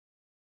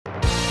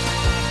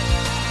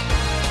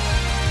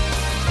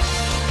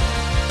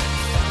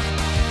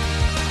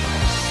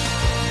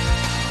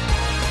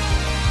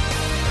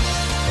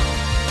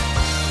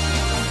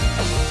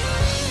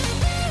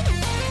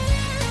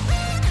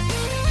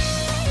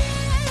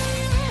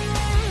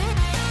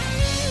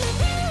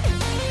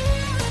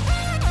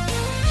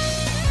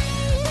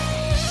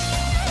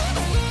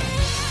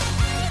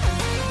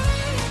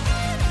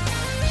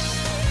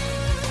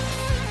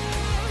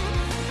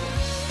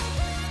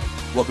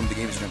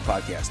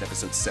Management Podcast,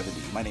 episode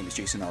 70. My name is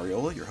Jason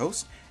Ariola, your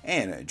host,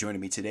 and joining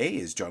me today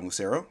is John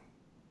Lucero.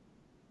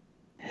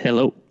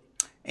 Hello.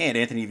 And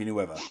Anthony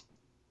Vinueva.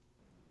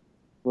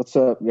 What's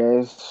up,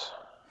 guys?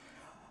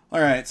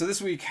 All right, so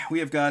this week we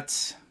have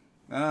got,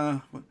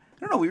 I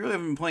don't know, we really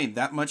haven't been playing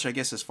that much, I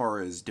guess, as far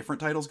as different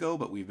titles go,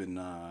 but we've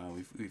been,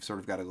 we've sort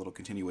of got a little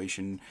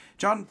continuation.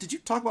 John, did you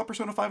talk about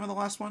Persona 5 on the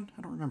last one?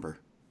 I don't remember.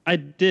 I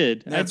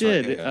did. That's I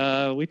did. right,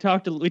 yeah. We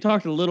talked a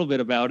little bit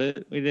about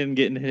it. We didn't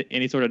get into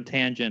any sort of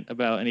tangent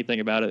about anything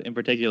about it in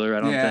particular, I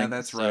don't think. Yeah,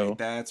 that's so. right.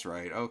 That's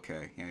right.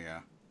 Okay. Yeah.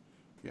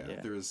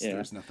 There's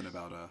nothing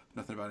about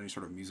any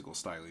sort of musical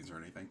stylings or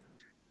anything.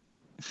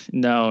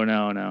 No.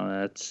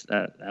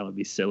 That would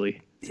be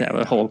silly to have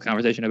a whole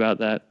conversation about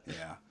that.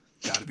 Yeah.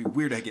 God, it'd be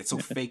weird to get so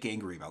fake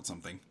angry about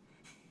something.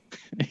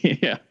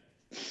 Yeah.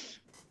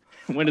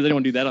 When does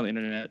anyone do that on the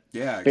internet?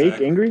 Yeah, exactly.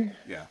 Fake angry?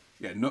 Yeah.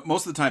 Yeah, no,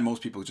 most of the time,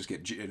 most people just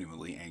get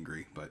genuinely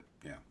angry, but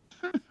yeah.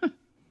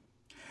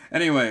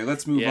 Anyway,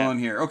 let's move on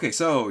here. Okay,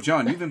 so,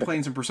 John, you've been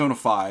playing some Persona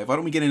 5. Why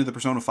don't we get into the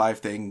Persona 5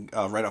 thing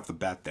right off the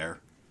bat there?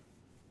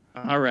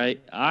 All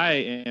right. I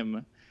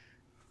am...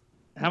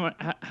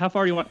 How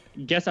far do you want...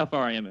 Guess how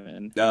far I am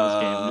in this game.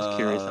 I'm just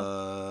curious.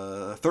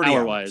 30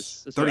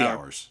 hour-wise. hours. 30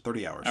 hours.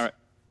 30 hours. All right.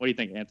 What do you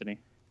think, Anthony?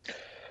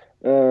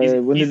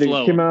 When he's did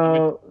low. it come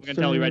out? I'm going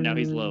to tell you right now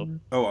he's low.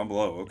 Oh, I'm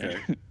low. Okay.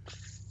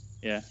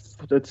 Yeah.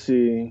 Let's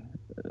see.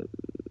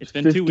 It's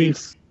been 2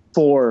 weeks.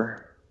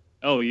 54.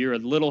 Oh, you're a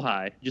little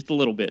high. Just a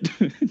little bit.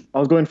 I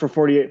was going for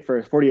 48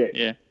 first. 48.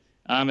 Yeah.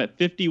 I'm at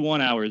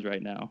 51 hours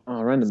right now.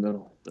 Oh, right in the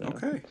middle. So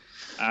Okay.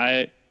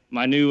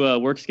 My new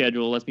work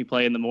schedule lets me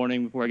play in the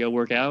morning before I go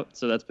work out,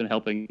 so that's been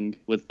helping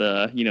with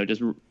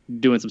just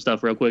doing some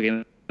stuff real quick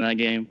in that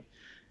game.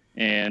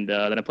 And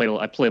then I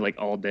played like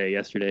all day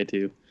yesterday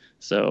too.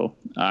 So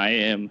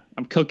I'm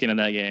cooking in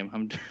that game.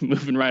 I'm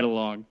moving right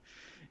along.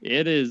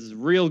 It is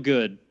real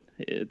good.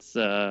 It's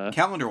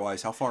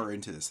calendar-wise, how far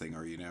into this thing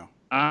are you now?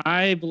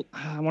 I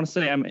want to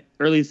say I'm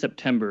early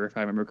September, if I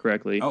remember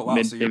correctly. Oh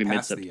wow, so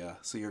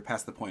you're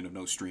past the point of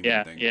no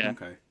streaming thing. Yeah.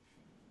 Okay.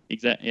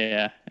 Exactly.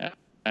 Yeah.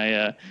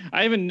 I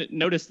even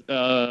noticed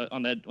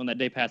on that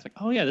day past, like,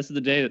 oh yeah, this is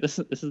the day this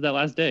is that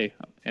last day,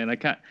 and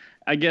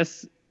I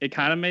guess it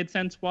kind of made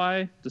sense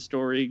why the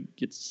story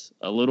gets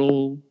a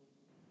little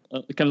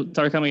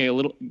started coming a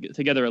little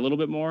together a little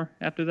bit more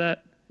after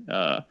that.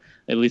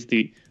 At least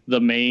the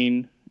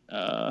main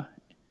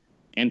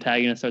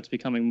antagonist starts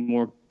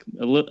becoming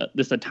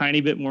just a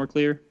tiny bit more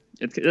clear.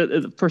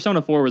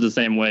 Persona 4 was the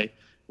same way,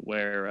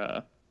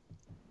 where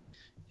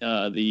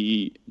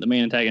the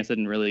main antagonist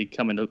didn't really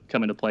come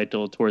into play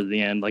till towards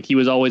the end. Like, he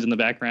was always in the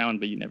background,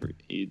 but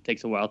it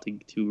takes a while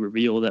to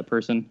reveal that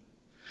person.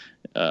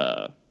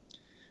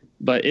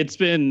 But it's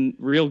been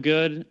real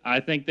good. I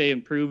think they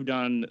improved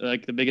on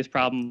like the biggest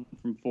problem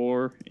from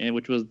 4,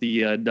 which was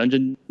the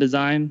dungeon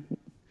design.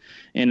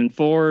 And in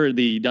 4,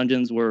 the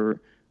dungeons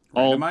were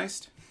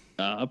randomized?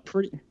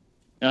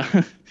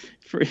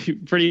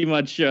 Pretty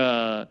much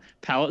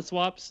palette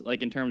swaps,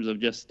 like in terms of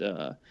just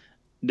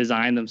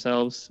design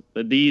themselves.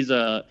 But these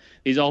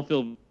all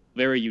feel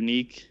very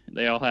unique.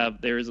 They all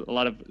have there's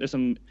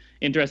some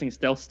interesting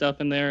stealth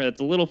stuff in there.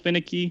 It's a little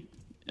finicky.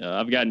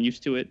 I've gotten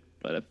used to it,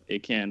 but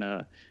it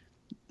can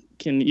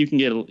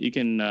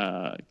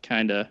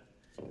kind of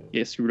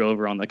get screwed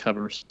over on the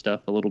cover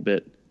stuff a little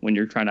bit when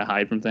you're trying to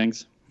hide from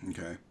things.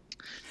 Okay.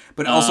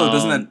 But also,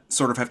 doesn't that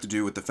sort of have to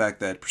do with the fact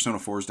that Persona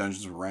 4's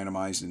dungeons were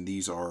randomized and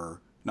these are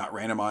not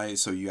randomized,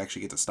 so you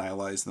actually get to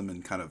stylize them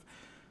and kind of,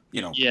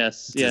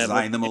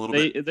 design them a little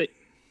bit? But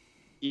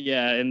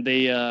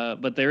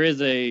there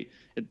is a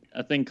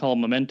thing called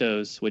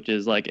mementos, which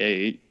is like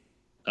a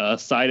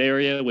side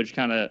area, which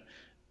kind of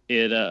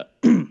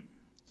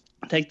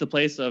takes the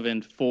place of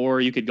in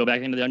 4. You could go back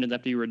into the dungeons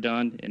after you were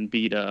done and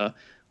beat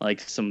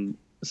like some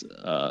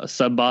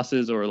sub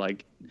bosses, or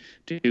like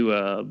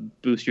to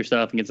boost your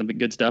stuff and get some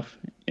good stuff.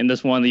 In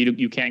this one,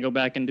 you can't go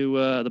back into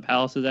the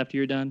palaces after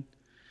you're done.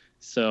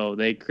 So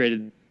they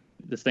created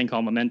this thing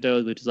called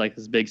mementos, which is like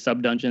this big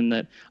sub dungeon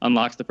that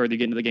unlocks the further you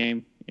get into the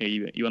game.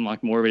 You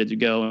unlock more of it as you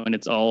go, and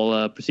it's all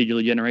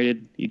procedurally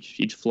generated.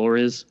 Each floor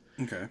is.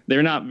 Okay.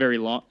 They're not very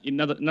long.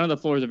 None of the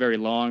floors are very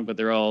long, but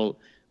they're all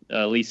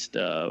at least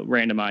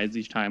randomized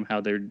each time how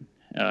the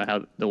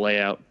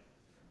layout.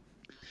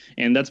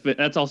 And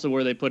that's also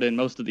where they put in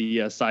most of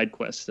the side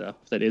quest stuff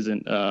that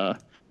isn't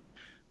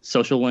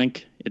social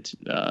link. It's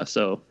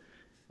so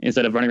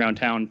instead of running around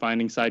town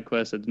finding side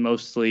quests, it's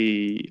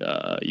mostly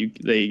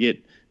they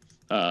get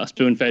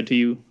spoon fed to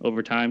you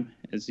over time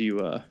as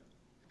you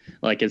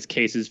as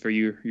cases for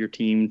your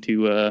team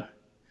to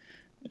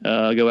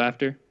go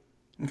after.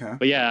 Okay.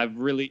 But yeah, I've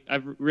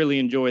really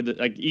enjoyed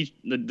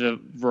the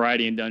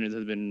variety in dungeons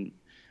has been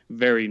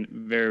very,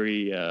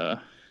 very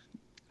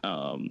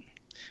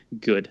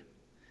good.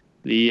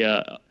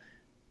 There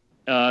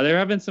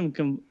have been some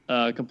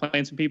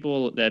complaints from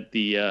people that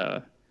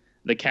the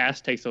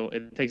cast takes a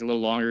little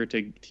longer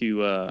to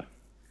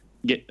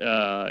get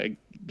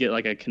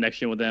like a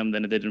connection with them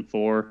than it did in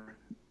 4.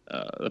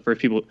 The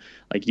first people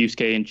like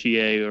Yusuke and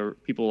Chie, or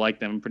people like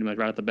them pretty much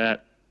right off the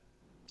bat.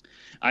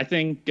 I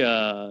think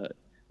the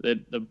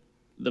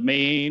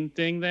main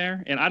thing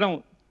there, and I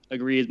don't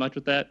agree as much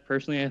with that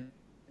personally. I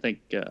think,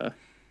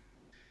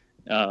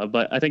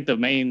 but I think the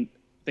main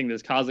thing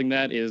that's causing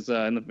that is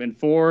in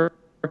 4,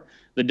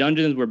 the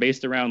dungeons were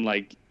based around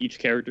like each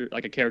character,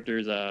 like a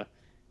character's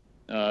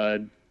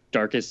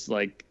darkest,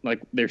 like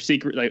their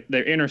secret, like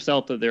their inner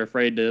self that they're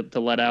afraid to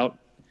let out.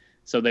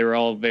 So they were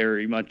all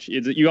very much.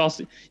 You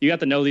got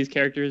to know these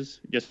characters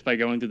just by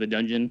going through the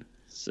dungeon.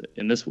 So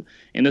in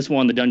this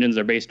one, the dungeons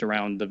are based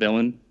around the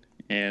villain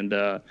and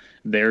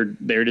their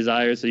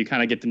desires. So you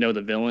kind of get to know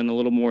the villain a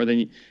little more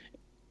than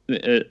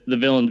the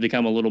villains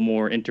become a little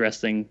more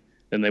interesting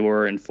than they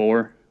were in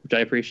 4, which I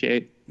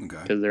appreciate. Okay.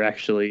 Because they're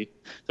actually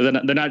they're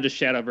not just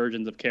shadow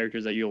versions of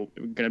characters that you're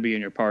going to be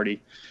in your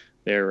party.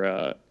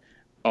 They're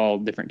all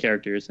different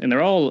characters, and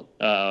they're all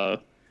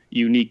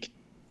unique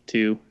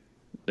too.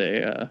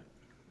 They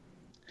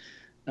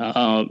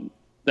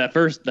that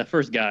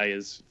first guy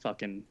is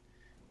fucking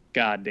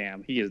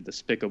goddamn. He is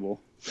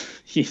despicable.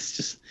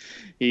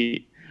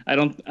 I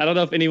don't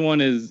know if anyone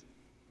has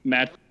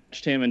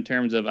matched him in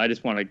terms of I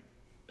just want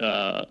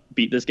to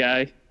beat this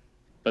guy,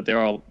 but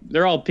they're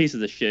all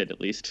pieces of shit at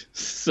least,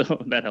 so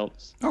that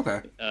helps.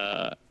 Okay.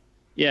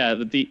 Yeah,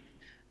 but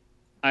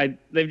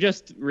they've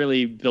just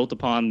really built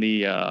upon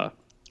the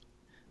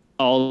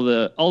all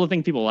the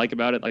things people like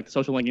about it, like the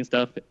social linking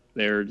stuff.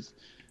 There's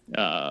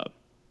some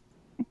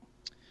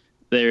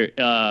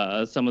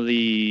of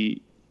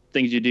the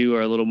things you do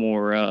are a little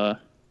more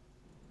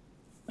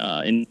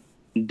in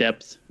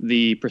depth.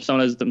 The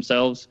personas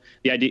themselves,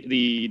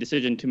 the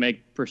decision to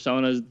make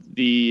personas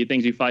the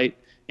things you fight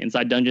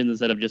inside dungeons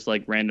instead of just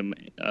like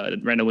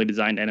randomly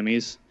designed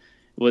enemies,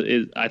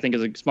 I think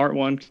is a smart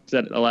one, because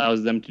that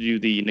allows them to do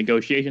the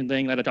negotiation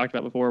thing that I talked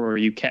about before, where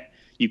you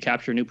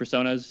capture new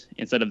personas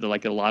instead of the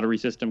lottery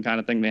system kind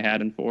of thing they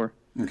had in 4.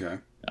 Okay.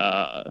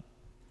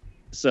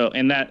 So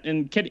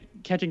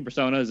catching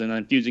personas and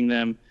then fusing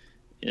them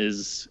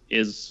is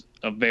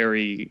a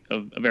very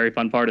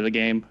fun part of the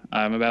game.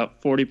 I'm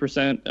about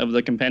 40% of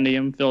the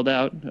compendium filled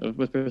out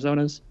with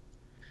personas,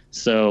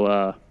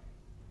 so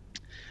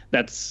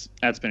that's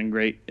been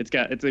great. It's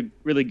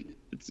definitely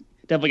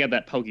got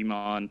that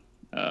Pokemon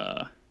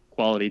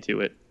quality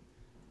to it.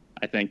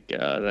 I think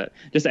that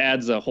just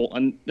adds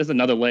just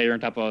another layer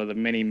on top of the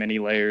many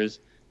layers.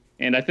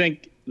 And I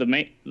think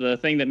the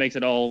thing that makes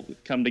it all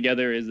come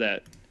together is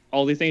that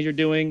all these things you're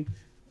doing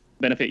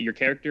benefit your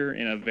character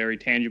in a very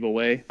tangible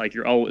way. Like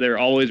they're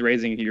always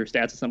raising your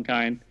stats of some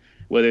kind,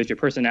 whether it's your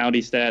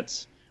personality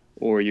stats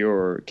or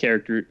your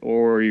character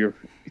or your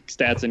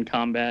stats in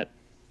combat.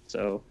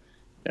 So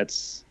I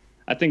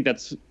think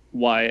that's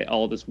why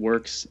all this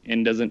works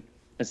and doesn't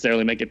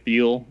necessarily make it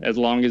feel as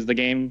long as the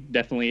game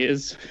definitely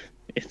is.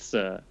 It's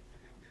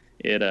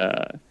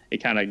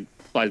it kind of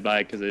flies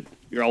by because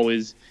you're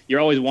always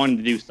wanting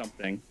to do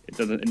something.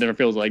 It never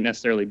feels like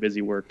necessarily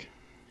busy work,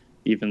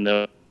 even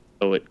though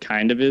it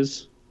kind of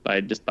is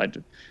by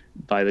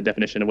the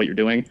definition of what you're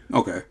doing.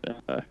 Okay.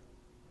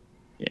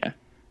 Yeah.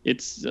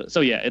 It's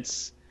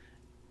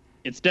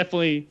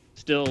definitely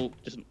still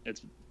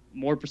it's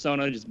more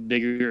Persona, just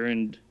bigger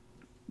and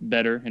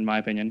better in my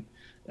opinion.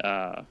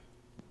 But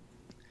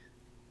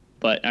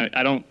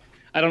I don't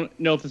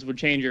know if this would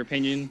change your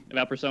opinion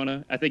about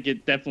Persona. I think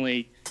it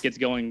definitely gets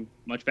going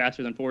much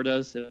faster than 4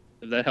 does, if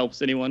that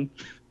helps anyone.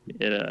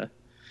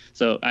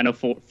 So I know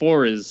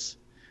 4's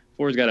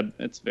got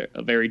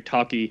a very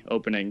talky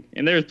opening,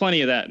 and there's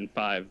plenty of that in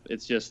 5.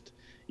 It's just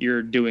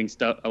you're doing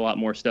a lot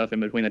more stuff in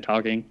between the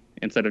talking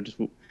instead of just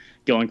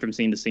going from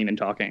scene to scene and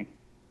talking.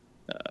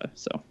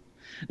 So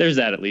there's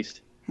that at least.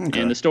 Okay.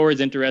 And the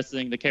story's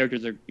interesting. The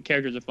characters are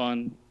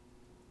fun.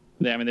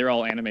 They're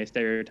all anime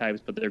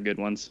stereotypes, but they're good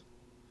ones.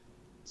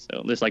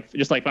 So just like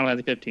Final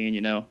Fantasy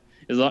 15,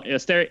 as long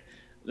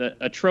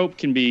a trope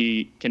can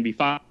be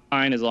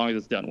fine as long as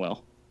it's done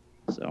well.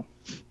 So,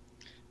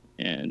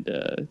 and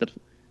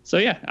so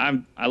yeah,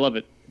 I love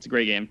it. It's a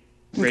great game.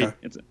 Great.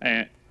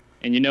 Okay.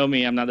 And you know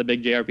me, I'm not a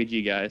big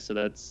JRPG guy, so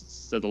that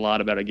says a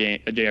lot about a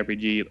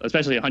JRPG,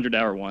 especially a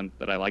 100-hour one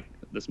that I like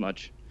this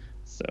much.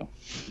 So.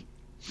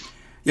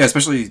 Yeah,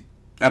 especially.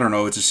 I don't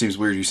know. It just seems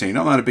weird you saying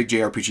I'm not a big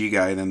JRPG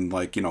guy, and then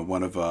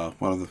one of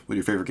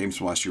your favorite games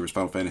from last year was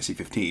Final Fantasy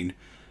 15.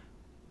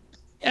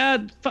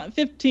 Yeah,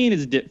 15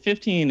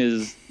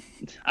 is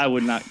I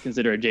would not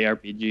consider a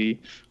JRPG.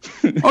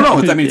 Oh no,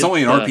 it's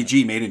only an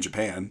RPG made in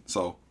Japan,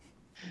 so.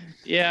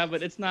 Yeah,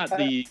 but it's not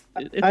the.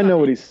 I know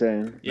what he's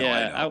saying.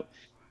 Yeah, no,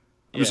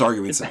 I'm just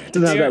arguing semantics. It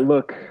doesn't have that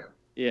look.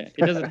 Yeah,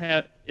 it doesn't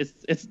have.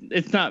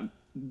 It's not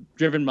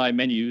driven by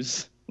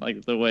menus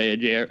like the way a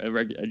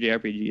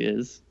JRPG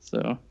is.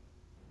 So.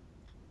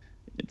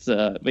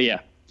 But yeah,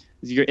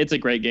 it's a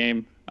great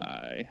game.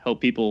 I hope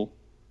people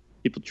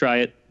try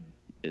it.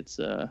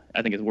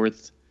 I think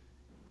it's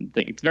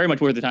very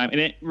much worth the time, and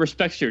it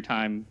respects your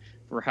time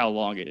for how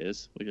long it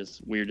is, which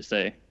is weird to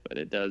say, but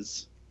it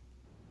does.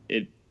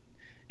 It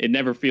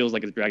never feels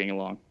like it's dragging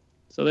along.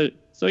 So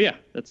yeah,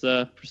 that's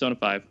Persona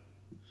 5.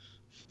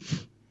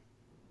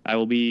 I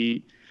will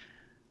be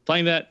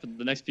playing that for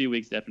the next few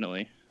weeks,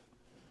 definitely.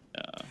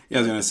 Yeah,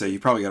 I was gonna say you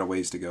probably got a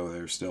ways to go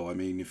there still. I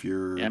mean, if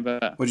you're, Yeah,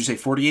 but what'd you say,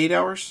 48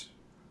 hours?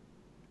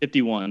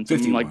 51. So I'm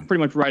 51. like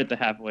pretty much right at the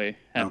halfway.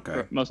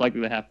 Okay. Most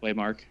likely the halfway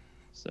mark.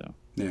 So.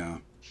 Yeah,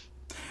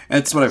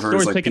 that's what I've heard.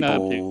 Is Story's like picking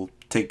up, people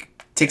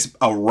takes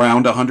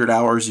around 100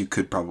 hours. You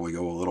could probably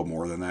go a little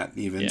more than that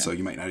even. Yeah. So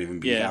you might not even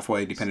be Yeah.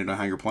 halfway, depending on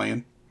how you're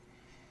playing.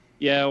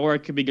 Yeah, or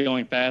it could be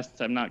going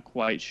fast. I'm not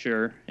quite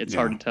sure. It's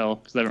hard to tell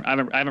because I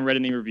haven't read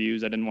any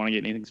reviews. I didn't want to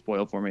get anything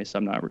spoiled for me, so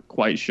I'm not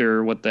quite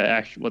sure what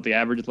the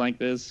average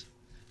length is.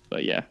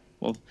 But yeah,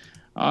 well,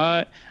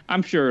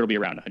 I'm sure it'll be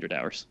around 100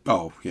 hours.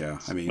 Oh yeah,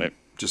 I mean,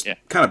 just Yeah.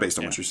 kind of based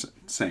on what you're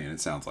saying, it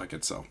sounds like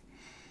it. So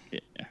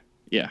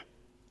Yeah.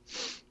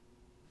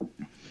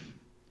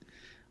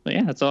 But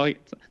yeah, that's all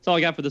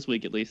I got for this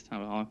week at least.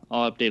 I'll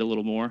update a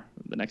little more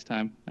the next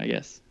time, I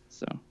guess.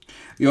 So.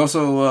 you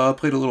also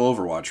played a little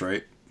Overwatch,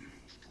 right?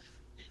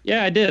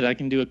 Yeah, I did. I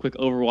can do a quick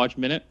Overwatch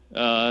minute.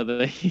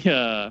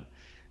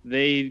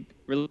 They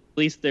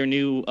released their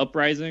new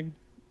Uprising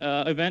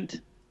event,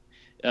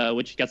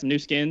 which got some new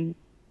skins.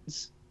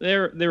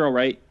 They're all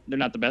right. They're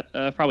not the best.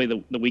 Probably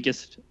the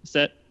weakest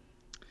set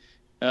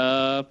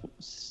that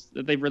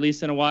they've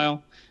released in a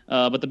while.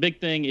 But the big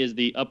thing is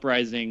the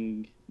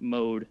Uprising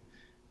mode,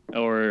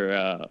 or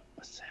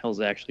what the hell is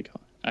it actually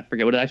called? I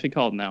forget what it's actually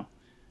called now.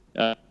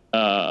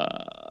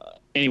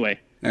 Anyway,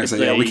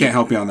 We can't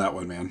help you on that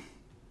one, man.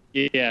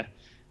 Yeah,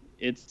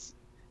 it's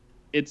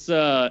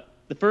the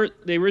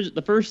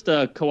first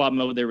co-op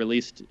mode they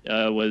released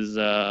was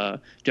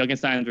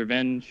Junkenstein's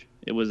Revenge.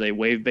 It was a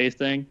wave-based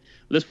thing.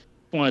 This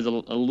one is a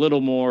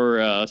little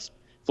more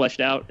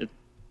fleshed out.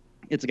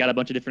 It's got a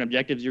bunch of different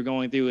objectives you're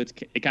going through.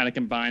 It kind of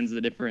combines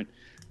the different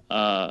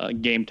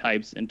game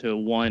types into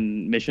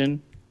one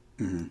mission,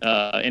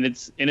 and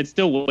it's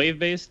still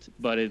wave-based,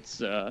 but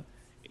it's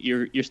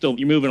you're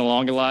moving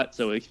along a lot,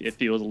 so it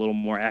feels a little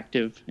more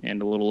active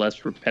and a little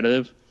less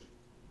repetitive.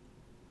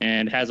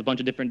 And has a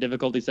bunch of different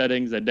difficulty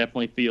settings that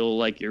definitely feel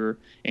like you're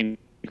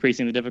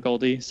increasing the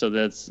difficulty. So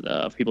that's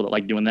for people that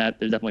like doing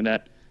that. There's definitely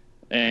that.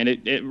 And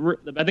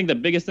I think the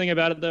biggest thing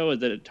about it though is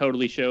that it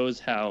totally shows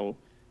how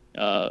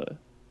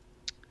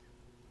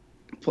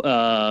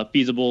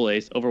feasible a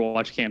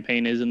Overwatch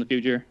campaign is in the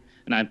future.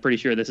 And I'm pretty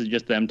sure this is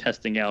just them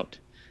testing out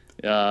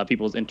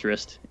people's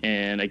interest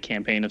in a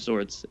campaign of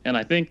sorts. And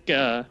I think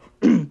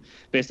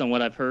based on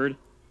what I've heard,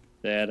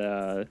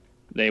 that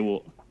they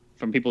will.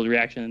 From people's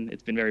reaction,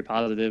 it's been very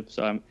positive.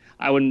 So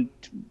I wouldn't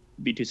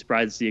be too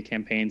surprised to see a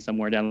campaign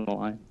somewhere down the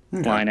line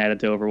added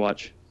to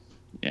Overwatch.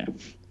 Yeah.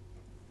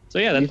 So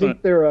yeah, that's. Do you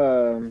think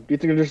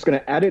they're just going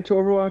to add it to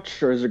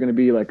Overwatch, or is there going to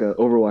be like a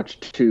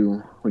Overwatch 2?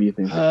 What do you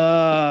think?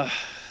 Are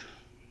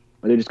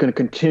they just going to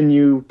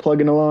continue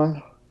plugging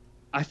along?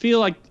 I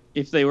feel like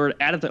if they were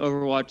to add it to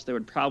Overwatch, they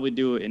would probably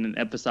do it in an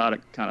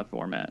episodic kind of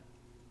format.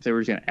 If they were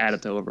just going to add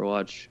it to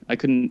Overwatch,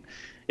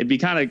 it'd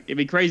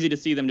be crazy to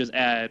see them just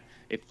add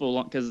a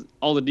full, because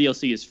all the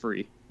DLC is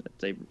free.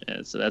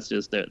 So that's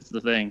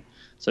the thing.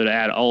 So to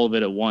add all of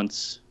it at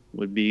once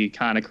would be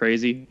kind of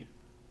crazy.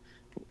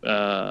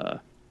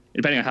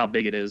 Depending on how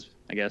big it is,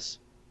 I guess.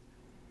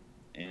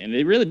 And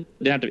it really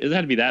doesn't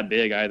have to be that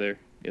big either.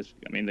 I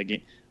mean, the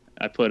game,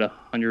 I put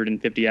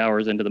 150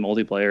 hours into the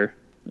multiplayer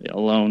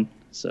alone.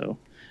 So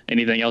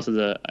anything else is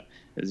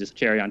just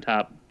cherry on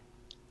top.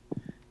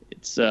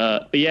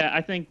 But yeah,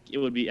 I think it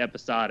would be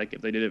episodic if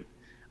they did it.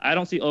 I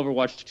don't see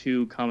Overwatch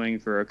 2 coming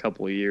for a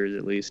couple of years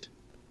at least.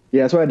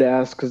 Yeah, that's what I had to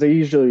ask, because they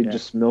usually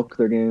just milk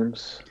their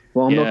games.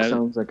 Well, milk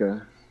sounds like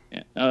a...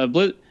 Yeah.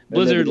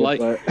 Blizzard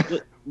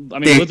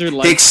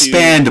They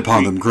expand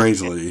upon them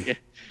greatly.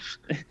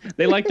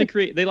 They like to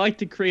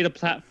create a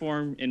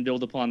platform and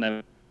build upon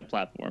that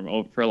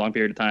platform for a long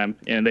period of time,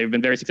 and they've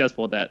been very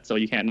successful at that, so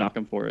you can't knock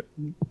them for it.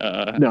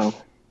 No.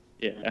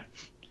 Yeah.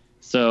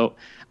 So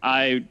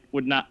I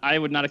would not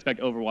expect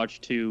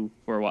Overwatch 2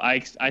 for a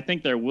while. I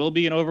think there will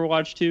be an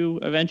Overwatch 2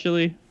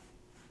 eventually.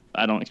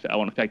 I won't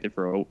expect it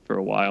for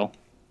a while.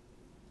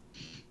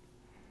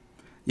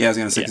 Yeah, I was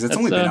gonna say because it's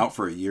only been out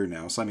for a year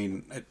now. So I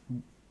mean,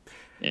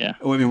 yeah.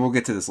 I mean, we'll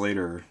get to this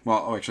later.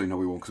 Well, actually, no,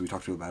 we won't because we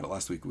talked about it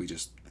last week. We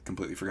just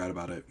completely forgot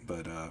about it.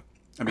 But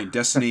I mean,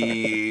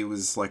 Destiny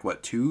was like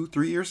what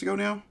 2-3 years ago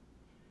now.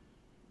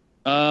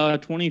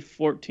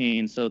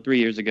 2014, so 3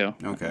 years ago.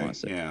 Okay,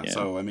 yeah.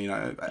 So I mean,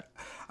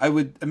 I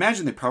would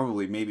imagine they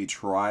probably maybe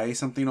try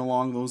something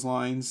along those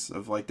lines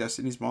of like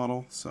Destiny's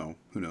model. So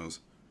who knows?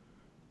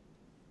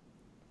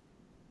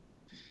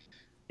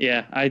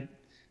 Yeah,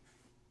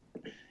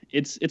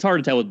 it's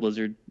hard to tell with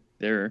Blizzard.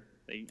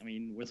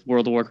 With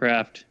World of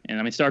Warcraft, and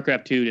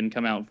StarCraft 2 didn't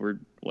come out for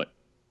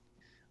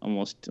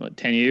almost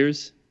 10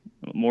 years,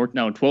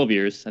 12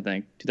 years, I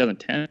think,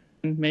 2010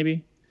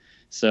 maybe.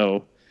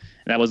 So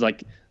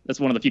that's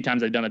one of the few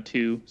times they've done a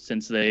 2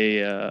 since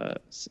they, I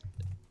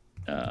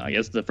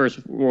guess the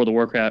first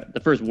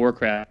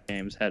Warcraft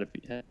games had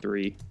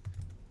 3.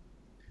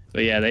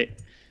 But yeah,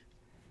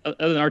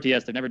 other than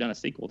RTS, they've never done a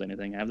sequel to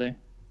anything, have they?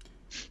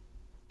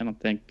 I don't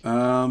think.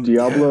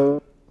 Diablo. Yeah.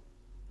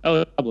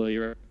 Oh, Diablo,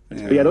 you're right.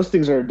 Yeah. Those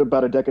things are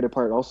about a decade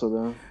apart also,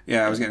 though.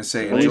 Yeah, I was going to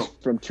say. At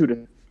least from 2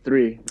 to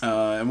 3.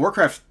 And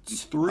Warcraft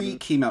 3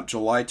 came out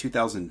July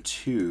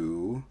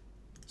 2002.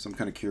 So I'm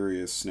kind of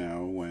curious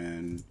now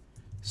when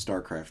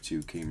StarCraft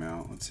 2 came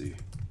out. Let's see.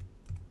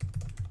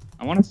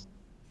 I want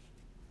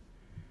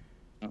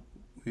to.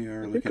 We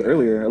are I think looking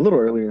earlier, a little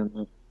earlier than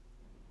that.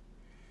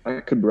 I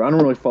don't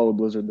really follow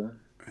Blizzard though.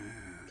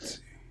 Let's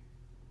see.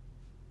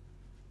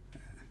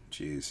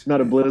 Jeez.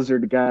 Not a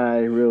Blizzard guy,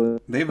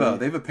 really. They've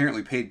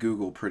apparently paid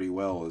Google pretty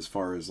well as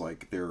far as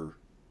like their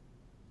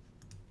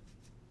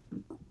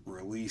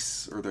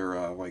release or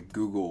their like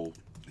Google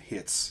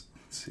hits.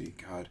 Let's see.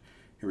 God,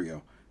 here we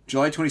go.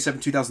 July 27,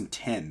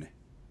 2010.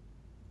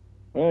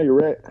 Oh, you're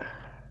right.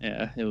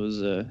 Yeah, it was.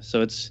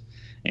 So it's,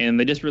 and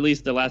they just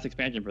released the last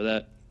expansion for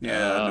that.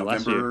 Yeah,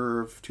 last year.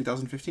 November of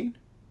 2015.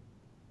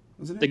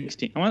 Wasn't it?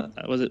 16. I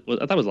thought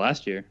it was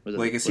last year. Was it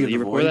Legacy was of the the year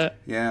before Void? that?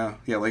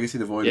 Yeah, Legacy of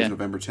the Void Yeah. was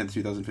November 10th,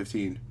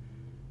 2015.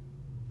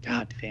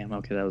 God damn.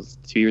 Okay, that was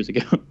 2 years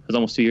ago. It was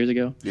almost 2 years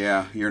ago.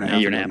 Yeah, year and a half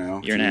ago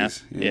now. Year and a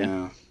half. Jeez,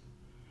 Yeah.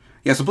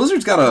 Yeah, so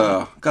Blizzard's got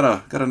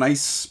a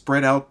nice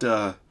spread out.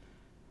 Well,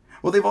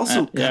 they've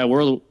also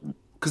World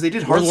because they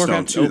did World of Hearthstone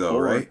Warcraft too, though,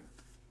 04. right?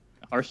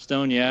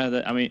 Hearthstone,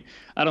 yeah. I mean,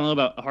 I don't know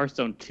about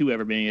Hearthstone 2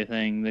 ever being a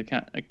thing.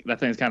 That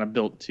thing's kind of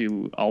built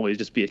to always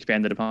just be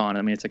expanded upon.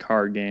 I mean, it's a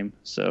card game,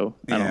 so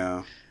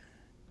I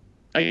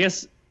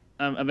guess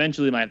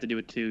eventually I might have to do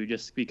it too,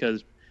 just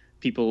because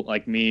people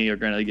like me are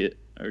gonna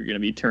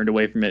be turned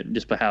away from it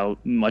just by how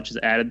much is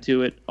added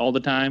to it all the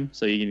time.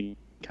 So you can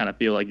kind of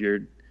feel like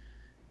you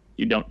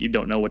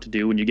don't know what to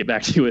do when you get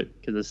back to it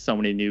because there's so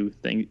many new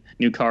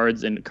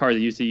cards, and cards that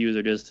you used to use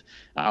are just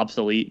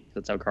obsolete.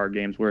 That's how card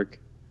games work.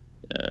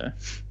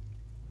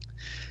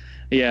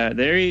 Yeah,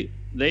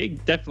 they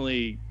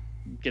definitely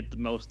get the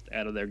most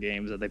out of their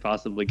games that they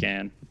possibly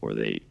can before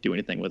they do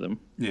anything with them.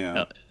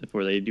 Yeah.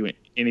 Before they do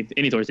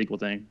any sort of sequel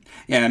thing.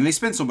 Yeah, and they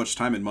spend so much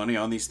time and money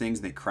on these things,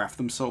 and they craft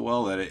them so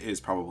well that it is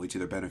probably to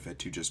their benefit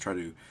to just try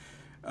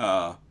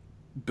to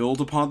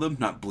build upon them,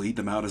 not bleed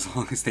them out as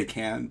long as they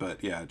can, but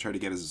try to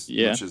get as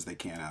much as they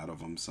can out of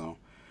them. So,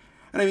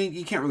 and I mean,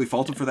 you can't really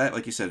fault them for that.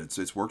 Like you said,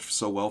 it's worked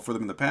so well for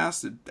them in the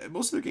past.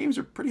 Most of their games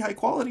are pretty high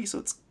quality, so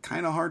it's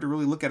kind of hard to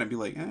really look at it and be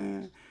like,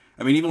 eh.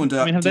 I mean, even when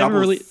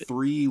Diablo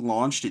 3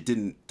 launched, it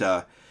didn't.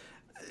 A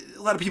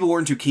lot of people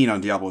weren't too keen on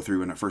Diablo 3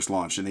 when it first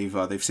launched, and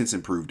they've since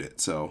improved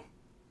it. So,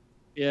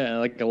 yeah,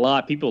 like a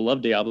lot of people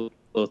love Diablo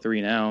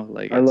 3 now.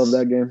 Like I love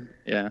that game.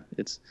 Yeah,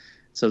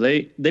 so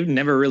they've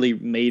never really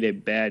made a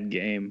bad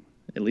game.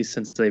 At least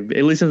since they've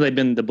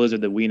been the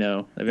Blizzard that we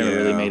know, they've never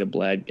really made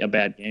a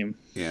bad game.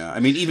 Yeah, I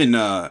mean, even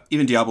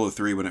Diablo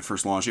 3 when it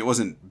first launched, it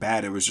wasn't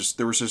bad. It was just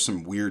there was just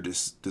some weird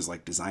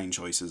like design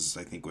choices.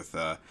 I think with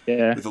the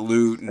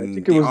loot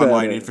and the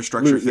online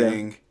infrastructure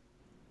thing.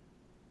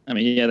 I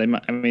mean, yeah, they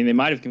might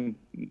have.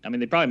 I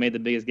mean, they probably made the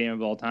biggest game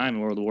of all time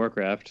in World of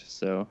Warcraft.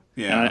 So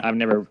yeah, I've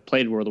never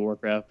played World of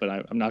Warcraft, but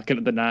I'm not going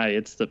to deny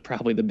it's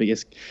probably the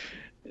biggest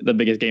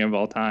game of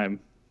all time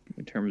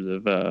in terms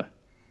of.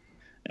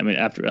 I mean,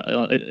 after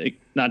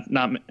not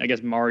I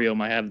guess Mario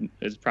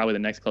is probably the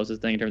next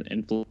closest thing in terms of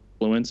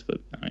influence, but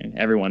I mean,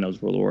 everyone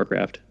knows World of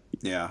Warcraft.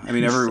 Yeah, I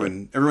mean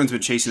everyone's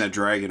been chasing that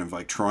dragon of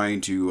like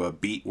trying to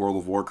beat World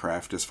of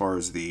Warcraft as far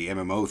as the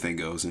MMO thing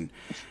goes, and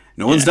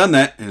no one's done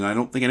that, and I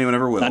don't think anyone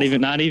ever will. Not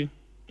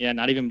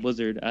even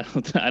Blizzard.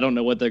 I don't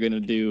know what they're gonna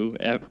do.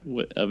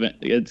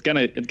 It's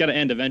gonna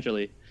end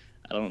eventually.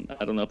 I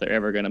don't know if they're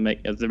ever gonna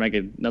make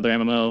another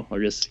MMO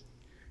or just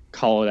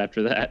call it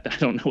after that. I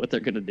don't know what they're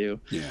gonna do.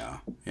 Yeah,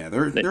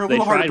 they're a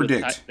little hard to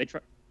predict.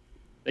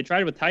 They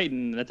tried with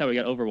Titan. That's how we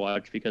got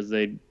Overwatch because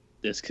they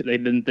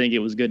didn't think it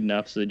was good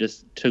enough, so they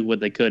just took what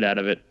they could out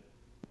of it,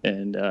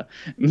 and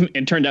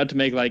it turned out to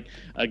make like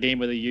a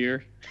game of the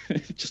year,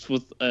 just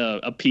with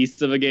a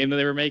piece of a game that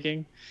they were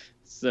making.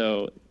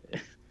 So,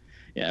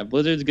 yeah,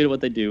 Blizzard's good at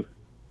what they do.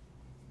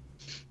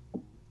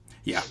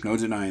 Yeah, no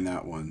denying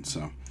that one.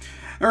 So.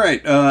 All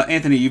right,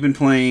 Anthony, you've been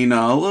playing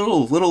a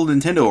little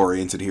Nintendo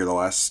oriented here the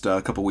last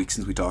couple weeks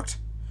since we talked.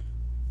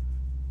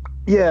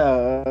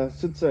 Yeah,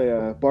 since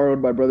I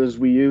borrowed my brother's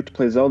Wii U to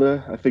play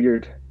Zelda, I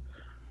figured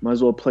might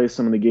as well play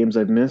some of the games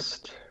I've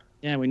missed.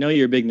 Yeah, we know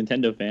you're a big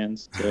Nintendo fan,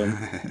 so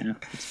yeah.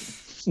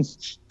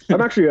 I'm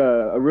actually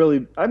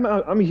I'm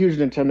a huge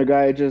Nintendo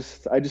guy. I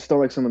just don't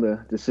like some of the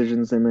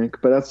decisions they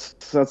make, but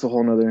that's a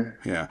whole nother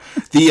side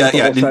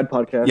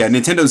podcast. Yeah,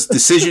 Nintendo's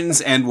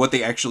decisions and what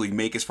they actually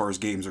make as far as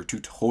games are two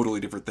totally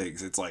different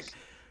things. It's like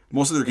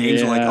most of their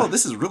games are like, oh,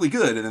 this is really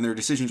good, and then their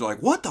decisions are like,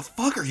 what the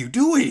fuck are you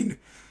doing?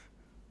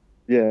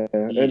 Yeah,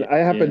 and I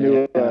happen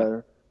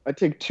to I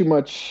take too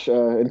much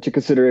into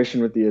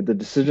consideration with the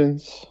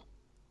decisions.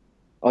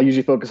 I'll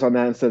usually focus on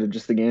that instead of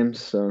just the games.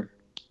 So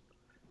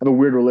I have a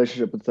weird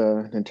relationship with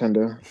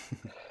Nintendo.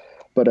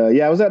 But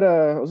I was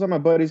at my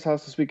buddy's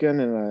house this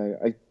weekend, and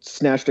I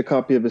snatched a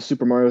copy of his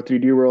Super Mario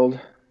 3D World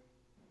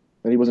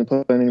that he wasn't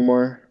playing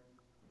anymore.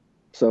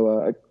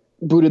 So I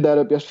booted that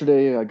up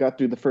yesterday. I got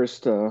through the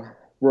first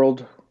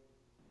world,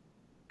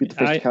 beat the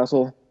first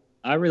castle.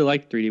 I really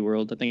like 3D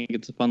World. I think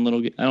it's a fun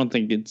little game. I don't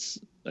think it's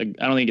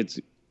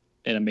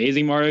an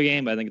amazing Mario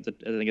game, but I think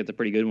it's a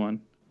pretty good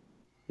one.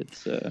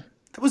 It's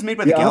That was made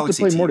by the I'll have to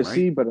Galaxy play team, more to right?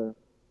 see, but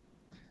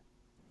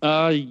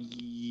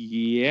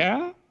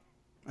Yeah.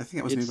 I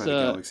think that was made by the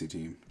Galaxy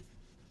team.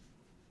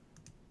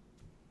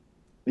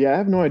 yeah, I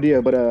have no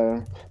idea. But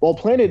well,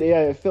 playing it,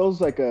 yeah, it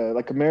feels like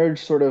a marriage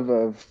sort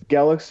of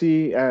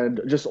Galaxy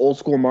and just old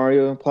school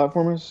Mario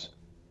platformers.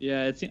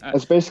 Yeah,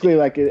 It's basically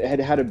like it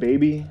had a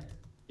baby.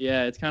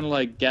 yeah, it's kind of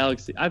like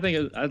Galaxy. I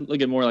think I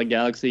look at more like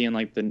Galaxy and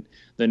like the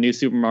new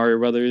Super Mario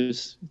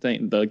Brothers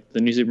thing, the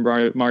new Super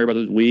Mario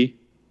Brothers Wii,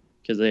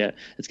 because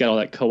it's got all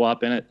that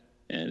co-op in it,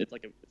 and it's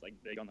like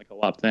big on the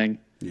co-op thing.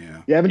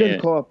 Yeah. Yeah, I haven't done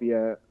co-op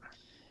yet.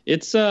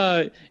 It's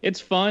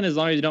fun as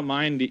long as you don't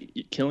mind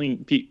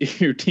killing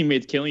your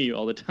teammates killing you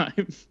all the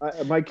time.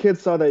 My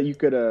kids saw that you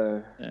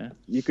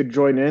could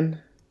join in.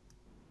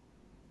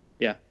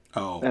 Yeah.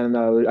 Oh. And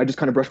I just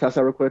kind of brushed past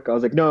that real quick. I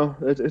was like, no,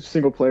 it's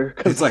single player.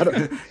 It's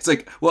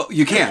like, well,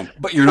 you can,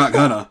 but you're not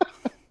gonna.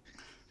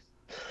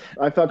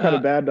 I felt kind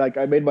of bad. Like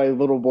I made my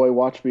little boy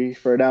watch me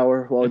for an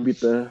hour while I beat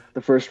the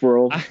first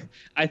world.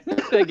 I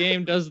think that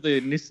game does the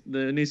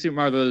new Super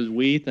Mario Bros.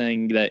 Wii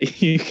thing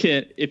that you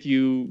can, if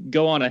you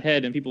go on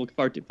ahead and people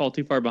fall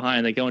too far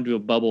behind, they go into a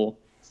bubble.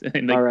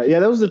 All right, yeah,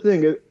 that was the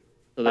thing.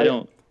 So they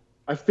don't.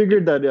 I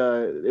figured that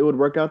it would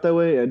work out that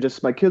way, and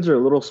just my kids are a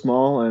little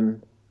small,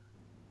 and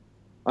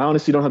I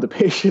honestly don't have the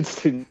patience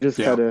to just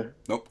kind of.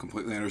 Nope,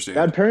 completely understand.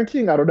 Bad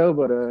parenting, I don't know,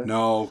 but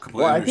no,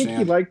 completely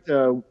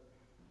understand.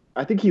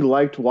 I think he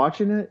liked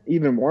watching it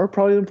even more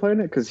probably than playing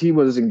it because he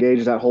was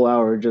engaged that whole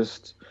hour.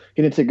 Just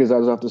he didn't take his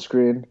eyes off the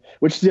screen,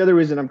 which is the other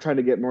reason I'm trying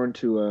to get more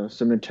into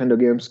some Nintendo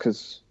games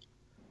because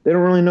they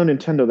don't really know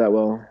Nintendo that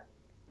well,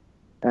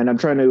 and I'm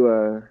trying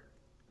to.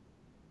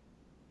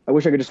 I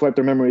wish I could just wipe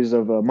their memories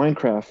of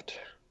Minecraft,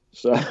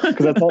 so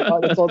because that's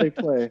all they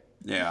play.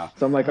 Yeah.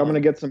 So I'm like, I'm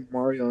gonna get some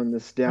Mario in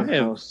this damn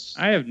house.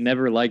 I have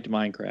never liked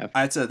Minecraft.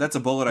 That's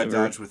a bullet I've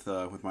dodged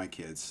with my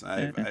kids.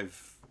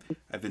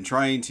 I've been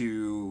trying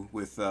to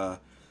with the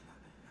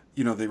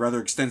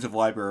rather extensive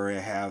library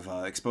I have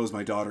expose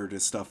my daughter to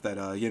stuff that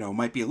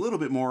might be a little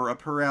bit more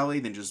up her alley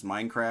than just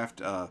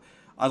Minecraft.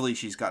 Oddly,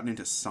 she's gotten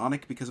into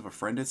Sonic because of a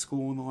friend at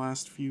school in the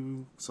last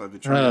few. So I've been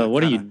trying.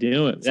 What are you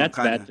doing? That's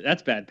bad.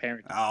 That's bad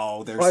parenting.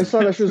 Oh, I saw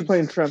that she was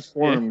playing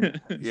Transform.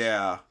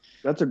 Yeah.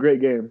 That's a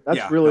great game. That's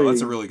a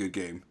really good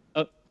game.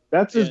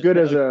 That's as good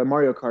as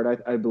Mario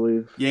Kart, I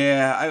believe.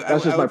 Yeah,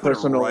 that's just my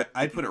personal.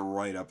 I'd put it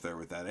right up there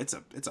with that. It's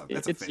a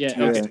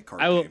fantastic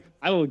card game.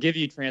 I will give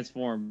you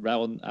Transform, but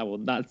I will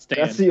not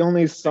stand. That's the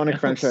only Sonic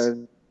franchise.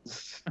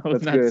 I will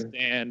not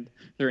stand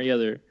for any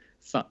other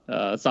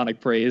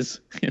Sonic praise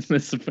in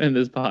this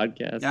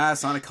podcast. Yeah,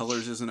 Sonic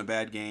Colors isn't a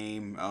bad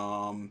game.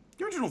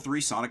 The original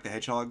 3 Sonic the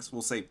Hedgehogs,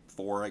 we'll say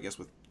 4, I guess,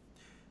 with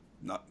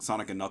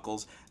Sonic and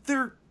Knuckles.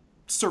 They're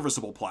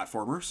serviceable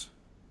platformers.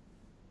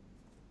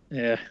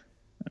 Yeah.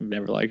 I've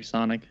never liked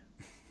Sonic.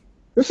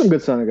 There's some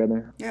good Sonic out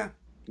there. Yeah.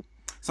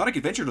 Sonic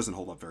Adventure doesn't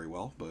hold up very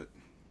well, but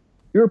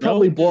you were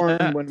probably born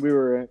when we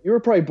were. You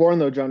were probably born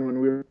though, John, when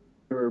we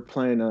were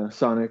playing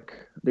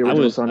Sonic, the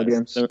original Sonic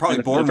games.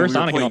 Probably born when we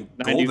were playing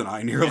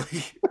GoldenEye,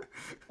 nearly.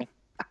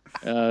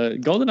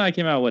 GoldenEye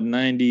came out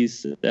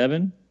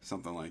 97?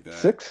 Something like that.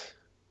 6?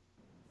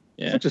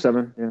 Yeah. 6 or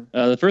 7.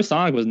 Yeah. The first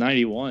Sonic was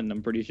 91.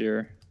 I'm pretty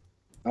sure.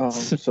 Oh,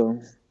 so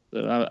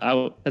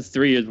that's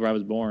 3 years where I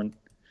was born.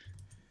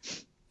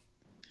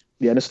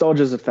 Yeah,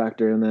 nostalgia is a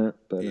factor in that.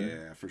 But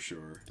yeah, for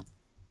sure.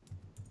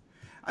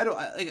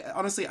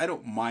 Honestly, I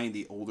don't mind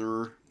the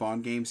older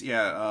Bond games.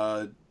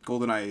 Yeah,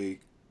 GoldenEye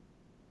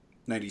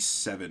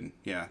 97.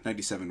 Yeah,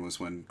 97 was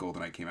when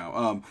GoldenEye came out.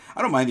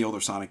 I don't mind the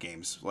older Sonic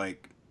games.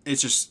 Like,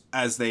 it's just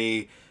as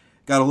they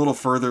got a little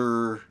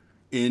further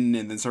in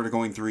and then started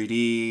going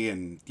 3D,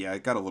 and yeah,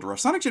 it got a little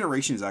rough. Sonic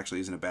Generations actually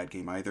isn't a bad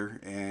game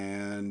either,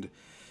 and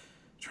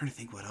trying to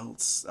think what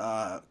else.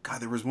 God,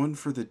 there was one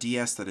for the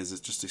DS that is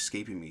just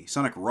escaping me.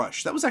 Sonic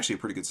Rush. That was actually a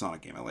pretty good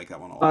Sonic game. I like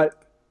that one a lot.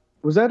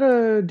 Was that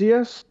a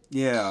DS?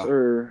 Yeah.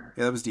 Yeah,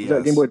 that was DS. Was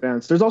that Game Boy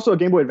Advance? There's also a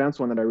Game Boy Advance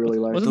one that I really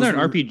like. Wasn't there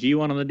an RPG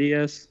one on the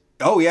DS?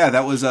 Oh yeah,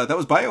 that was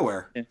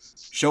BioWare. Yeah.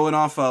 Showing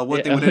off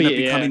what they would end up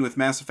becoming with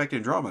Mass Effect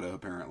Andromeda,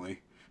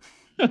 apparently.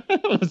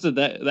 Was it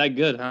that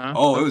good, huh?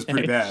 Oh, it was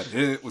pretty bad.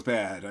 It was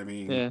bad. I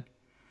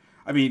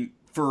mean,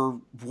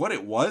 for what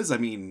it was, I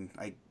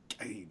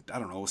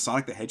don't know,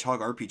 Sonic the Hedgehog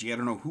RPG. I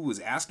don't know who was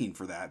asking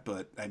for that,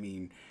 but I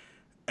mean,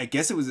 I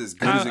guess it was as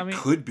good as it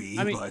could be.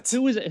 But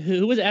who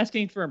was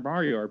asking for a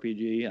Mario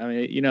RPG? I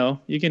mean,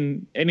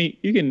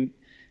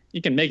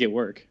 you can make it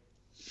work.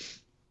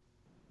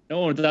 No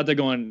one's out there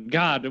going,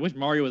 God, I wish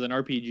Mario was an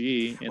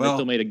RPG, and they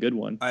still made a good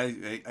one.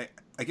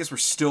 I guess we're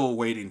still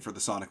waiting for the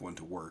Sonic one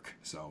to work.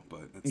 So,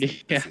 but that's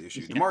the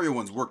issue. The Mario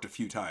one's worked a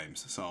few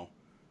times, so.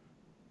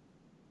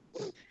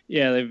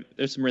 Yeah,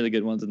 there's some really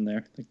good ones in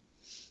there.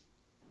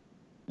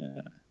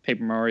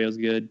 Paper Mario's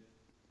good.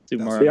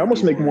 Super Mario. They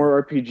almost make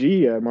more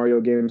RPG Mario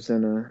games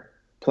than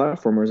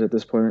platformers at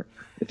this point,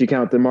 if you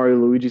count the Mario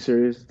Luigi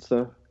series and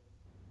stuff.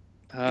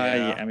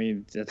 Yeah, I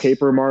mean,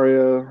 Paper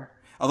Mario.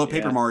 Although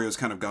Paper Mario's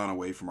kind of gone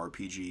away from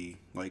RPG.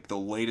 Like, the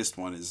latest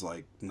one is,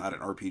 like, not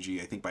an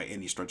RPG, I think, by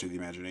any stretch of the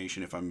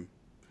imagination, if I'm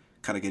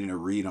kind of getting a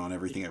read on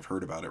everything I've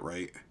heard about it,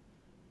 right?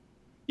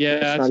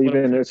 Yeah,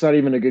 It's not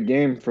even a good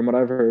game from what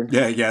I've heard.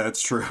 Yeah,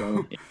 that's true.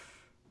 So,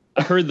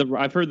 I've heard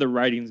the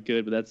writing's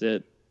good, but that's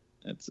it.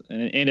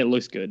 And it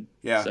looks good.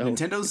 Yeah, so,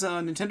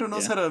 Nintendo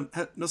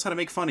knows how to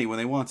make funny when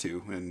they want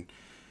to, and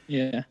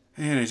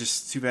it's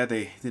just too bad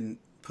they didn't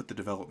put the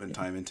development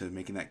time into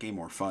making that game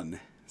more fun.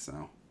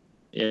 So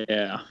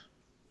yeah.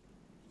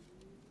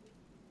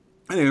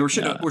 Anyway, we're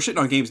shitting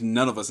on games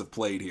none of us have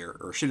played here,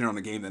 or shitting on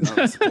a game that none of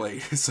us have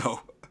played.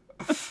 So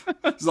this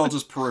is all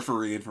just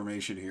periphery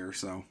information here.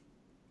 So.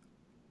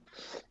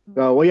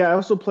 Well, yeah, I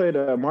also played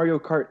Mario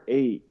Kart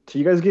 8. Do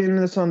you guys get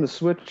into this on the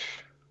Switch?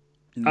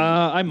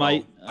 I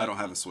might. I don't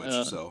have a Switch,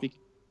 so.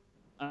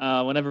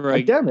 Whenever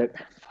damn it.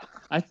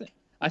 I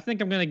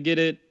think I'm gonna get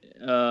it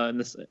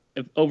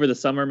over the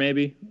summer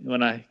maybe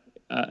when I'm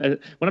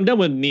done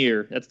with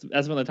Nier. That's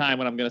when the time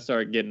when I'm gonna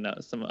start getting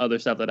some other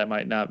stuff that I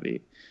might not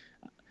be.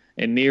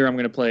 And Nier I'm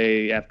gonna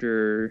play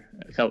after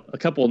a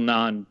couple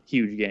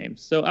non-huge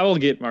games. So I will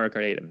get Mario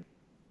Kart 8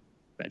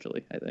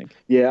 eventually, I think.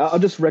 Yeah, I'll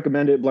just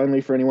recommend it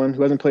blindly for anyone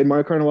who hasn't played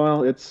Mario Kart in a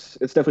while. It's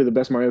definitely the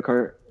best Mario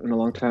Kart in a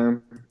long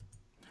time.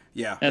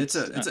 Yeah, it's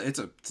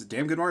a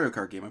damn good Mario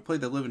Kart game. I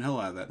played the living hell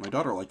out of that. My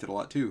daughter liked it a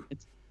lot too.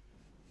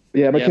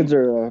 Yeah, my kids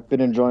are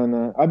been enjoying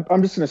that.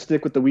 I'm just gonna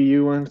stick with the Wii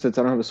U one since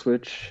I don't have a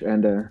Switch,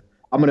 and I'm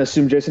gonna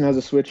assume Jason has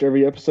a Switch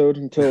every episode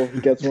until he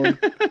gets one.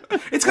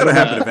 It's gonna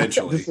happen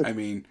eventually. I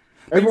mean,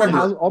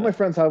 all my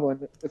friends have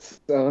one.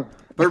 But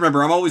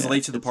remember, I'm always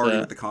late to the party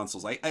with the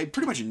consoles. I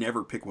pretty much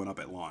never pick one up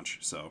at launch.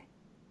 So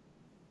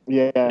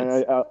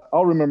yeah,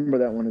 I'll remember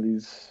that one of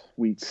these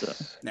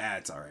weeks. Nah,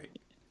 it's all right.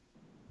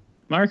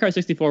 Mario Kart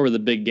 64 was a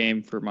big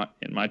game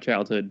in my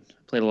childhood.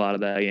 Played a lot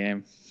of that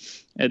game.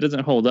 It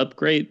doesn't hold up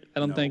great, I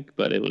don't think,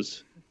 but it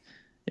was.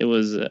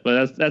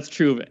 But that's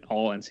true of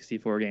all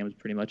N64 games,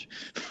 pretty much.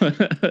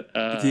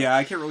 Yeah,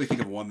 I can't really think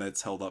of one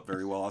that's held up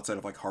very well outside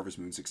of like Harvest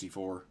Moon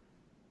 64.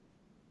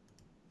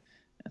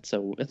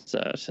 So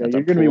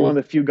you're gonna be one of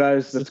the few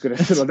guys that's gonna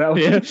sit on that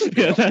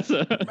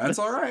one. That's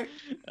all right.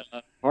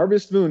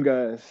 Harvest Moon,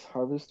 guys.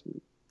 Harvest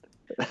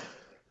Moon.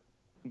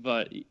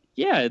 But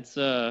yeah, it's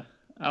I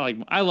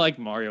like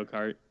Mario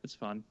Kart. It's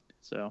fun.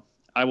 So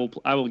I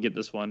will get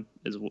this one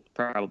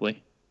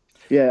probably.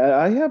 Yeah,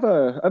 I have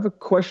a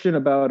question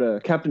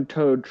about Captain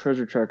Toad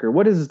Treasure Tracker.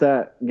 What is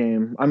that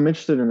game? I'm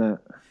interested in that.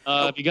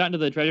 Have you gotten to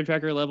the Treasure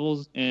Tracker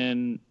levels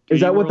in?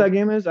 Is that what that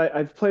game is?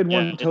 I've played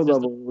one Toad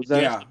level. Was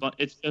that? Yeah,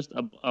 it's just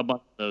a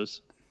bunch of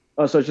those.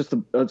 Oh, so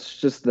it's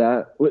just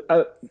that.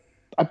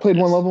 I played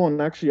one level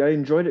and actually I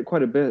enjoyed it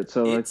quite a bit.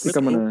 So I think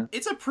I'm gonna.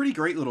 It's a pretty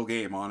great little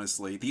game,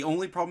 honestly. The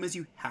only problem is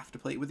you have to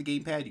play it with a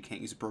gamepad. You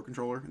can't use a Pro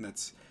Controller, and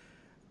that's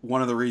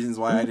one of the reasons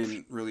why I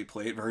didn't really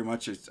play it very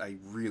much. Is I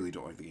really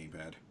don't like the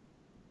gamepad.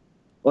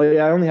 Well,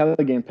 yeah, I only have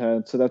the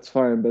gamepad, so that's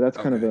fine. But that's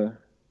kind of a.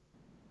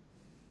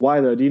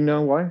 Why though? Do you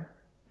know why?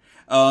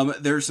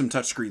 There's some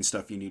touchscreen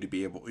stuff you need to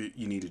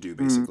do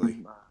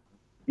basically.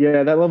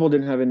 Yeah, that level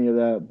didn't have any of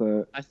that,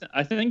 but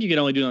I think you could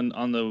only do it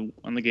on the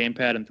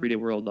gamepad in 3D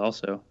World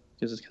also,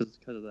 because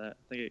of that.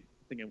 I think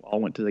it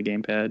all went to the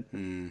gamepad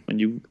when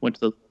you went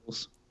to the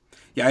levels.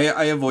 Yeah,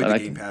 I avoid the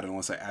gamepad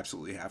unless I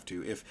absolutely have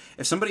to. If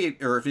somebody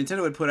or if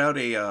Nintendo had put out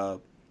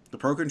the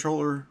Pro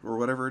Controller or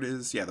whatever it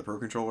is, the Pro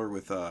Controller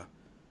with the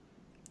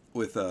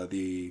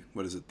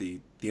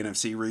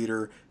NFC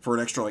reader for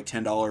an extra like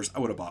 $10, I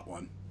would have bought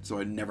one. So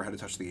I never had to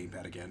touch the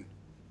gamepad again.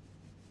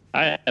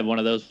 I had one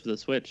of those for the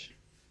Switch.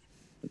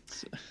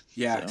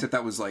 Except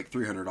that was like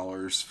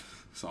 $300.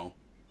 So.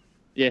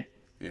 Yeah.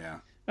 Yeah.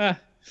 Yeah.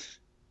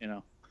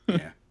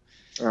 Yeah.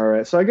 All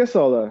right, so I guess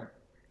I'll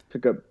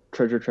pick up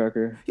Treasure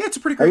Tracker. Yeah, it's a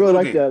pretty great. I really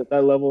like game.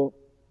 that level.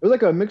 It was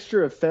like a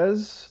mixture of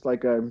Fez,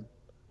 like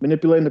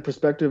manipulating the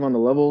perspective on the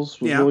levels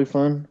was really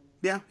fun.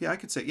 Yeah, I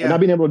could say. Yeah. And not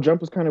being able to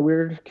jump was kind of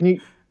weird.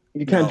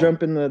 You can't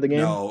jump in the game?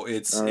 No,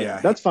 it's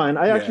That's fine.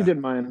 I actually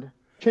didn't mind.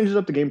 Changes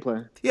up the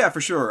gameplay. Yeah, for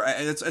sure.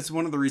 It's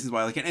one of the reasons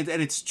why I like it,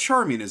 and it's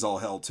charming as all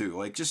hell too.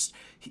 Like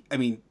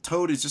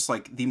Toad is just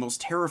like the most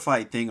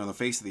terrified thing on the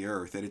face of the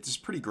earth, and it's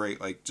just pretty great.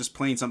 Like just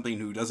playing something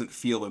who doesn't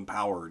feel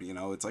empowered.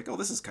 It's like, oh,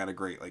 this is kind of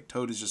great. Like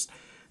Toad is just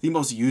the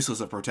most useless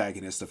of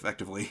protagonists,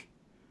 effectively.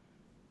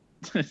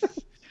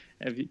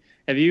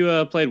 Have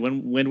you played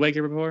Wind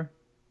Waker before?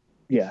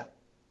 Yeah.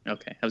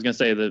 Okay, I was gonna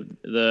say the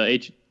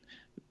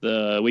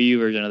Wii U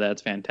version of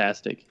that's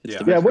fantastic.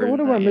 What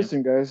am I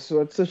missing, guys? So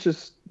let's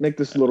just make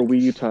this little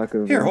Wii U talk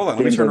of. Here, hold on.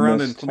 Let me turn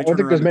around and. I don't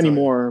think there's many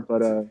more, but.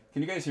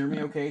 Can you guys hear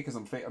me? Okay, because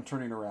I'm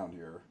turning around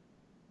here.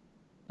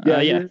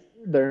 Yeah. You're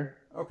there.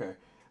 Okay.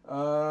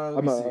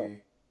 Let me see.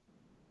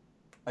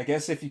 I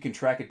guess if you can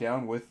track it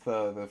down with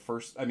the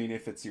first,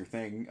 if it's your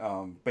thing,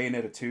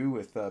 Bayonetta 2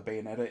 with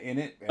Bayonetta in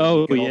it.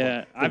 Oh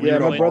yeah, my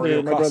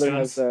brother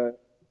has that.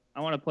 I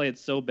want to play it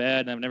so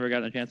bad, and I've never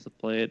gotten a chance to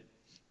play it.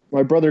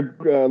 My brother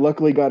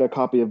luckily got a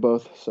copy of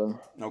both, so.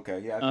 Okay,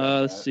 yeah.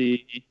 Let's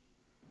see.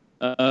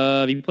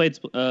 Have you played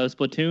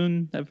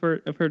Splatoon? I've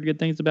heard good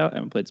things about. I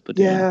haven't played Splatoon.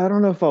 Yeah, I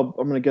don't know if I'm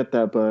gonna get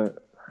that,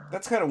 but.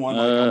 That's kind of one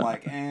I'm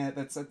like,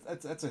 that's a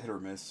hit or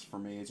miss for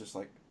me. It's just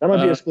like that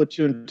might be a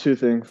Splatoon 2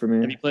 thing for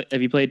me.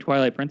 Have you played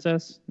Twilight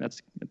Princess?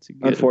 That's good.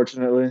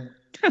 Unfortunately.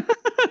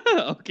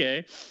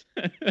 Okay.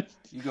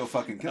 You go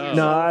fucking kill Oh. yourself.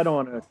 No, I don't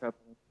want to.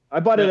 I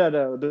bought it at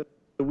the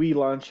Wii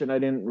launch, and I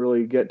didn't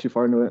really get too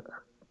far into it.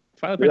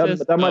 Twilight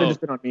Princess. That might have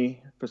just been on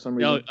me for some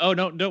reason. No,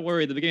 don't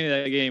worry. The beginning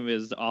of that game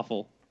is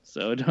awful.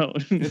 So don't.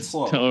 It's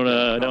slow.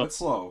 Don't. It's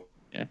slow.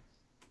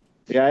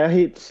 Yeah, I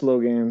hate slow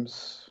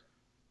games.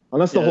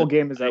 Unless the Yeah, whole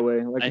game is that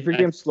way. Like if your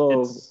game's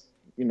slow,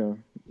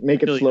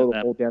 make it feel you slow on the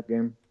that. whole damn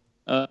game.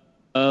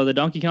 The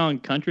Donkey Kong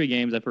Country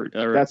games I've heard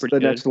are That's pretty the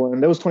good. next one.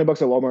 That was $20 at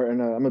Walmart,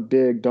 and I'm a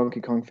big Donkey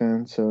Kong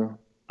fan. So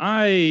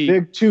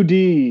big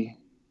 2D.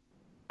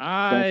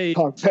 I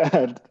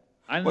bad.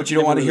 What, you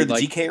don't want to hear the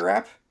GK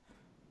rap?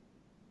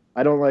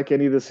 I don't like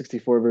any of the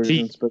 64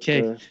 versions, but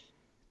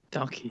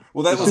Donkey.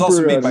 Well, that was Super,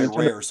 also made by Nintendo-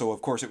 Rare, so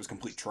of course it was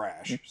complete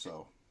trash.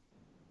 So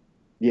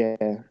yeah.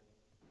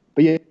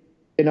 But yeah,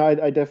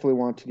 I definitely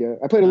want to get.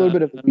 I played a little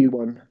bit of the Wii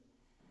one.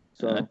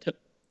 So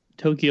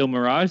Tokyo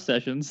Mirage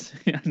Sessions.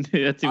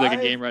 That seems like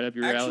a game right up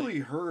your alley. I actually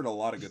heard a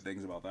lot of good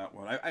things about that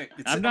one.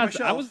 I'm not.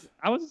 I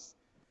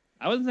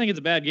wasn't saying it's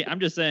a bad game. I'm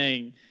just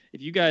saying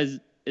if you guys,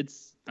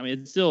 it's a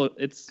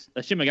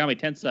Shin Megami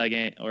Tensei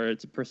game, or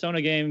it's a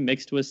Persona game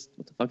mixed with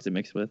what the fuck is it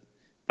mixed with?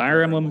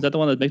 Fire Emblem? Is that the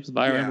one that's mixed with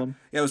Fire Emblem?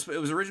 Yeah, it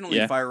was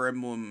originally Fire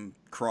Emblem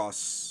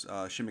cross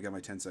Shin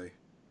Megami Tensei.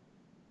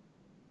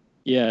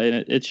 Yeah,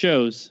 and it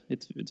shows.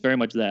 It's very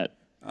much that.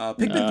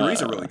 Pikmin 3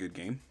 is a really good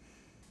game.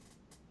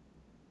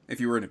 If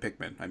you were into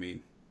Pikmin, I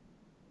mean.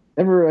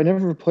 I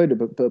never played the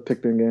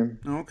Pikmin game.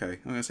 Oh, okay.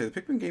 I'm gonna say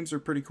the Pikmin games are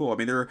pretty cool. I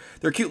mean,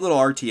 they're cute little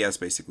RTS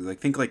basically. Like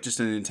think like just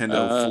a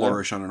Nintendo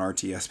flourish on an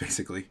RTS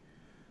basically.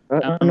 I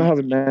don't know how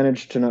to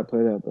manage to not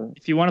play that, but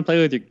if you want to play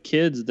with your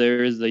kids,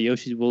 there's the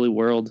Yoshi's Woolly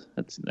World.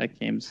 That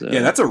game's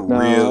yeah, that's a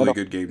really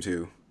good game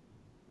too.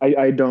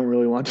 I don't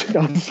really want to,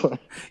 honestly.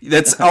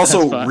 That's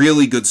also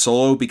really good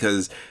solo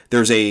because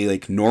there's a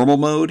like normal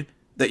mode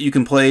that you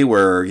can play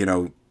where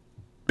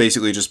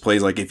basically just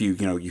plays like if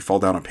you fall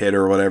down a pit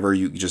or whatever,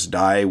 you just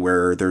die.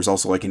 Where there's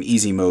also like an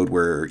easy mode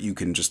where you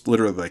can just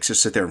literally like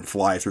just sit there and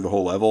fly through the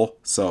whole level.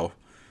 So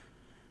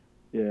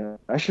yeah,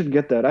 I should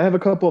get that. I have a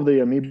couple of the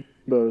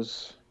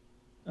amiibos.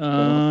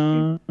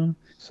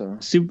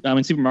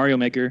 Super Mario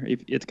Maker.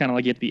 It's kind of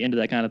like you have to be into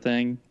that kind of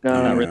thing.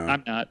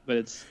 I'm not, but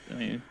it's. I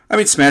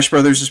mean, Smash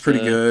Brothers is pretty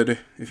good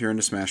if you're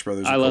into Smash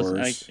Brothers. I love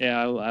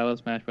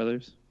Smash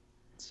Brothers.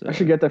 So. I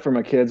should get that for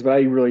my kids, but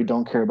I really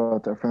don't care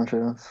about that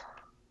franchise.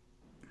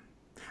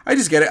 I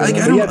just get it. Like,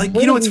 I don't like.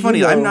 It's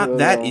funny. I'm not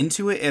that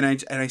into it, and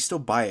I still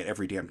buy it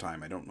every damn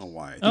time. I don't know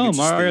why.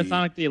 Mario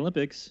Sonic the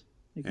Olympics.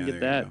 You can get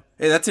that.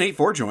 Hey, that's an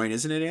 8.4 joint,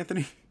 isn't it,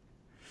 Anthony?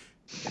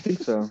 I think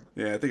so.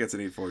 Yeah, I think it's an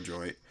 8.4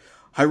 joint.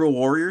 Hyrule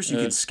Warriors, you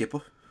can skip.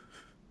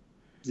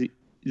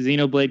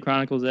 Xenoblade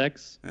Chronicles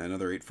X.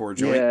 Another 8.4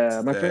 joint.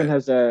 Yeah, my friend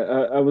has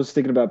that. I was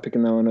thinking about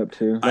picking that one up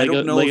too. I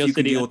don't know if you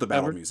can deal with the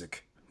battle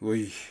music.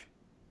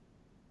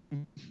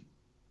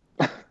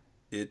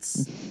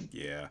 It's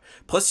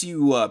Plus,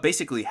 you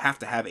basically have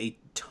to have a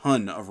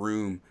ton of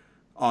room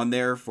on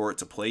there for it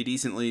to play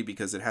decently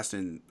because it has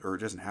to, or it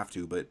doesn't have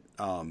to, but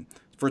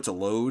for it to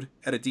load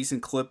at a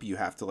decent clip, you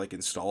have to like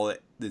install a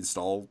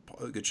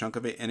good chunk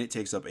of it, and it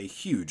takes up a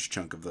huge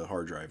chunk of the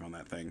hard drive on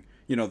that thing.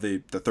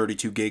 The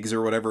 32 gigs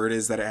or whatever it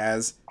is that it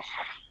has.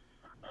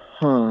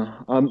 Huh.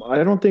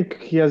 I don't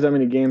think he has that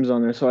many games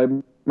on there, so I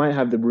might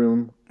have the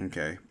room.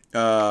 Okay.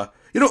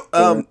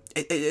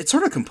 It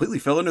sort of completely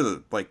fell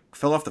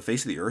off the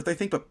face of the earth, I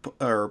think, but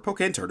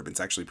Pokken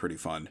Tournament's actually pretty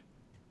fun.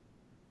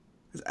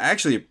 It's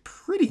actually a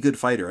pretty good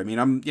fighter. I mean,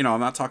 I'm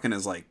not talking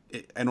as like,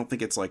 I don't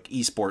think it's like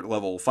esport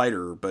level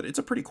fighter, but it's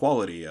a pretty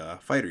quality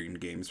fighting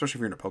game, especially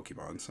if you're into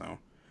Pokemon. So,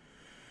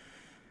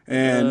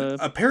 and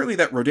apparently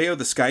that Rodeo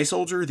the Sky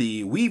Soldier,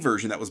 the Wii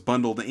version that was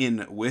bundled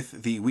in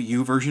with the Wii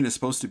U version, is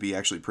supposed to be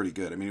actually pretty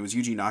good. I mean, it was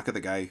Yuji Naka,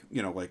 the guy,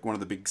 like one of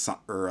the big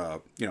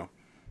Sega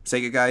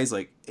guys.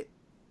 Like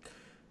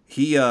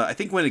he, I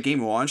think when the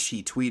game launched,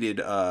 he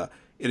tweeted,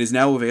 "It is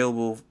now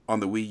available on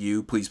the Wii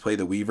U. Please play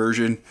the Wii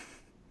version."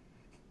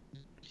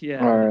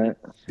 Yeah. All right.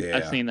 Yeah.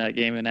 I've seen that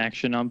game in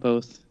action on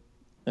both.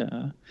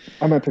 I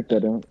might pick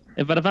that up.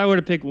 But if I were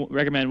to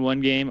recommend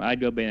one game, I'd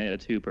go Bayonetta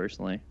 2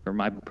 personally. For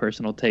my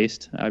personal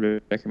taste, I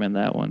would recommend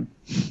that one.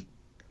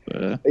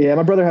 Yeah,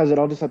 my brother has it.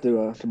 I'll just have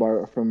to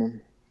borrow it from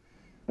him,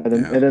 and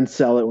then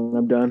sell it when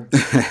I'm done.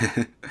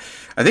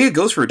 I think it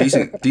goes for a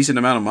decent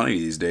amount of money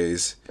these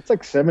days. It's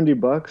like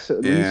 $70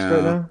 at least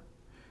right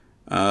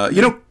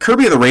now.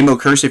 Kirby and the Rainbow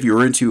Curse. If you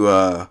were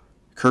into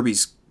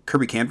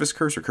Kirby Canvas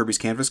Curse or Kirby's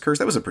Canvas Curse,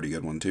 that was a pretty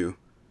good one too.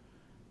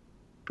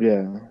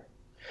 Yeah.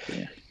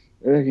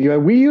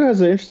 Wii U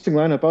has an interesting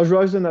lineup. I was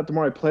realizing that the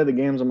more I play the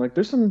games, I'm like,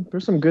 there's some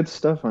good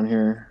stuff on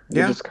here.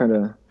 It's just kind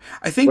of.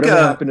 I think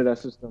whatever happened to that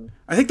system.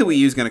 I think the Wii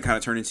U is going to kind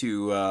of turn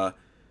into. I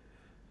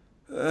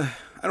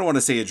don't want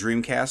to say a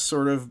Dreamcast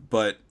sort of,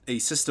 but a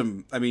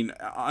system. I mean,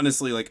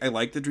 honestly, like I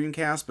like the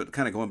Dreamcast, but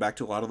kind of going back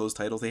to a lot of those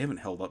titles, they haven't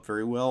held up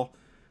very well.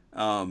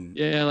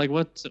 Like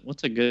what's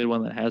a good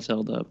one that has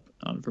held up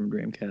from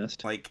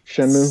Dreamcast? Like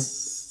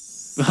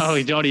Shenmue.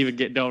 Oh, don't even.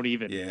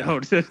 Yeah.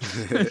 Don't.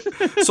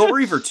 Soul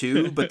Reaver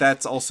 2, but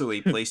that's also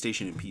a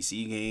PlayStation and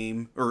PC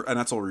game, or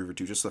not Soul Reaver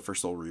 2, just the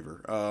first Soul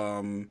Reaver.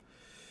 Soul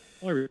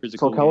Reaver's a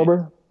Soul cool game.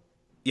 Calibur.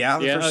 Yeah,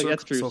 the Yeah, first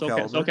that's true. Soul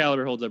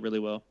Calibur holds up really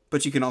well.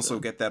 But you can also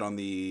get that on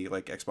the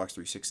like Xbox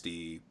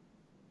 360.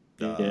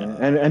 Yeah,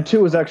 and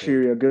 2 was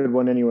actually a good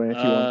one anyway. If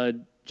you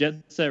want. Jet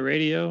Set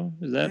Radio,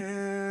 is that?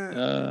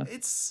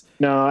 It's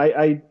No,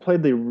 I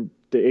played the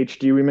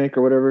HD remake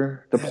or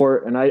whatever, the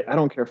port, and I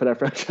don't care for that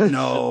franchise.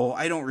 No,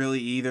 I don't really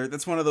either.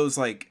 That's one of those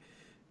like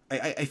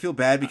I feel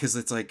bad because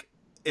it's like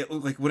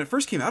like when it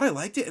first came out I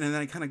liked it, and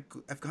then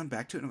I've gone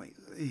back to it and I'm like,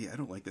 I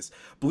don't like this.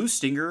 Blue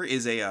Stinger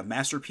is a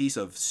masterpiece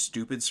of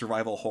stupid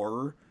survival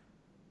horror.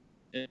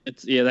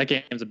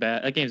 That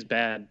game's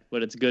bad,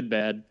 but it's good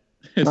bad.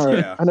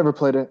 I never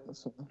played it.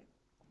 So.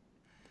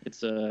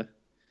 It's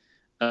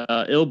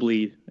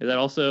Illbleed. Is that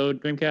also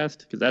Dreamcast?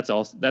 Because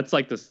that's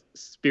like the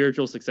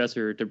spiritual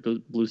successor to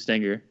Blue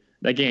Stinger.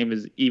 That game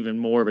is even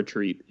more of a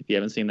treat if you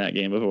haven't seen that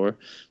game before.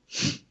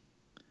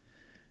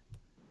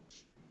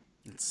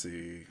 Let's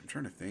see. I'm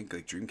trying to think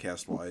like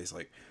Dreamcast wise,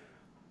 like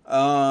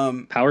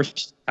Power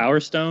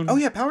Stone. Oh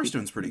yeah, Power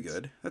Stone's pretty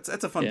good. That's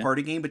a fun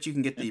party game, but you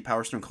can get the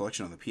Power Stone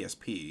collection on the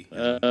PSP.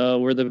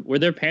 Were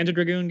there Panzer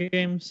Dragoon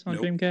games on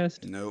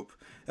Dreamcast? Nope.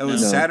 That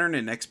was Saturn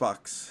and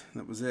Xbox.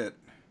 That was it.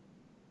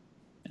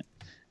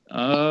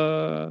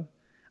 I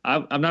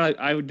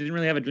didn't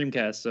really have a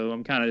Dreamcast, so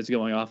I'm kind of just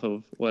going off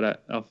of what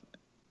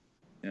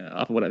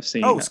I've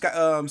seen. Oh,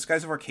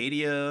 Skies of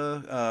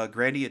Arcadia,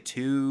 Grandia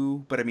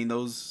 2, but I mean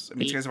Skies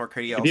of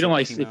Arcadia. If you don't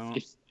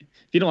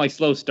like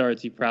slow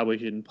starts, you probably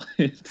shouldn't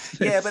play it.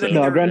 Yeah, but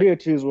Grandia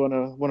 2 is one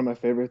of my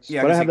favorites.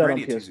 Yeah, but I have that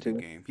Grandia on 2's a good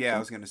game. Yeah, I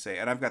was gonna say,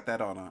 and I've got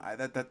that on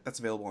that's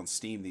available on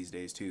Steam these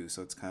days too.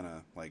 So it's kind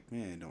of like,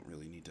 I don't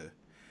really need to.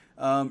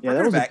 That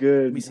was a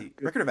good. Let me see.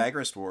 Record of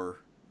Agrest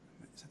War.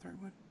 Is that the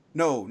right one?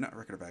 No, not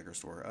Record of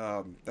Agrest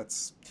War.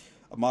 That's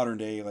a modern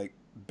day like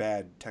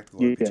bad tactical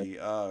RPG.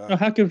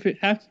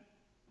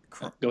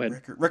 Go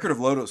ahead. Record of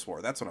Lodoss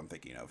War. That's what I'm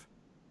thinking of.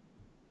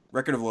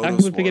 Record of Lodoss War. How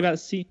can we forget about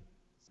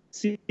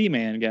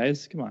Seaman,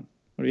 guys? Come on.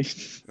 What are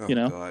you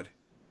know? God.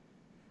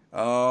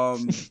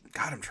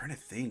 God, I'm trying to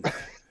think.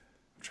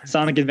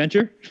 Sonic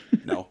Adventure?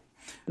 No.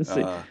 Let's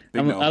see.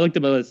 I looked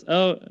up a list.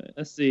 Oh,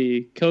 let's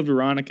see. Code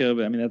Veronica,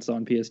 but I mean that's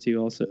on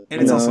PS2 also. And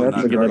it's also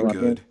not very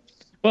good.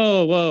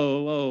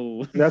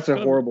 Whoa. That's a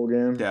horrible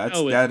game. Yeah,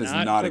 that is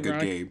not a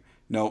good game.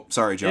 No,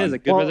 sorry, John. It is a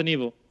good Resident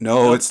Evil.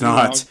 No, it's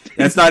not.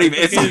 It's not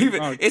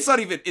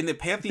even in the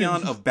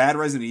pantheon of bad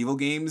Resident Evil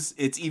games.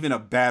 It's even a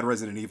bad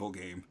Resident Evil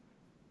game.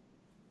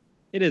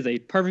 It is a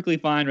perfectly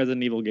fine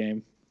Resident Evil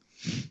game.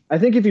 I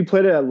think if you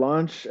played it at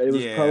launch, it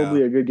was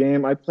probably a good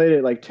game. I played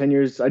it like 10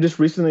 years. I just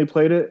recently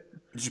played it.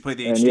 Did you play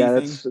the HD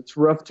thing? It's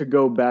rough to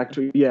go back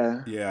to.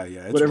 Yeah.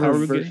 Yeah. Whatever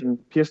version,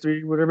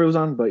 PS3, whatever it was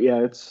on. But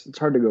yeah, it's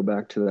hard to go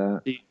back to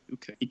that.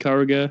 Okay.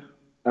 Ikaruga.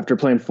 After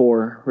playing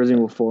Resident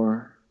Evil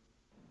 4,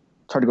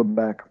 it's hard to go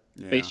back.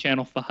 Yeah. Space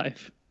Channel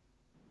 5.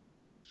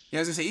 Yeah,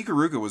 I was gonna say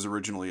Ikaruga was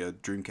originally a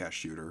Dreamcast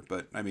shooter,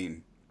 but I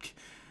mean,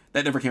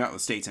 that never came out in the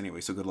States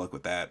anyway, so good luck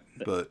with that.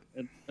 But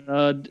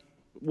didn't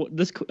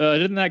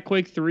that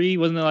Quake 3,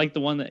 wasn't it like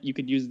the one that you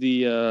could use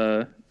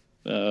the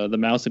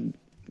mouse and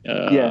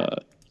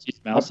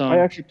mouse on? I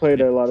actually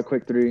played a lot of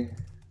Quake 3.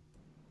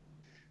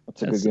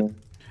 That's a good game.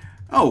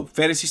 Oh,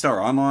 Phantasy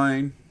Star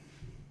Online.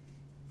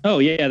 Oh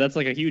yeah, that's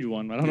like a huge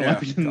one. I don't know why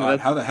we didn't know that.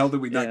 How the hell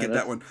did we not get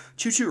that one?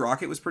 Choo Choo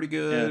Rocket was pretty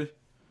good.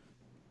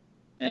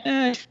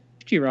 Choo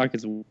Choo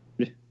Rocket's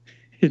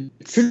It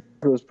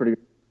was pretty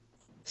good.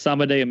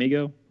 Samba de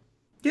Amigo.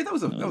 Yeah, that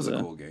was a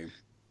cool game.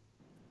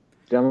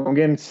 Damn, I'm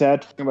getting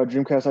sad talking about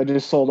Dreamcast. I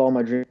just sold all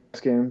my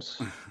Dreamcast games.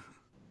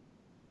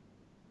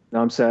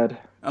 Now I'm sad.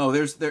 Oh,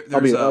 there's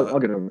I'll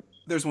get over it.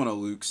 There's one of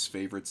Luke's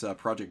favorites,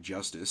 Project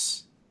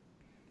Justice,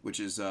 which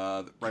is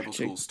Rival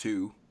Schools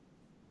 2.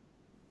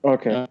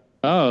 Okay.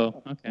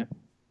 Okay.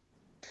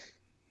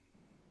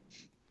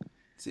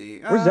 See,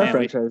 where's that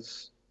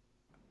franchise?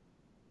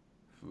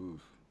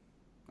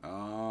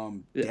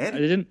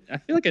 Dead? I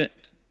feel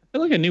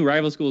like a new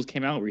Rival Schools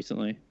came out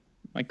recently. Am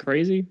I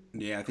crazy?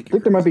 Yeah, I think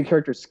there might be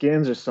character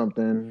skins or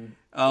something.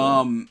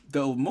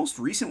 The most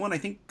recent one I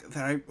think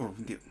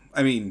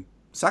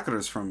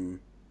Sakura's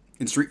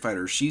in Street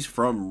Fighter. She's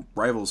from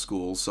Rival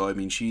Schools, so I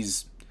mean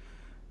she's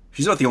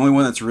not the only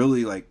one that's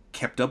really like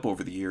kept up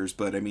over the years.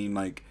 But I mean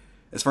like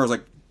as far as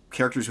like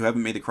characters who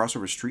haven't made the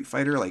crossover Street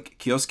Fighter, like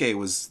Kyosuke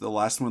was the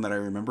last one that I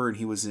remember, and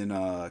he was in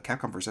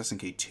Capcom vs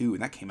SNK 2,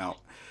 and that came out.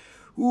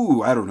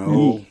 I don't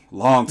know,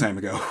 long time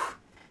ago.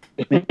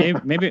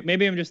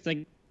 maybe I'm just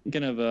thinking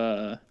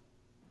of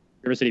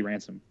River City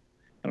Ransom.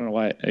 I don't know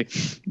why. I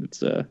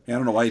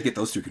don't know why you get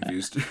those two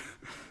confused.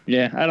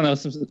 Yeah, I don't know.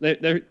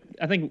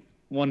 I think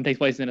one takes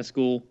place in a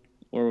school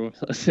or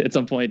at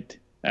some point.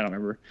 I don't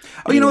remember.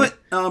 Oh, anyway. You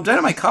know what?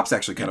 Dynamite Cop's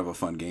actually kind of a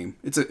fun game.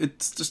 It's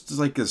just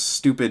like a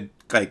stupid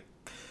like.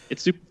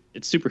 It's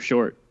super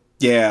short.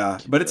 Yeah,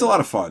 but it's a lot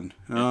of fun.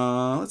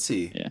 Let's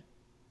see. Yeah.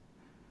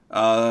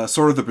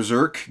 Sword of the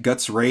Berserk,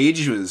 Guts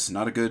Rage was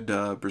not a good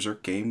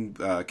Berserk game,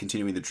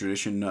 continuing the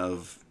tradition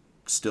of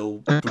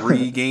still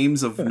 3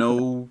 games of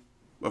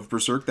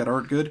Berserk that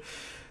aren't good.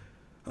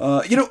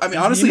 I mean,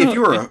 honestly, if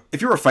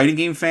you were a fighting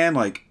game fan,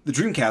 like the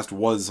Dreamcast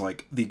was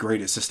like the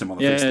greatest system on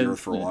the face of the earth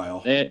for a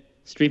while.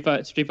 Street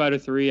Fighter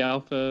 3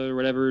 Alpha or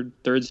whatever,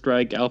 Third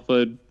Strike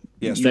Alpha,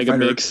 Street Mega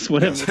Fighter, Mix,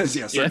 whatever.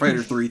 Street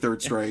Fighter 3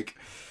 Third Strike,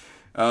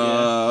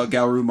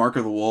 Galru, Mark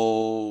of the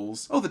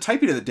Wolves. Oh, the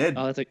Typing of the Dead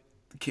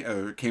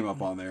came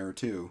up on there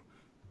too.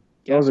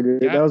 That was a good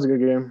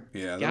game.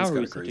 Yeah, that was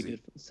kind of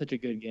crazy. Such a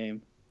good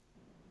game.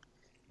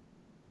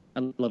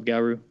 I love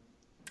Galru.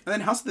 And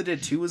then House of the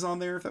Dead 2 was on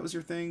there, if that was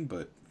your thing.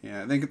 But,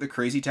 yeah, I think the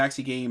Crazy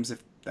Taxi games,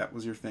 if that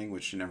was your thing,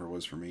 which it never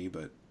was for me,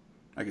 but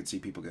I could see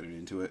people getting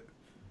into it.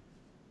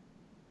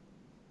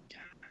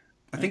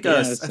 I think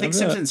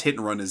Simpsons Hit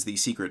and Run is the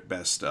secret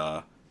best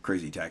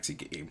Crazy Taxi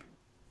game.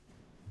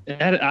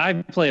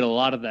 I played a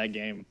lot of that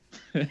game.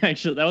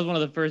 Actually, that was one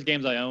of the first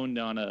games I owned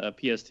on a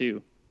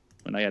PS2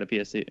 when I had a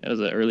PS2. It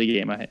was an early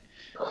game I had.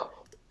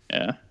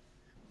 Yeah.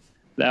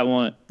 That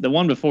one. The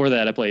one before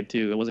that I played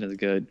too. It wasn't as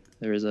good.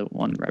 There was a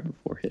one right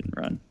before Hit and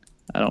Run.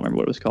 I don't remember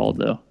what it was called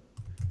though.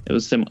 It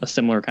was a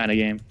similar kind of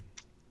game.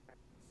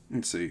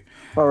 Let's see.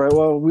 All right.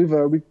 Well,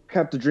 we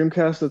capped the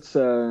Dreamcast. Let's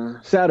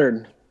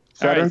Saturn.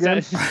 Saturn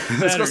games.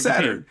 Let's go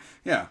Saturn.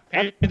 Yeah.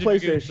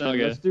 PlayStation.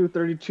 Okay. Let's do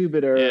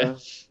 32-bit era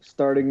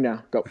starting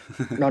now. Go.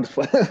 No, I'm just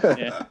playing.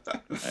 Yeah.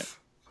 Right.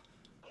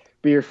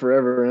 Be Here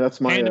Forever. And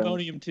that's my.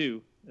 Pandemonium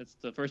 2. That's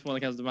the first one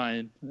that comes to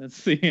mind. Let's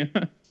see.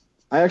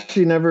 I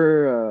actually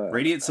never.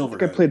 Radiant Silver. I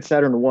think I played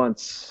Saturn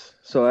once.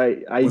 So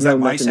I was know that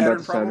my nothing Saturn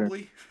about Saturn.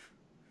 Probably?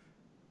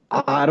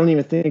 I don't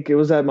even think it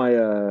was at my.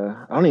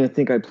 I don't even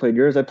think I played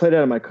yours. I played it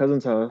at my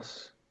cousin's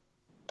house.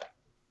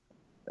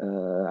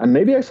 And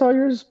maybe I saw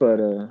yours, but.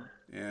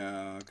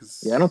 Yeah,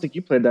 I don't think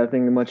you played that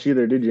thing much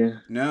either, did you?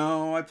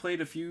 No, I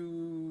played a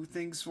few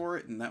things for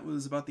it, and that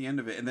was about the end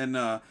of it. And then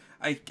I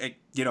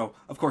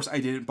of course, I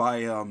didn't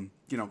buy.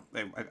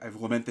 I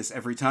lament this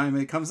every time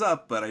it comes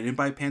up, but I didn't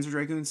buy Panzer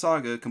Dragoon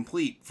Saga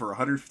complete for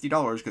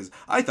 $150 because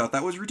I thought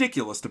that was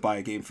ridiculous to buy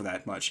a game for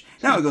that much.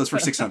 Now it goes for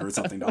 $600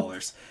 something.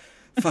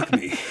 Fuck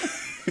me.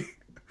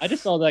 I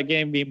just saw that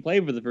game being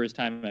played for the first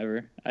time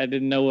ever. I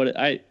didn't know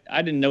I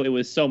didn't know it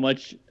was so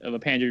much of a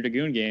Panzer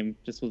Dragoon game,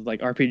 just with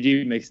like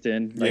RPG mixed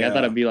in. Like I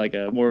thought it'd be like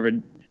a more of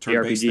a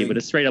RPG, but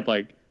it's straight up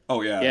like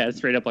it's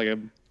straight up like a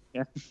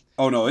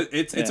Oh no,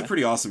 it's a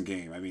pretty awesome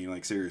game. I mean,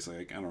 like seriously,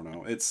 like I don't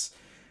know, it's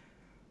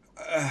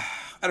I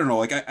don't know,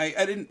 like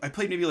I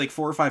played maybe like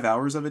 4 or 5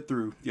 hours of it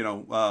through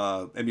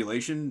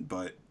emulation,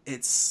 but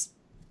it's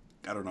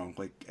I don't know,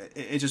 like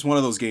it's just one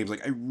of those games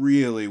like I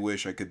really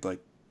wish I could like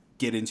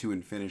get into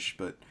and finish,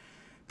 but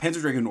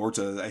Panzer Dragoon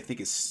Orta I think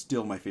is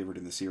still my favorite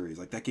in the series.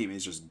 Like that game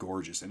is just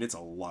gorgeous and it's a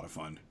lot of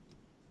fun.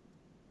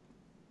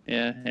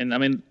 Yeah, and I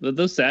mean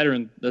those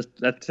Saturn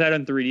that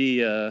Saturn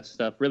 3D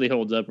stuff really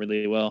holds up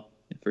really well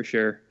for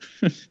sure.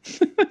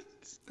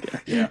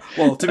 Yeah.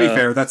 Well, to be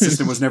fair, that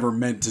system was never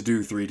meant to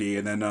do 3D,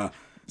 and then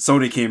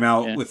Sony came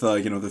out with the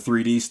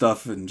 3D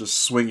stuff and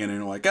just swinging,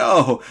 and like,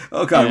 oh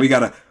god, we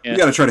gotta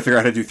try to figure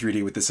out how to do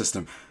 3D with this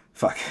system.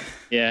 Fuck.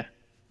 Yeah.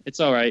 It's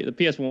all right. The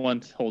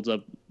PS1 holds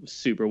up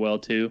super well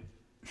too.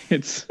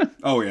 It's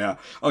oh yeah.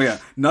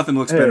 Nothing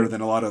looks better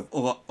than a lot of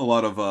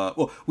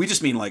well, we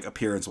just mean like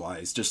appearance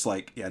wise. Just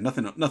like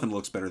nothing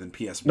looks better than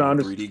PS1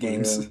 3D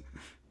games.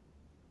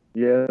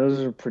 Yeah,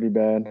 those are pretty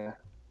bad.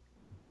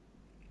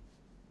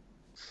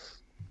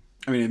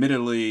 I mean,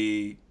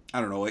 admittedly, I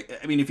don't know.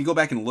 I mean, if you go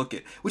back and look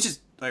at, which is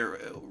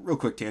real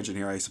quick tangent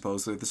here, I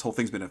suppose. This whole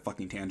thing's been a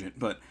fucking tangent,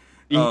 but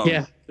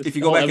if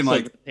you go back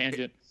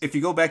and if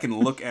you go back and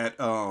look at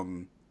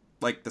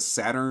like the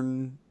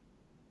Saturn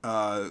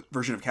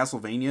version of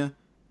Castlevania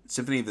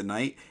Symphony of the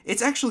Night,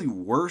 it's actually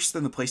worse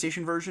than the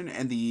PlayStation version,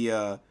 and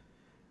the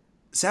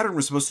Saturn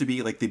was supposed to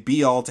be like the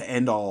be all to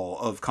end all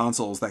of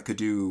consoles that could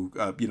do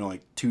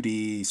like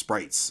 2D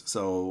sprites.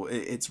 So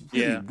it's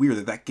really weird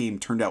that game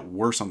turned out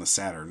worse on the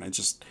Saturn. It's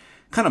just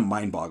kind of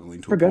mind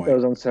boggling to a point. Forget that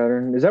was on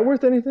Saturn. Is that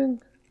worth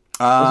anything?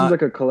 This is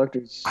like a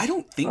collector's. I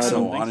don't think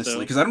so, honestly,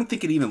 because I don't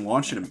think it even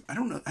launched in. I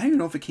don't know. I don't even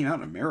know if it came out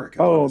in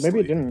America. Oh, honestly. Maybe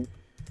it didn't.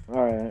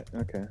 All right.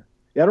 Okay.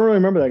 Yeah, I don't really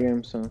remember that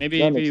game. So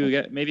maybe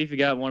if you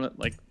got one,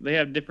 like they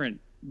have different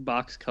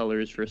box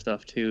colors for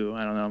stuff too.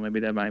 I don't know. Maybe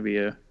that might be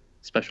a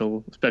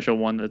special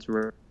one that's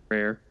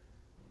rare.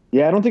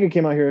 Yeah, I don't think it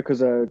came out here because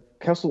the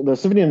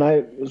Symphony of the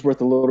Night was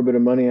worth a little bit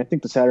of money. I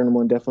think the Saturn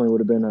one definitely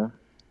would have been a.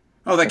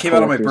 Oh, that came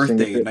out on my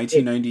birthday in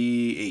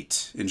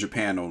 1998 in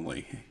Japan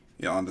only.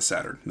 Yeah, on the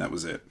Saturn. That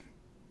was it.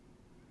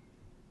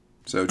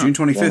 So June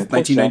 25th,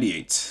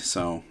 1998.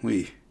 So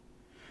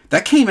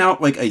that came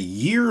out like a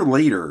year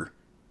later.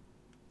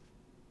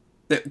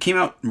 That came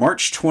out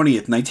March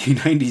 20th,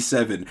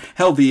 1997.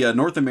 Hell, the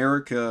North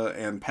America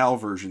and PAL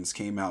versions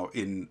came out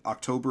in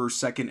October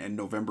 2nd and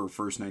November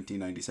 1st,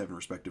 1997,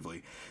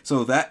 respectively.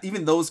 So that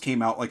even those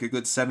came out like a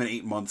good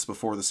 7-8 months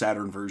before the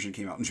Saturn version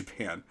came out in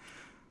Japan.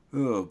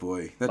 Oh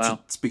boy, that should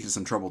speak to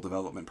some trouble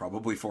development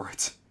probably for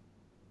it.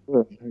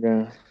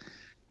 Yeah.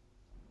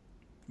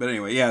 But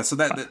anyway, yeah. So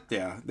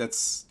the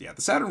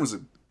Saturn was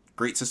a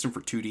great system for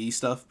 2D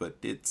stuff,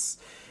 but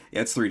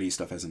Yeah, its 3D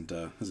stuff hasn't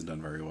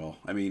done very well.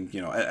 I mean, you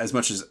know, as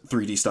much as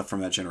 3D stuff from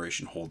that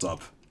generation holds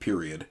up,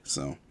 period.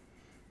 So,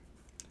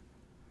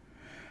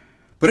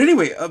 but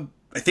anyway,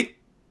 I think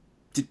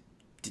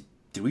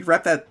did we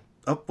wrap that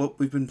up? What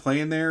we've been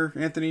playing there,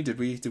 Anthony? Did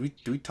we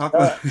talk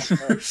about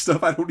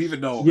stuff? I don't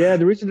even know. Yeah,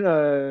 the reason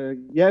I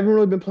haven't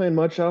really been playing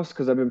much else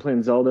because I've been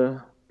playing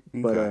Zelda,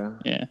 but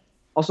yeah.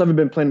 Also haven't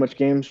been playing much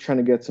games, trying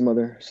to get some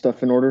other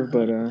stuff in order,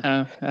 but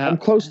I'm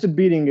close to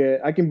beating it.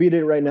 I can beat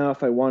it right now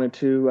if I wanted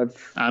to.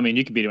 I mean,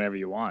 you can beat it whenever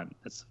you want.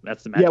 That's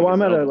the magic. Yeah, well,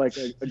 I'm at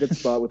Zelda. a good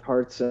spot with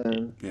hearts,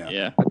 and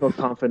Yeah. I feel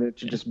confident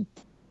to just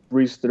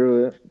breeze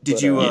through it.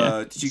 Did you?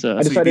 I So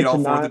decided to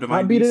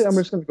not beat it. I'm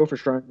just gonna go for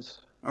shrines.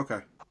 Okay.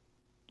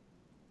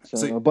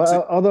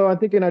 Although I'm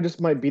thinking I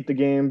just might beat the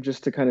game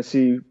just to kind of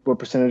see what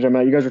percentage I'm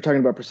at. You guys were talking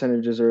about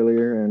percentages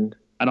earlier, and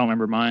I don't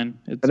remember mine.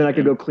 And then I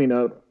could go clean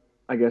up,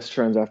 I guess,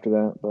 shrines after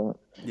that. But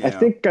yeah. I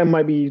think I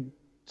might be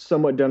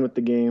somewhat done with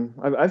the game.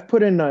 I've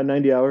put in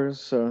 90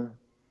 hours, so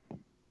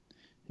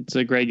it's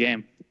a great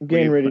game. I'm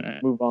getting ready to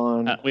move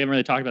on. We haven't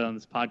really talked about it on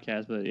this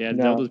podcast, but yeah,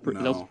 Zelda's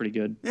pretty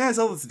good. Yeah,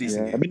 Zelda's a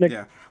decent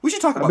game. We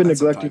should talk about that. I've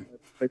been neglecting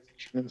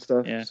PlayStation and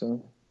stuff. Yeah.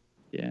 So.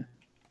 Yeah.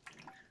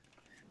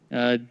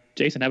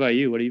 Jason, how about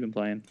you? What have you been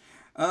playing?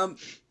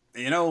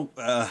 You know,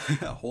 a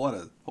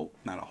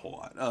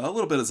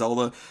little bit of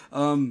Zelda.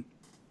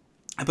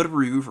 I put up a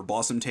review for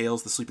Blossom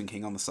Tales: The Sleeping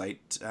King on the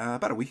site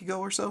about a week ago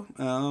or so.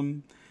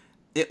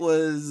 It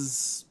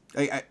was,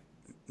 I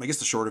guess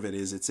the short of it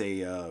is it's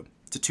a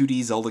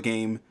 2D Zelda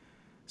game.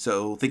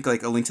 So think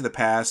like A Link to the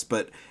Past,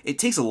 but it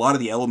takes a lot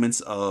of the elements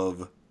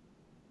of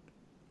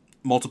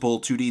multiple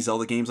 2D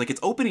Zelda games. Like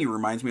its opening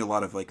reminds me a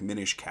lot of like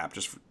Minish Cap.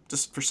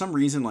 Just for some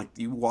reason, like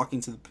you walk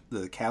into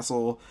the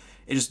castle,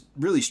 it just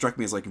really struck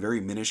me as like very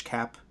Minish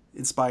Cap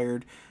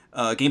inspired.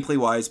 Gameplay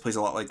wise, plays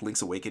a lot like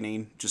Link's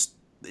Awakening. Just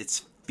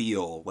its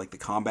feel, like the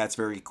combat's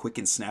very quick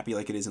and snappy,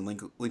 like it is in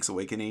Link's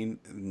Awakening.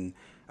 And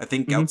I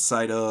think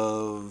outside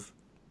of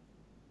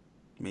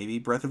maybe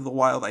Breath of the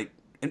Wild, I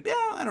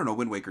don't know,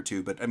 Wind Waker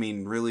too. But I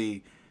mean,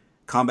 really,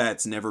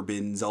 combat's never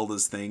been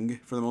Zelda's thing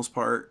for the most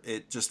part.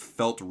 It just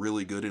felt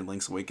really good in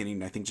Link's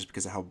Awakening, I think just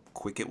because of how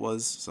quick it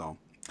was. So,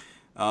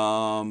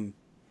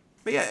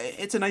 but yeah,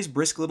 it's a nice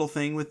brisk little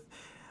thing with,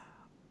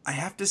 I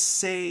have to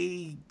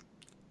say,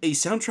 a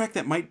soundtrack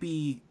that might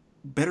be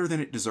better than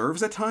it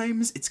deserves at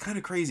times. It's kind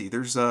of crazy.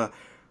 There's the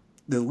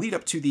lead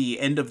up to the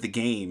end of the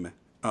game,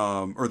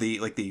 or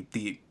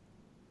the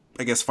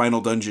I guess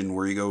final dungeon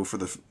where you go for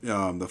the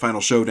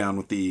final showdown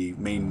with the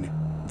main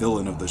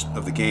villain of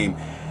the game.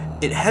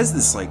 It has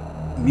this like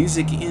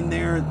music in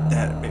there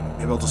that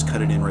maybe I'll just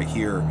cut it in right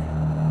here.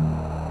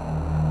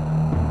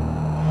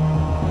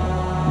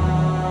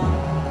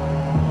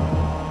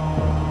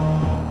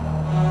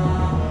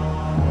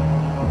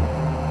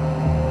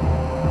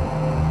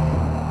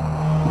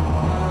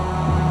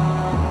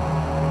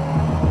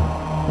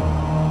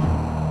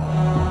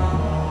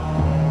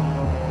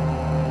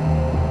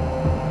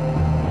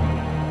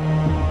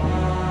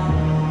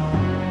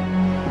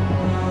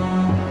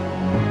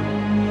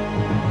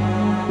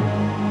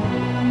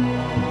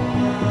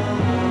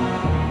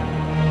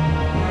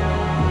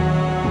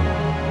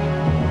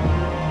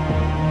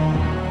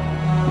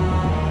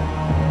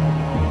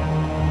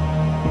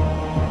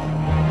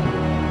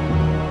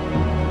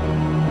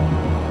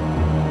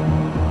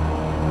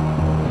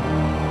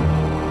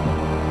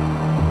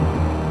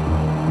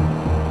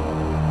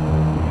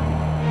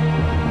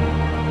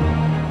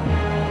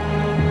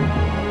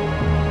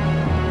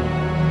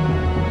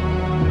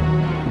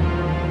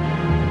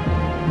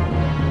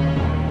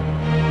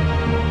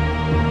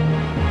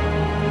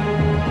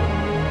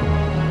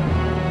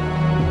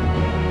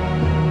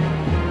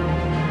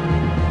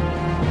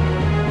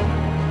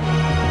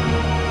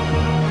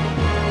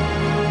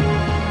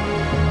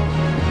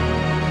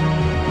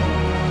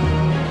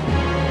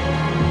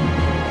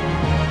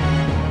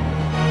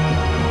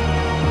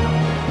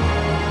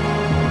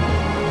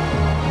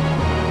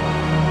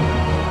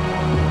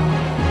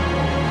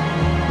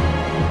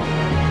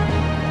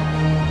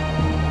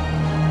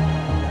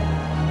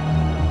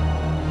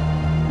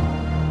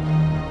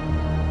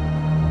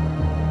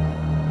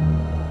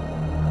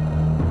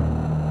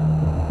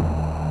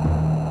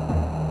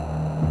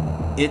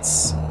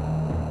 It's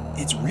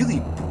really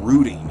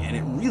brooding, and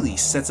it really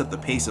sets up the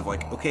pace of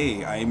like,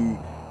 okay, I'm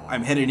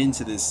headed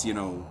into this, you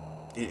know,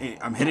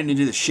 I'm headed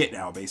into the shit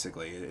now,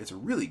 basically. It's a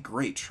really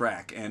great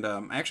track, and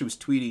I actually was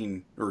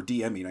tweeting, or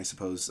DMing, I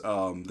suppose,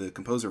 the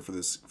composer for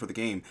the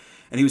game,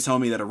 and he was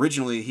telling me that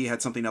originally he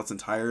had something else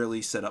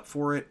entirely set up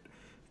for it,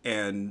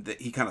 and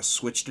that he kind of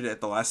switched it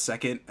at the last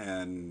second,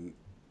 and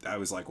I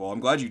was like, well, I'm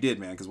glad you did,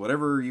 man, because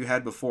whatever you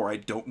had before, I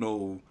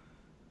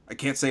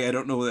can't say I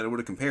don't know that it would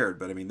have compared,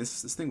 but I mean,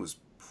 this thing was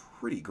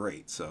pretty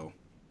great. So,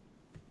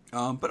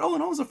 but all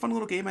in all, it was a fun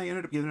little game. I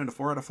ended up giving it a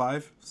 4 out of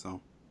 5. So,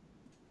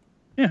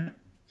 yeah,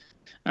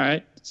 all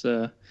right.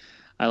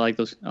 I like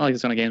this kind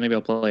of game. Maybe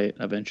I'll play it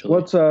eventually.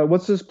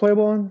 What's this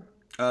playable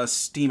on?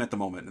 Steam at the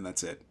moment, and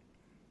that's it.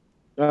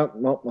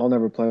 Well, I'll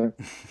never play it.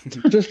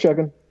 Just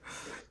checking.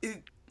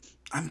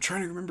 I'm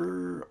trying to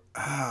remember.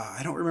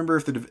 I don't remember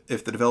if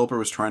the developer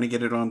was trying to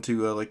get it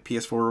onto like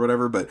PS4 or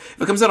whatever. But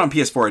if it comes out on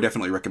PS4, I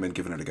definitely recommend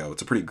giving it a go.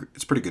 It's a pretty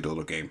good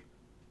little game.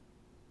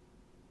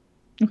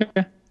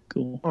 Okay,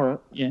 cool. All right.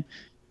 Yeah.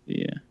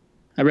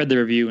 I read the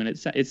review and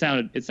it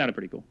sounded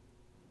pretty cool.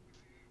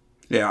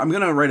 Yeah, I'm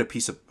gonna write a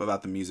piece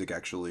about the music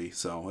actually.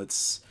 So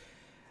it's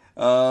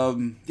I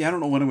don't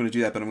know when I'm gonna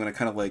do that, but I'm gonna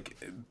kind of like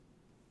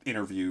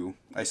interview,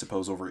 I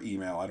suppose, over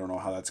email. I don't know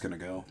how that's gonna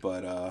go,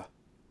 but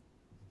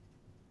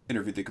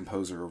interviewed the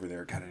composer over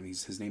there. God, and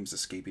his name's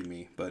escaping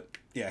me, but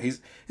yeah,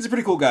 he's a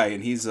pretty cool guy,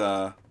 and he's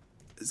got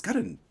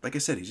like I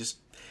said,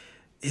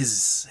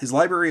 his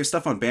library of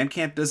stuff on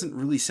Bandcamp doesn't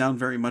really sound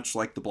very much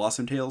like the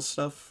Blossom Tales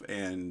stuff,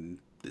 and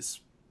it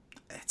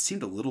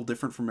seemed a little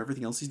different from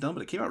everything else he's done,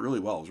 but it came out really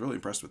well. I was really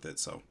impressed with it.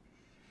 So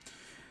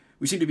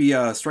we seem to be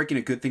striking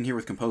a good thing here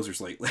with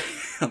composers lately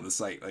on the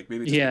site. Like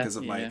maybe just because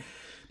of my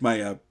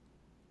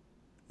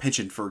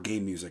penchant for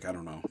game music. I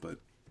don't know, but.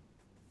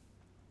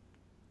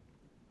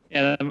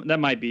 Yeah, that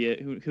might be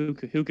it.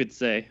 Who could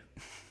say?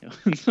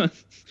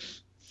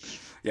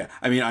 Yeah,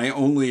 I mean, I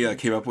only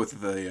came up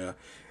with the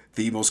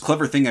most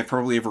clever thing I've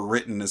probably ever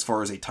written as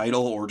far as a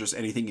title or just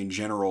anything in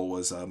general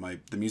was the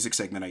music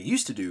segment I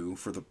used to do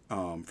for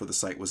the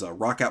site was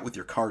 "Rock Out with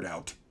Your Card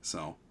Out."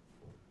 So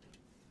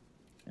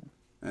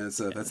that's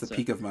the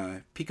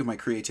peak of my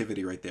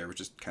creativity right there,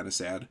 which is kind of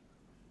sad.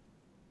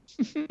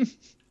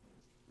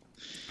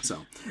 So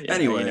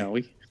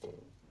anyway,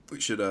 we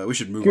should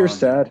move on. You're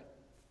sad.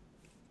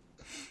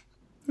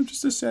 I'm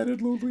just a sad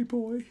and lonely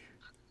boy.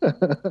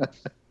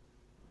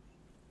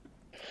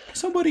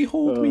 Somebody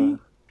hold me.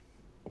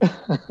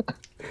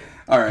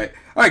 All right,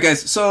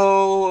 guys.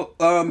 So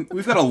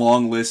we've got a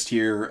long list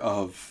here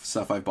of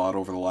stuff I've bought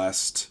over the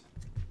last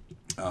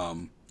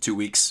 2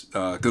 weeks.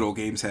 Good Old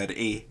Games had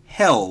a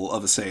hell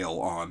of a sale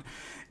on,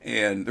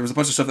 and there was a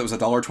bunch of stuff that was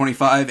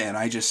 $1.25, and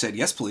I just said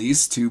yes,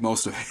 please, to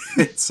most of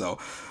it. So.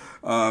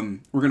 We're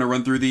gonna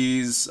run through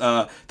these.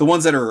 The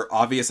ones that are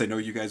obvious, I know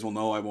you guys will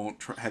know. I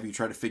won't have you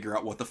try to figure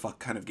out what the fuck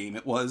kind of game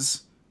it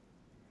was.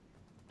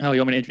 Oh, you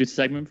want me to introduce the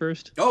segment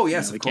first? Oh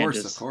yes, of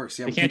course.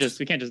 Yeah, we can't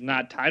just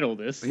not title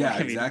this. Yeah,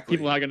 exactly.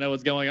 People are not gonna know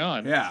what's going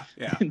on. Yeah.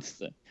 Yeah.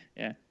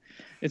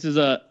 This is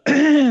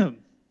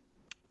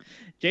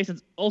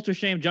Jason's Ultra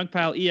Shame Junk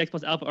Pile EX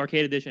Plus Alpha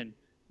Arcade Edition,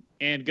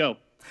 and go.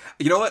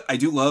 You know what? I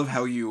do love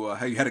how you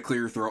had to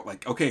clear your throat.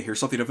 Like, okay, here's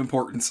something of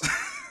importance.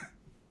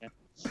 Yeah.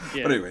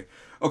 But anyway.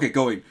 Okay,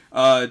 going.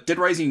 Dead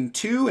Rising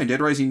 2 and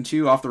Dead Rising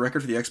 2 off the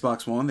record for the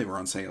Xbox One. They were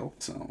on sale,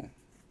 so.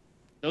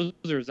 Those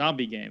are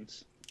zombie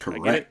games.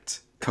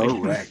 Correct.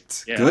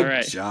 Yeah,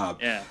 Good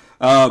job. Yeah.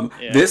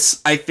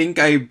 This, I think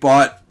I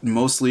bought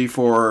mostly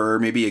for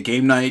maybe a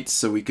game night,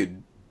 so we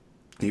could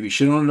maybe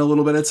shit on it a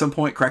little bit at some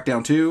point.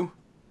 Crackdown 2.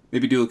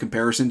 Maybe do a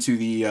comparison to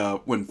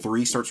the when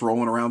 3 starts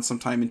rolling around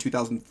sometime in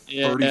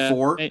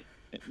 2034.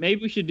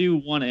 Maybe we should do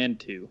 1 and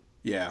 2.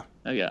 Yeah.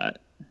 I got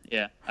it.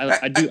 Yeah,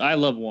 I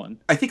love 1.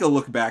 I think a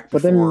look back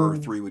before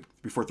 3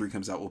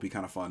 comes out will be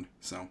kind of fun.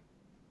 So,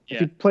 if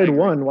you played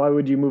 1, why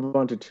would you move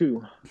on to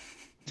 2?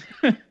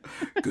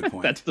 Good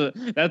point.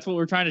 That's what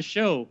we're trying to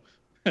show.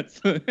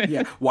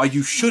 Yeah, why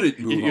you shouldn't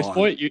move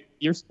on.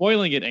 You're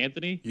spoiling it,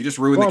 Anthony. You just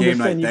ruined the game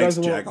night. Thanks,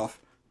 Jagoff.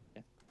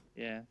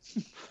 Yeah.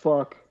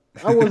 Fuck.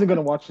 I wasn't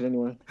gonna watch it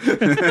anyway.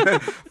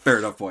 Fair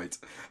enough point.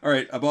 All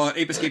right, I bought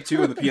Ape Escape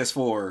 2 on the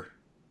PS4.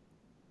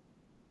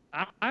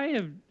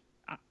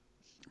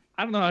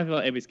 I don't know how I feel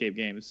about Ape Escape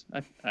games.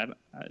 I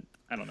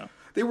don't know.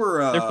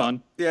 They're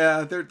fun.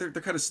 Yeah, they're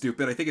kind of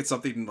stupid. I think it's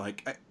something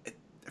like I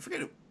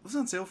forget, it was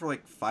on sale for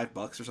like $5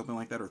 or something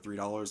like that, or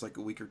 $3 like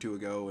a week or two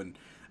ago, and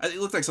it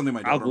looked like something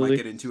my daughter might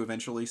get into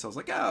eventually. So I was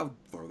like, I'll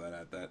throw that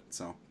at that.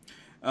 So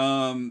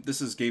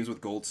this is Games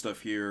with Gold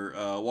stuff here.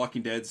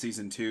 Walking Dead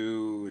Season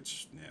 2,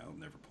 which I'll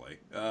never play.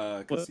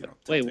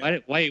 Wait.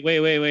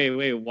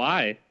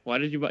 Why? Why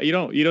did you buy? You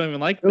don't even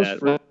like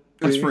that.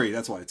 It was free.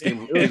 That's why it's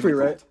Game it was free,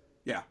 right? Gold.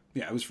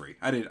 Yeah, it was free.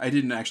 I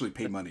didn't actually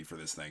pay money for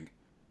this thing.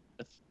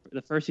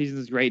 The first season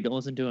is great. Don't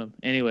listen to him.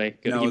 Anyway,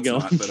 keep going.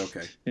 Not, but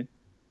okay.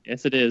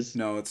 Yes, it is.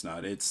 No, it's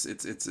not. It's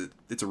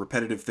a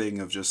repetitive thing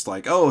of just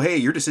like, oh, hey,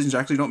 your decisions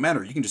actually don't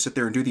matter. You can just sit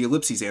there and do the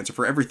ellipses answer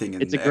for everything,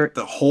 and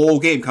the whole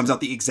game comes out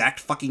the exact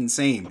fucking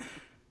same.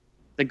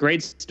 The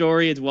great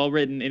story. It's well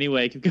written.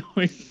 Anyway, keep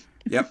going.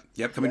 Yep.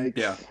 Coming.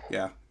 Yeah.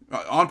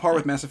 On par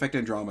with Mass Effect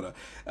Andromeda.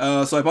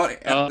 So I bought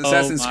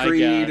Assassin's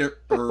Creed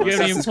or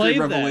Assassin's Creed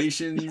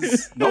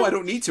Revelations. No, I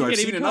don't need to. I've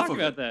seen enough of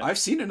it. I've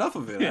seen enough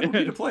of it. I don't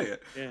need to play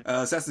it. Yeah.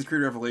 Assassin's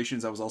Creed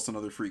Revelations. That was also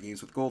another free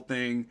Games with Gold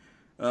thing.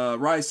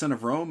 Rise, Son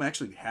of Rome. I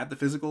actually had the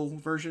physical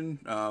version.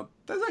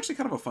 That's actually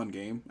kind of a fun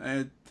game.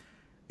 It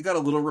got a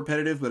little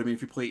repetitive, but I mean,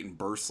 if you play it in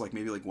bursts, like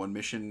maybe like one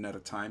mission at a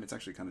time, it's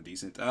actually kind of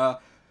decent.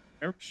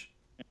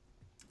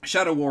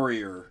 Shadow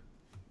Warrior.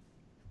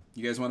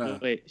 You guys want to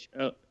wait?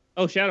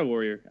 Shadow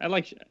Warrior. I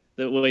like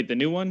the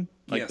new one,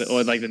 like yes. the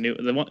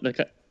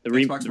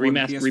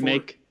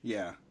remake.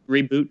 Yeah.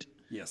 Reboot.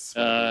 Yes.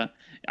 I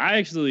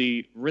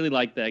actually really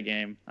like that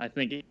game. I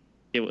think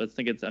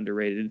it's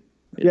underrated.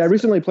 I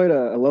recently played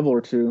a level or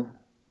two.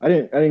 I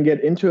didn't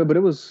get into it, but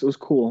it was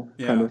cool,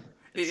 kind Yeah. of.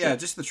 Yeah,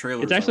 just the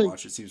trailers It's actually I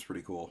watched. It seems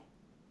pretty cool.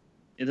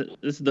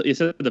 this is you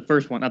said the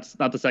first one. That's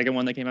not the second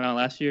one that came out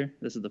last year.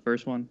 This is the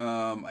first one.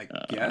 I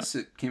guess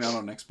it came out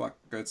on Xbox.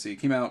 Let's see, it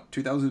came out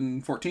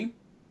 2014.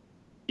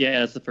 Yeah,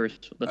 that's the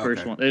first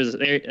Okay. one. There's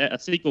a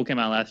sequel came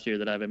out last year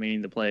that I've been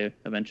meaning to play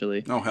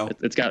eventually. Oh hell!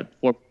 It's got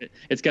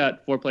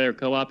four player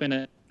co-op in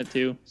it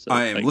too. So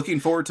I am looking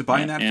forward to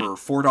buying that yeah.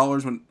 for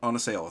 $4 when on a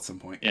sale at some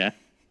point. Yeah,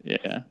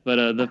 yeah.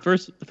 But the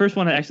first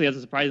one actually has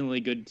a surprisingly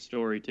good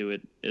story to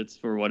it. It's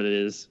for what it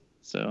is.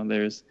 So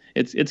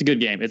it's a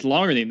good game. It's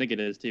longer than you think it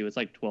is too. It's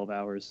like 12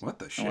 hours. What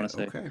the shit? I want to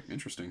say. Okay,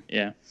 interesting.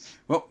 Yeah.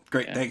 Well,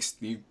 great. Yeah. Thanks.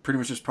 You pretty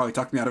much just probably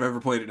talked me out of ever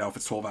played it now if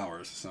it's 12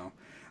 hours. So,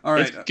 all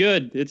right. It's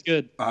good. It's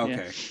good. Okay.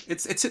 Yeah.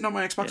 It's sitting on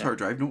my Xbox Yeah. hard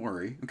drive. Don't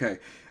worry. Okay.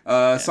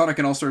 Sonic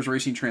and All Stars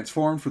Racing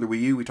Transformed for the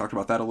Wii U. We talked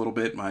about that a little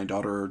bit. My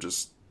daughter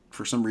just,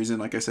 for some reason,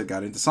 like I said,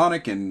 got into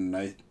Sonic, and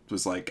I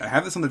was like, I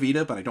have this on the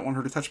Vita, but I don't want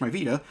her to touch my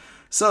Vita,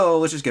 so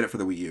let's just get it for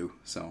the Wii U.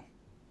 So.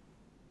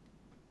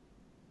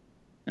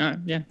 Yeah.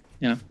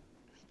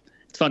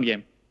 It's a fun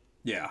game.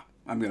 Yeah,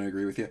 I'm gonna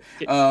agree with you.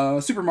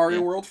 It- Super Mario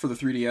yeah. World for the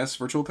 3DS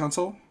Virtual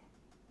Console.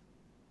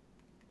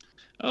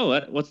 Oh,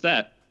 what's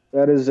that?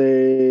 That is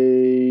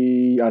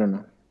I don't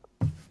know.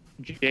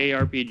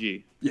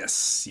 JRPG.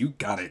 Yes, you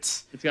got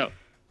it. It's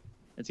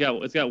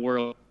got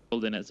world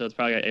in it, so it's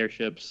probably got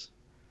airships.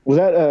 Was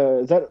that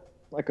is that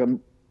like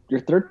your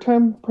third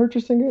time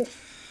purchasing it?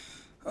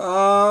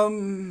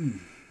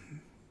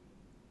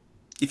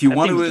 If you That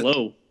want thing's to,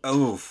 low.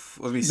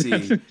 let me see.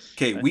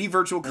 Okay, Wii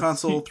Virtual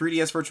Console,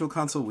 3DS Virtual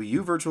Console, Wii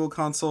U Virtual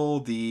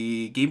Console,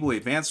 the Game Boy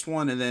Advanced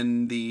one, and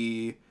then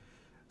the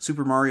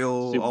Super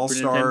Mario Super All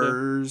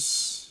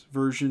Stars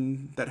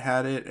version that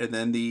had it, and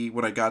then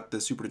when I got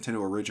the Super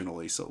Nintendo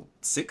originally. So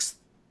sixth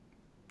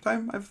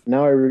time I've.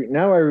 Now I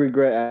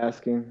regret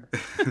asking.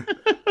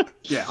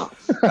 Yeah,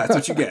 that's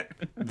what you get.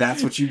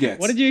 That's what you get.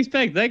 What did you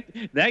expect?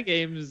 That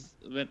game's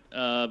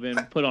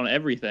been put on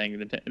everything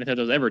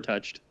Nintendo's ever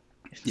touched.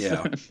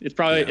 Yeah. It's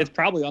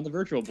probably on the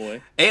Virtual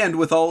Boy. And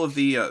with all of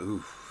the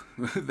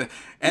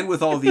and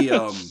with all the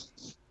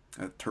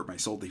that hurt my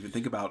soul to even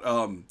think about,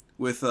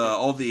 with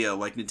all the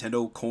like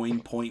Nintendo coin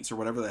points or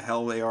whatever the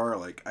hell they are,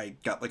 like I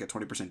got like a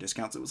 20%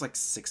 discount, so it was like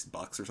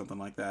 $6 or something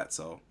like that.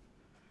 So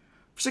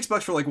for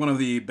 $6 for like one of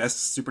the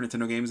best Super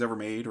Nintendo games ever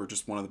made, or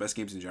just one of the best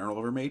games in general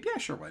ever made, yeah,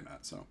 sure, why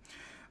not? So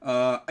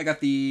I got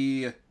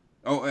the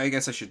I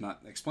guess I should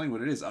not explain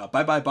what it is.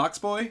 Bye Bye Box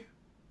Boy.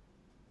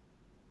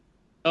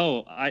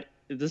 Oh,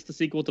 is this the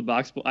sequel to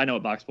Box Boy? I know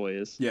what Box Boy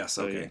is. Yes.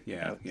 So, Okay.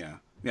 Yeah.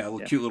 A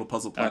little Yeah. cute little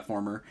puzzle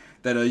platformer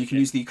that you can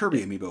use the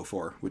Kirby amiibo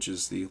for, which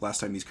is the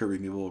last time these Kirby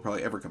amiibo will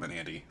probably ever come in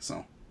handy.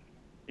 So.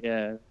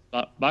 Yeah,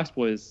 Box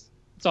Boy it's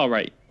all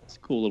right. It's a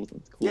cool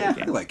little Yeah,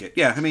 game. I like it.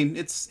 Yeah, I mean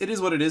it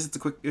is what it is.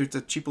 It's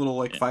a cheap little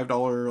like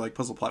 $5 like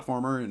puzzle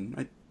platformer,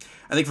 and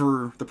I think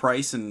for the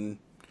price and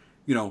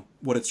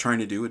what it's trying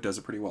to do, it does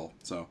it pretty well.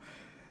 So.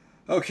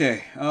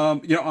 Okay,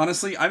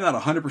 honestly, I'm not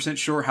 100%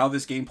 sure how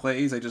this game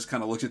plays. I just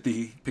kind of looked at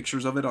the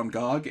pictures of it on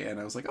GOG,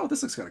 and I was like, oh,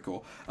 this looks kind of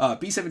cool.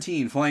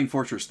 B-17, Flying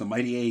Fortress, the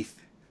Mighty Eighth.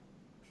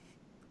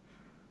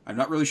 I'm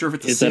not really sure if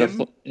it's a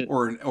sim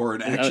or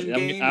an action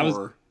game. I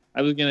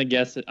was gonna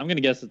guess it. I'm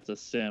gonna guess it's a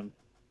sim.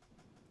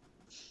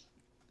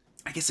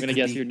 I guess I'm gonna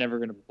guess you're never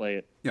gonna play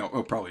it.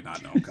 Probably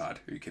not. No,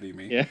 God, are you kidding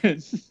me? Yeah.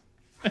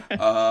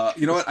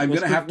 You know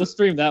what? We'll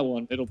stream that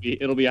one. It'll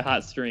be a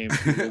hot stream.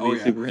 We'll be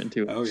super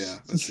into it. Oh yeah.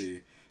 Let's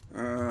see.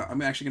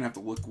 I'm actually gonna have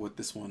to look what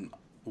this one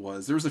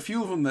was. There was a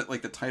few of them that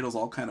like the titles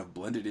all kind of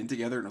blended in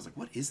together, and I was like,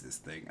 "What is this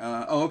thing?"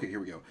 Okay,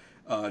 here we go.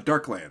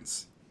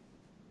 Darklands.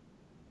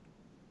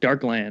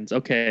 Darklands.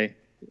 Okay.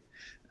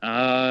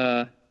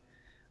 I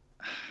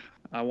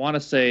want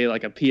to say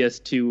like a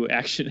PS2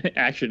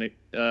 action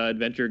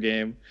adventure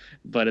game,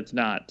 but it's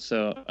not.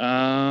 So.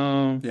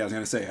 Yeah, I was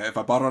gonna say if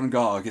I bought it on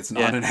GOG, it's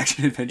not an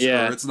action adventure.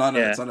 Yeah. Or it's not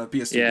a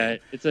PS2 game. Yeah,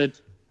 it's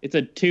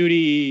a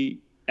 2D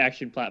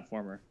action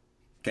platformer.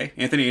 Okay,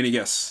 Anthony, any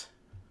guess?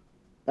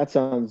 That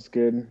sounds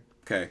good.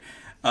 Okay.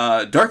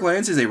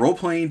 Darklands is a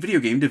role-playing video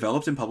game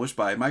developed and published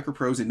by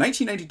Microprose in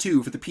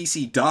 1992 for the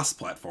PC DOS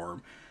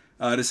platform.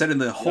 It is set in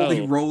the Holy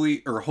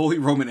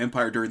Roman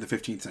Empire during the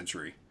 15th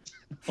century.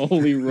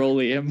 Holy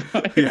Roly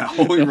Empire. Yeah,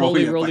 Holy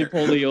Roly Empire.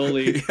 Poly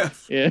Oly.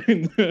 Yes. Yeah.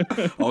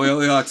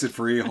 Holy Oxid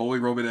Free, Holy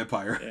Roman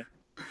Empire.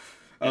 Yeah.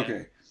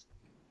 Okay.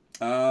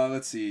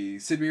 Let's see.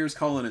 Sid Meier's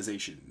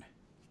Colonization.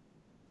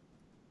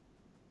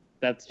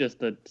 That's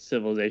just a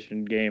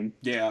civilization game.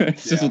 Yeah.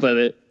 That's just what that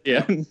is.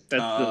 Yeah,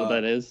 that's what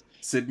that is.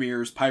 Sid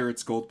Meier's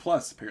Pirates Gold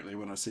Plus. Apparently, I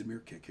went on a Sid Meier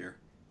kick here.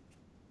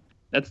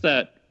 That's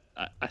that.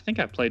 I think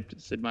I played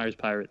Sid Meier's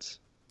Pirates.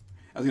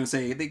 I was gonna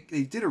say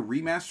they did a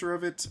remaster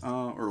of it,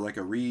 or like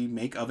a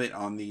remake of it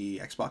on the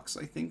Xbox,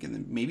 I think, and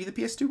then maybe the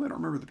PS2. I don't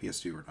remember the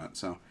PS2 or not.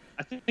 So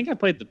I think I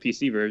played the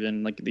PC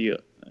version, like the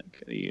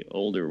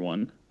older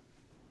one.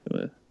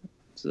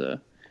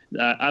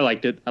 I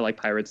liked it. I like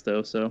Pirates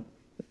though, so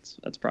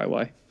that's probably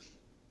why.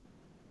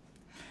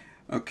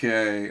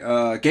 Okay,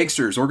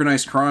 Gangsters,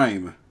 Organized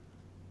Crime.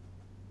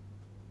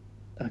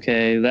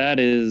 Okay, that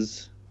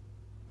is.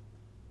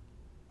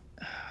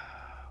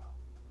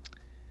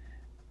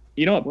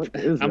 You know What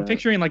is I'm that?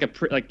 picturing like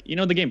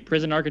the game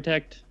Prison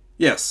Architect,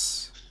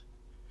 Yes.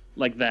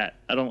 like that.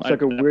 It's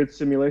like a weird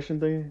simulation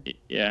thing.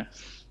 Yeah.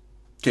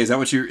 Okay, is that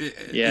what you're?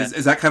 Yeah.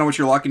 Is that kind of what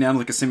you're locking down,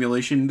 like a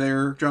simulation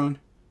there, John?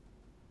 I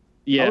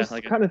Yeah, was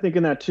like kind of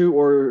thinking that too,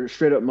 or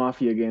straight up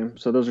Mafia game.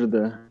 So those are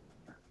the.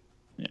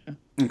 yeah.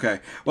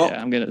 Okay. Well,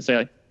 Yeah, I'm gonna say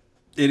like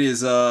it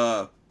is.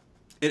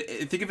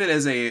 Think of it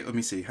as a. Let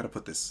me see how to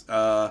put this.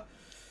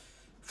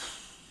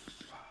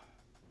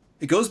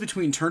 It goes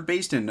between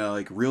turn-based and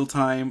like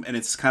real-time, and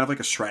it's kind of like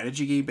a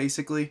strategy game,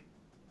 basically.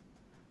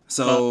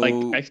 So like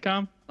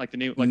XCOM, like the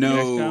new new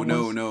XCOM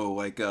was? no.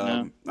 Like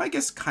No. I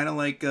guess kind of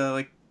like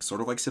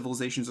sort of like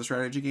Civilization's a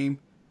strategy game.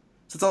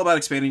 So it's all about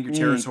expanding your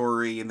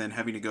territory and then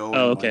having to go and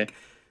okay. like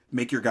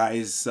make your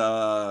guys,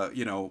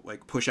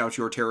 like push out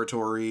your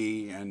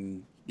territory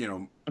and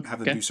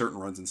have them do certain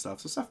runs and stuff.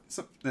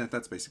 So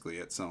that's basically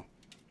it. So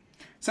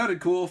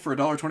sounded cool for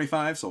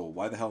 $1.25. So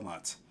why the hell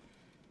not?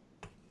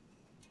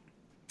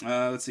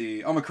 Let's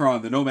see,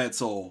 Omicron, the Nomad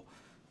Soul.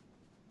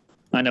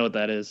 I know what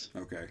that is.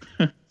 Okay.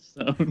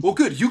 So Well,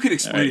 good. You can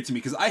explain All right. it to me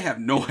because I have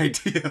no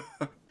idea.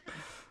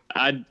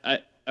 all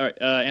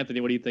right,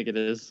 Anthony, what do you think it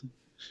is?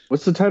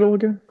 What's the title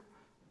again?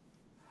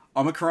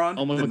 Omicron,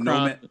 the Omicron.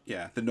 Nomad.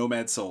 Yeah, the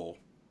Nomad Soul.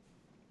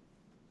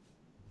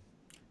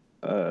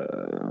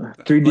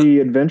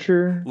 3D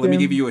adventure. Let me game?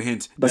 give you a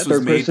hint. Like This was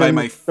third made by person-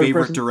 my third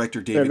favorite person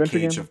director, David adventure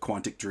Cage game? of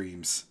Quantic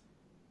Dreams.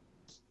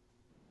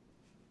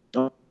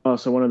 Oh,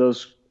 so one of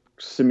those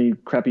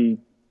semi-crappy.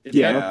 It's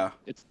Yeah.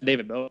 It's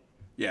David Bowie.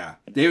 Yeah,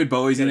 David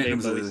Bowie's in it. David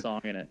And it was Bowie's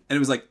song in it. and it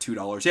was like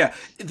 $2. Yeah,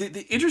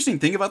 the interesting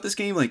thing about this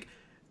game, like,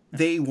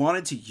 they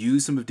wanted to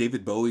use some of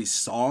David Bowie's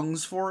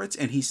songs for it,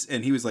 and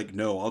he was like,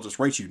 "No, I'll just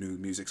write you new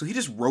music." So he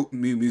just wrote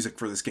new music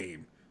for this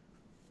game.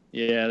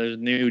 Yeah, there's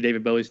new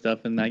David Bowie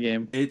stuff in that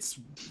game. It's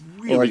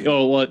Or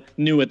really,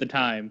 new at the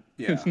time.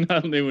 Yeah. It's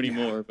not new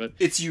anymore, but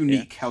it's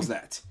unique. How's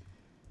that?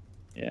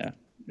 yeah,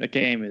 that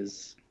game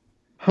is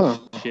Huh.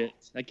 shit.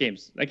 That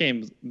game's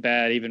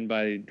bad even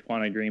by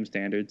Quantic Dream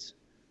standards.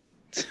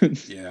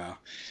 Yeah.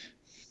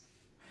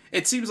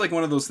 It seems like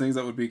one of those things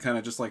that would be kind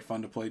of just like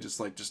fun to play, just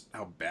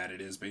how bad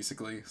it is,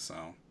 basically.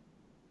 So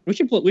We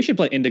should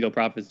play Indigo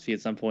Prophecy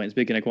at some point.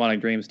 Speaking of Quantic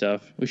Dream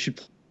stuff, we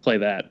should play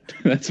that.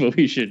 That's what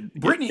we should.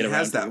 Brittany get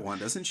has around that to. one,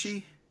 doesn't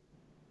she?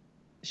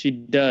 She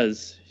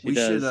does. We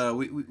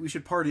should we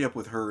should party up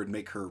with her and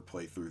make her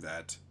play through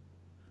that.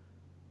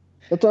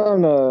 That's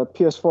on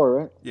PS4,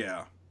 right?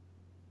 Yeah.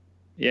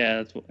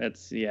 Yeah,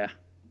 that's yeah.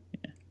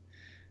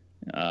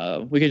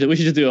 We should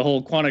just do a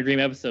whole Quantic Dream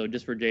episode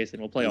just for Jason.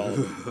 We'll play all of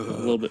them a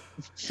little bit.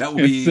 That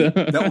will be So-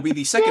 that will be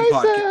the second Jason!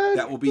 podcast.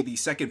 That will be the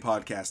second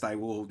podcast I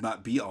will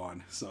not be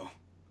on. So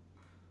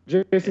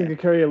Jason can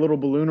carry a little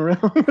balloon around.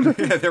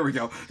 yeah, there we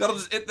go. That'll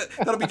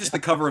be just the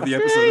cover of the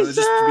episode. It'll just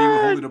be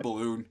holding a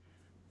balloon.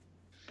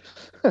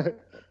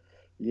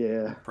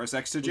 Yeah. Press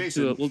X to We'll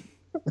Jason. we'll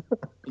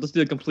just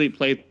do a complete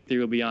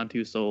playthrough of Beyond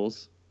Two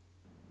Souls.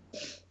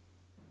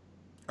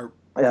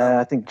 Yeah,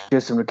 I think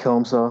Jason would kill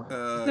himself.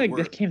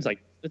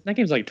 That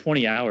game's like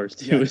 20 hours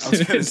too. Yeah, I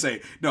was gonna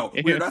say no.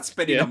 We're not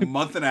spending Yeah. a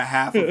month and a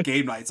half of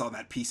game nights on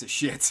that piece of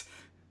shit.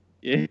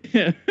 Yeah.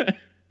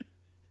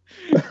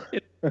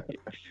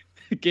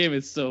 The game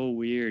is so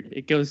weird.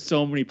 It goes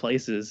so many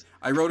places.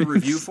 I wrote a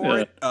review for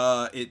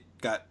Yeah. it. It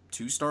got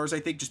 2 stars, I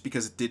think, just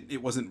because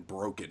it wasn't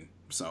broken.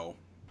 So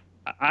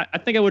I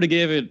think I would have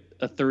gave it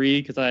a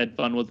 3 because I had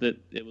fun with it.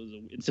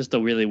 It's just a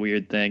really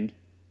weird thing.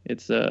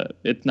 It's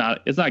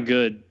not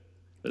good,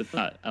 but it's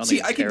not. I don't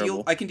think it's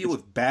terrible. I can deal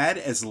with bad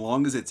as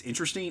long as it's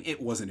interesting.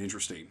 It wasn't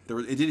interesting.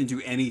 It didn't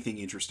do anything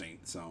interesting.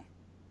 So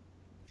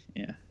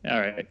Yeah. All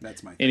right.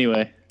 that's my thing.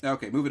 Anyway,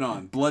 Okay, moving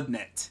on.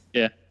 Bloodnet.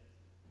 yeah.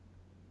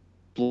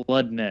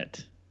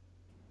 Bloodnet.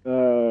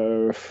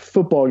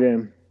 Football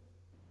game.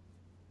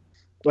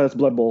 Well, that's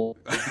Blood Bowl.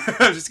 I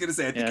was just gonna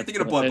say. I think Yeah, you're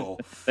thinking of Blood Bowl.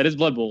 That is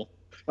Blood Bowl.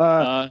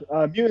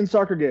 Mutant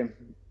soccer game.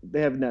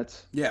 They have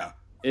nets. Yeah,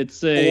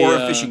 It's a or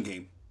a fishing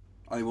game.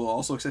 I will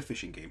also accept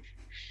fishing game.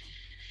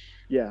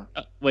 Yeah.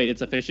 Wait,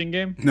 it's a fishing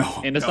game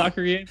No, and a no.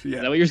 soccer game. Yeah.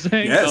 Is that what you're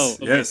saying? Yes, Oh,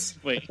 okay. yes.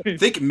 Wait.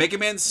 Think Mega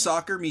Man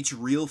Soccer meets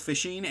real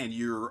fishing, and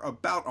you're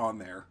about on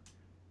there.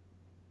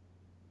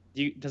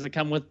 Does it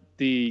come with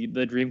the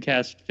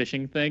Dreamcast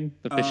fishing thing?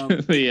 The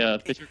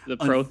fish, the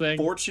pro thing?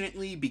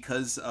 Unfortunately,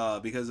 because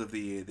of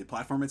the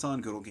platform it's on,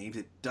 Good Old Games,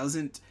 it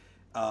doesn't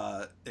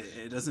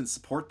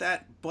support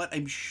that. But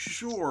I'm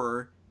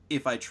sure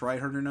if I tried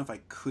hard enough, I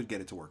could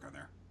get it to work on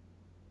there.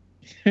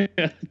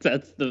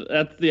 That's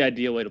the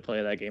ideal way to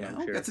play that game. You I'm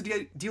know, sure. that's the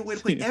ideal way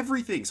to play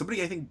everything.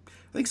 I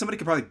think somebody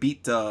could probably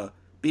beat a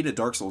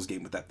Dark Souls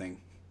game with that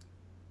thing.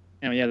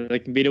 And yeah, they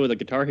can beat it with a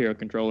Guitar Hero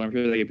controller. I'm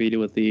sure they can beat it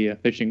with the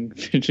fishing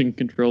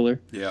controller.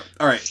 Yeah.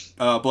 All right.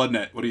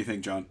 Bloodnet. What do you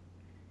think, John?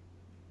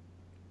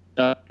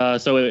 So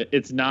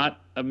it's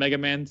not a Mega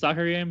Man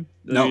soccer game?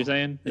 Is that No. what you're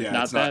saying? It's Yeah,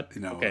 not it's that?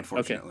 not. No, Okay,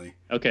 unfortunately.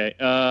 Okay.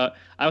 I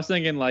was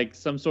thinking like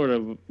some sort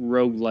of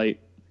roguelite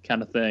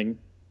kind of thing.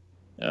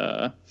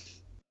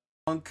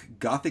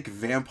 Gothic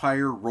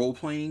vampire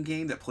role-playing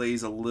game that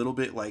plays a little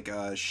bit like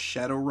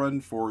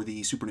Shadowrun for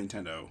the Super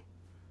Nintendo.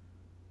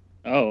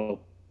 Oh.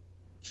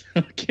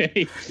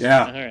 Okay.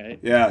 Yeah. All right.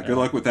 Yeah. Good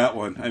luck with that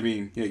one. I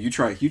mean, yeah, you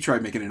try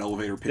making an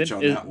elevator pitch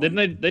on that one.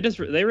 Didn't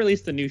they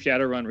released a new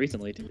Shadowrun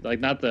recently too? Like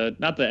not the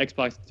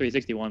Xbox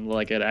 360 one,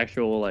 like an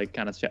actual like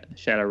kind of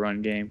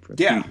Shadowrun game for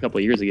a couple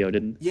of years ago,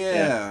 didn't?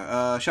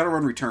 Yeah.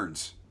 Shadowrun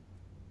Returns.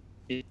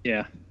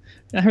 Yeah.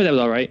 I heard that was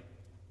all right.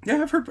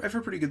 Yeah, I've heard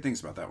pretty good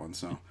things about that one.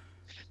 So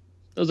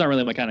those aren't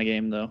really my kind of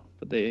game though,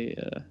 but they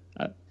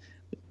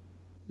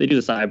do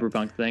the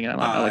cyberpunk thing, and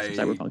I like some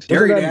cyberpunk stuff.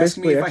 Dare you to ask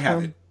me if I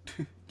have it.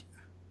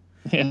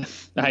 Yeah,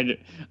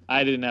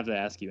 I didn't have to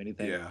ask you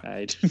anything. Yeah,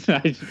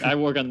 I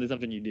work on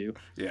something you do.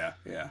 Yeah.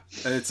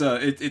 It's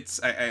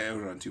I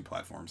own it on 2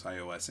 platforms,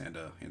 iOS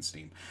and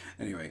Steam.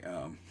 Anyway,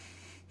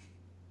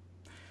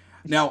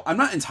 now I'm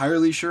not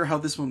entirely sure how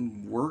this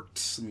one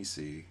worked. Let me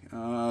see.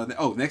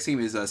 The next game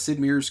is Sid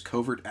Meier's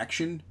Covert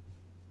Action.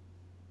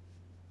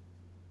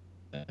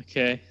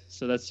 Okay,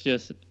 so that's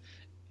just,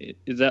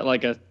 is that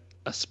like a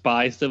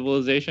spy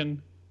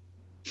civilization?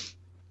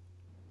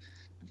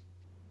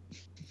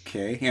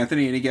 Okay,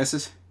 Anthony, any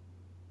guesses?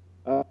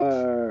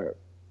 A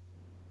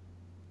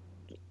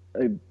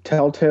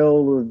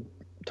Telltale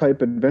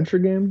type adventure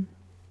game.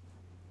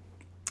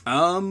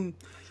 We're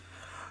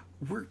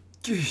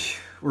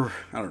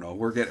I don't know.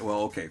 We're getting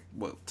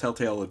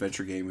Telltale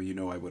adventure game.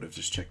 I would have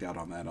just checked out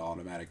on that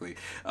automatically.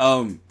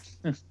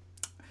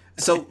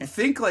 So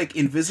think like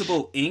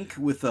Invisible Ink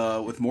with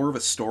more of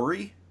a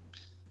story.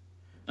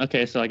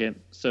 Okay,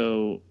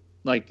 so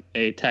like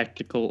a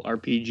tactical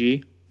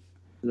RPG.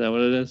 Is that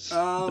what it is?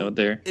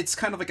 It's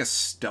kind of like a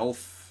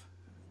stealth.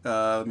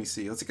 Let me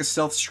see. It's like a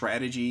stealth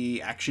strategy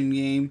action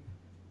game.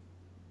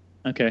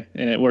 Okay,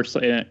 and it works.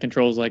 And it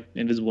controls like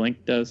Invisible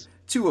Ink does.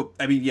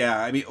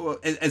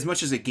 As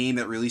much as a game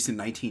that released in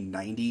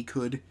 1990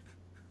 could.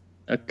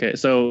 Okay,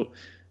 so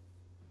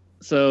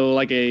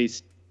like a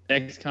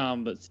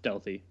XCOM but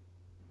stealthy.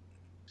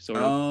 Sort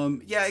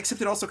of. Yeah,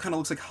 except it also kind of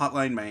looks like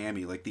Hotline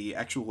Miami. Like the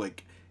actual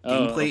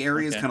gameplay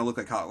areas kind of look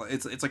like Hotline.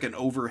 It's like an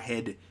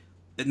overhead.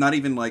 Not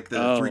even like the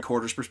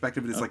 3/4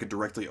 perspective, but it's like a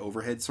directly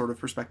overhead sort of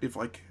perspective,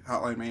 like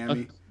Hotline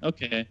Miami.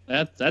 Okay,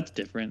 that's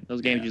different.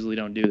 Those games usually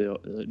don't do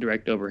the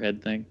direct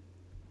overhead thing.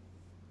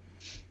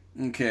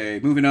 Okay,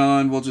 moving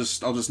on. I'll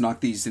just knock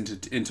these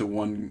into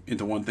one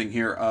thing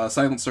here.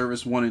 Silent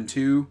Service 1 and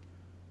 2.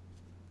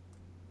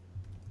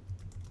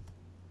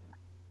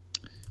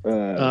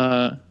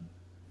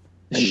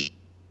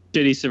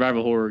 Shitty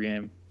survival horror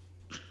game.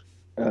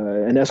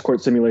 An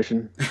escort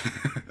simulation.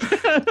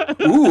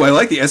 Ooh, I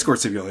like the escort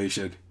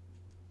simulation.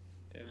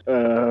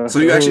 So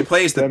you actually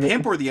play as the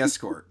pimp or the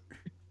escort?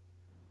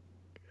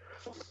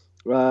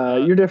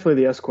 You're definitely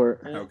the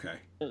escort. Okay.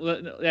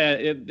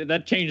 Yeah,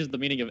 that changes the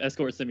meaning of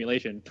escort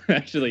simulation.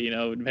 Actually,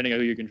 depending on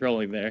who you're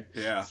controlling there.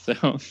 Yeah. So.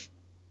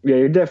 Yeah,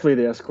 you're definitely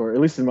the escort.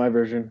 At least in my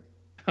version.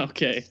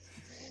 Okay.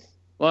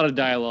 A lot of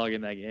dialogue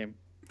in that game.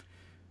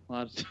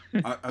 I was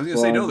gonna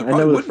say no. There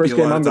probably wouldn't be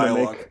a lot of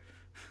dialogue.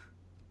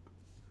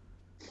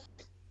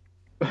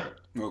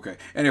 Okay.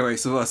 Anyway,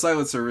 so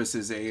Silent Service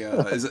is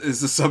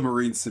a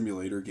submarine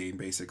simulator game,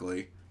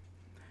 basically.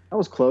 That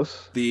was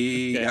close.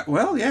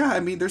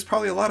 There's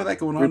probably a lot of that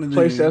going on.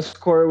 Replace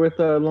escort with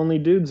lonely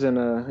dudes, and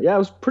it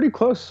was pretty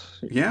close.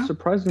 Yeah,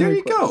 surprisingly. There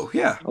you close. go.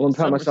 Yeah, I'll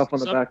pat myself on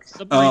the back.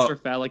 Submarines are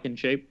phallic in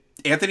shape.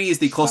 Anthony is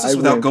the closest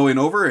without going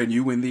over, and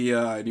you win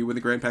the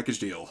grand package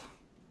deal.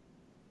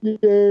 Yay!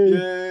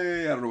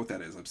 Yay! I don't know what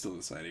that is. I'm still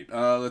deciding.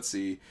 Let's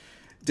see.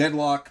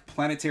 Deadlock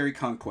Planetary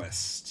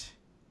Conquest.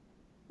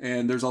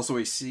 And there's also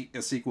a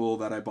sequel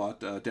that I bought,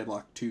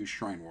 Deadlock 2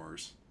 Shrine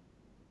Wars.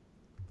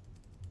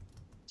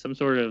 Some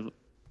sort of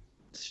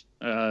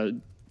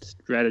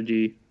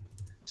strategy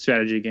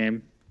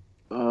game.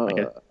 I'm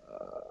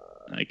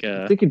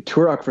thinking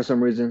Turok for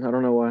some reason. I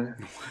don't know why.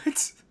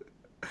 What?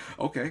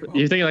 Okay. Well.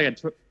 You're thinking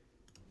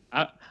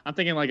I'm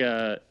thinking like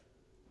a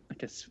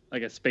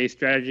space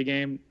strategy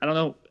game. I don't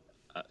know.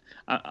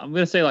 I'm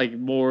gonna say like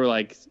more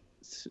like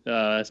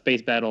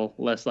space battle,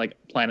 less like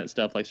planet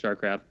stuff like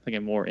StarCraft.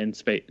 Thinking more in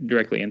space,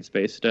 directly in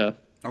space stuff.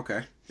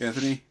 Okay,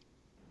 Anthony.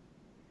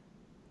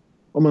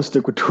 I'm gonna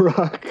stick with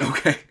Turok.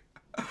 Okay.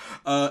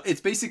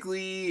 It's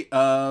basically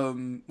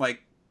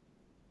like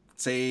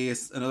say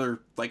it's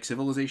another like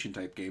Civilization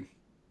type game.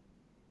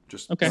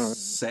 Just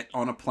set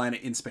on a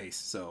planet in space.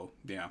 So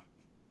yeah.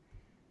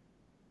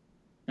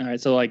 All right.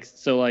 So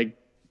like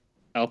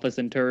Alpha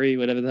Centauri,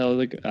 whatever the hell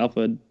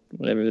Alpha,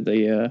 whatever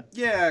the.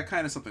 Yeah,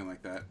 kind of something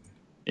like that.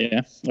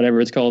 Yeah,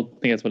 whatever it's called. I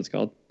think that's what it's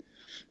called.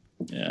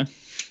 Yeah.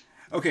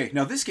 Okay,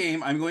 now this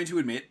game, I'm going to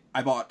admit,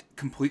 I bought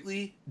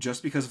completely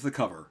just because of the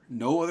cover.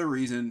 No other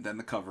reason than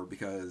the cover,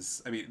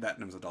 because, that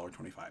was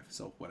 $1.25,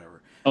 so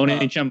whatever.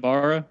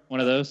 Chambara,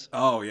 one of those?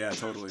 Oh, yeah,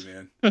 totally,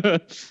 man.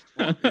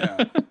 Well,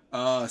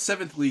 yeah.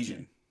 Seventh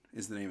Legion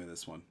is the name of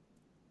this one.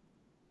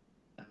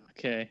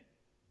 Okay.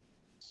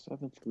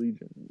 Seventh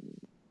Legion.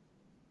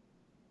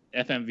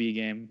 FMV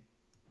game.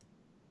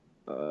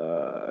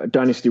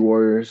 Dynasty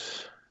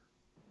Warriors.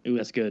 Ooh,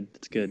 that's good.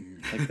 That's good.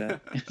 I like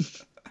that.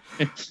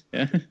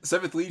 Yeah.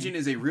 Seventh Legion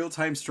is a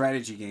real-time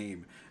strategy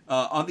game.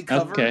 On the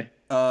cover,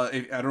 I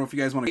don't know if you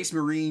guys want a Space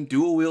Marine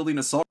dual-wielding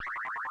assault.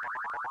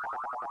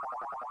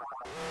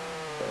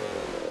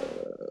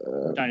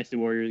 Dynasty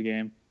Warriors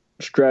game.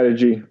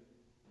 Strategy.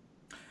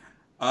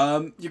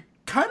 You're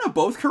kind of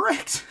both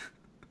correct.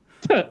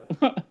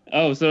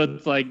 Oh, so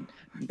it's like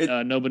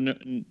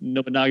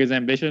Nobunaga's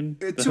Ambition.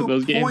 To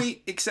those a point, games?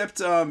 except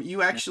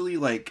you actually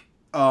like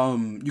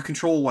you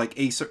control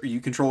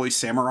a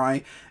samurai,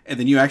 and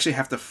then you actually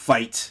have to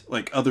fight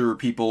like other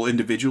people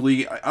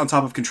individually on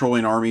top of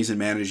controlling armies and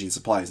managing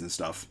supplies and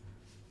stuff.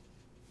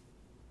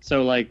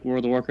 So like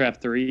World of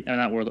Warcraft 3,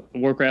 not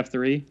Warcraft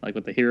 3, like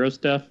with the hero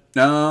stuff.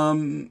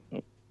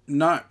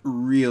 Not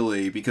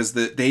really, because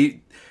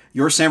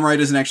your samurai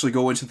doesn't actually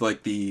go into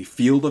like the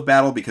field of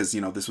battle, because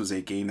this was a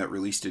game that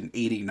released in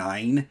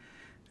 '89.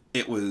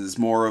 It was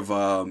more of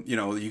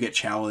you get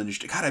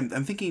challenged. God,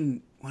 I'm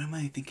thinking, what am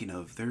I thinking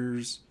of?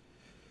 There's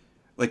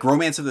like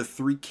Romance of the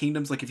Three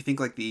Kingdoms. Like if you think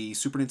like the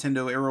Super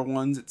Nintendo era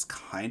ones, it's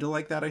kind of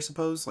like that, I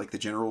suppose. Like the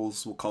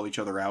generals will call each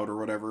other out or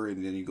whatever,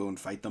 and then you go and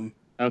fight them.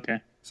 Okay.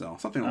 So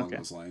something along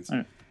those lines.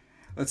 Right.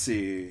 Let's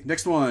see.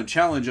 Next one,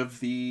 Challenge of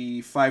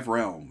the Five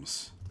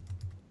Realms.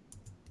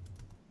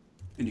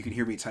 And you can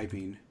hear me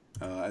typing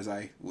as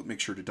I make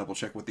sure to double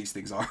check what these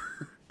things are.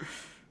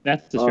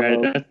 That's a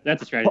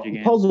strategy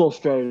game. Puzzle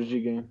strategy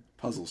game.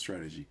 Puzzle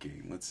strategy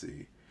game. Let's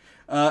see.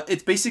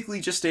 It's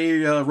basically just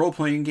a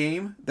role-playing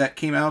game that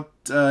came out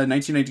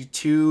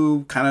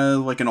 1992, kind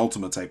of like an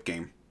Ultima type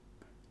game.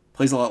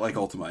 Plays a lot like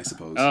Ultima, I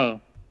suppose.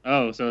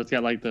 Oh, so it's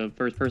got like the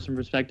first-person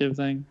perspective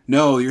thing?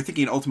 No, you're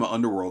thinking Ultima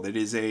Underworld. It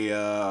is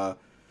a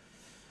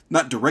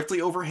not directly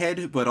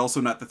overhead, but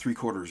also not the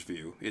three-quarters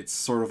view. It's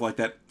sort of like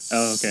that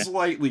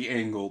slightly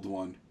angled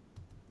one.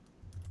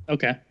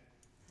 Okay.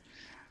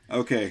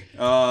 Okay.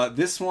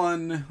 This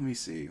one, let me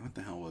see. What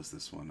the hell was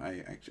this one?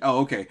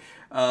 Okay.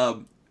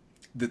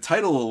 The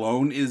title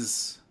alone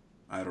is,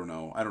 I don't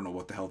know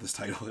what the hell this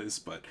title is,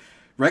 but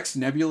Rex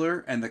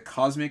Nebular and the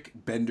Cosmic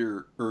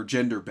Bender or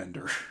Gender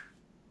Bender.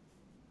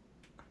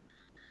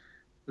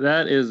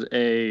 That is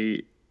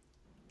a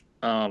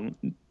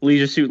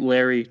Leisure Suit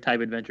Larry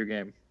type adventure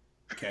game.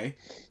 Okay.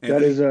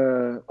 That is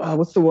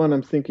what's the one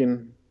I'm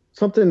thinking?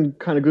 Something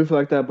kind of goofy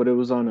like that, but it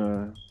was on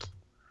a.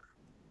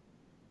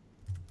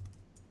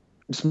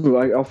 Just move.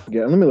 I'll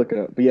forget. Let me look it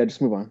up. But yeah,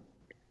 just move on.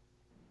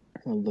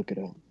 I'll look it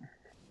up.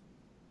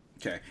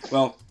 Okay.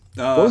 Well,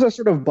 what was that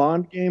sort of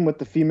Bond game with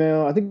the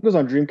female? I think it was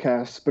on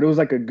Dreamcast, but it was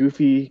like a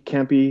goofy,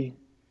 campy,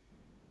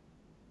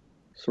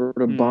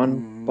 sort of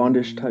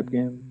Bondish type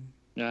game.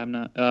 Yeah, I'm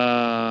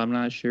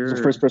not sure. It's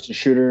a first-person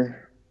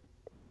shooter.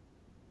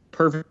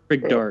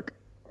 Perfect Dark.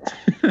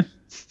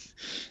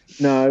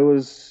 No, it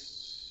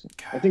was.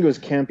 I think it was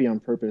campy on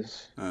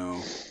purpose.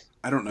 Oh,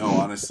 I don't know,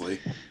 honestly.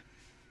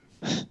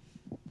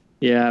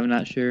 Yeah, I'm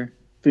not sure.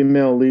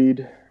 Female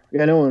lead.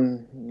 Yeah, no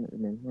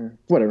one.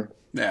 Whatever.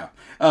 Yeah.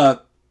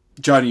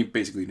 Johnny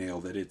basically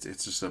nailed it.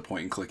 It's just a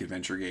point-and-click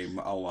adventure game,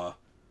 a la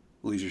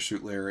Leisure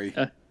Suit Larry.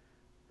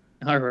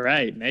 All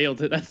right,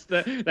 nailed it.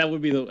 That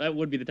would be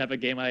the type of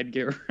game I'd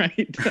get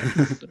right.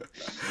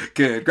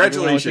 Good,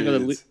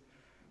 congratulations.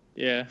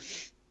 Yeah.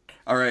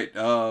 All right,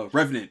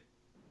 Revenant.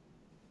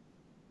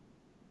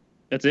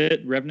 That's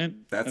it,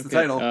 Revenant. That's the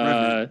title.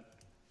 Revenant.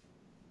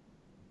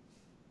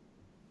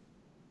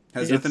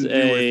 Has nothing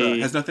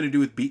to do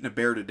with beating a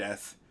bear to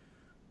death.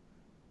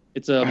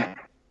 It's a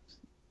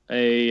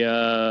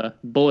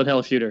bullet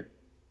hell shooter.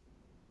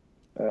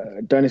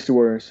 Dynasty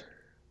Warriors.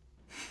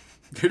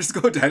 You're just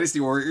going Dynasty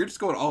Warriors. You're just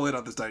going all in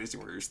on this Dynasty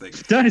Warriors thing.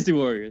 Dynasty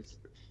Warriors.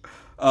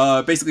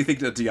 Basically,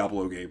 think a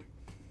Diablo game.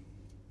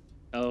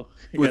 Oh,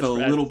 with a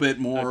little bit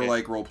more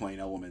like role playing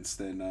elements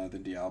than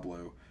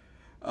Diablo.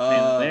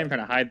 They even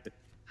trying to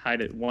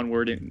hide it one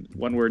word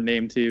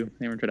name too.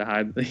 They were trying to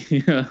hide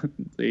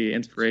the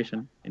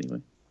inspiration anyway.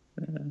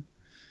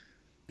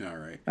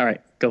 All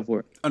right, go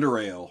for it. Under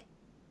Rail.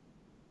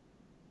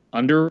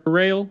 Under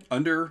Rail.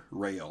 Under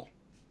Rail.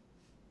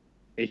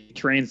 A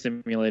train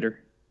simulator.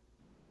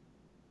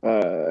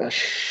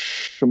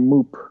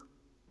 Shmup.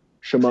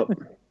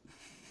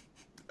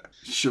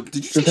 Did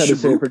you just had to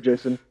say it for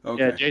Jason?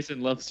 Okay. Yeah,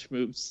 Jason loves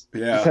schmoops.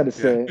 Yeah, just had to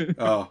say it.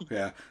 Oh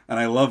yeah, and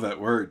I love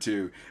that word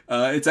too.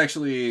 It's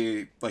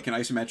actually like an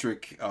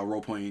isometric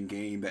role-playing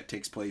game that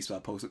takes place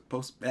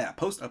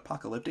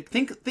post-apocalyptic.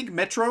 Think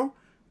Metro,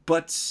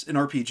 but an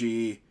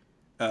RPG.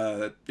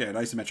 An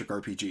isometric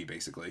RPG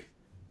basically.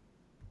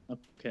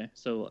 Okay,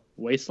 so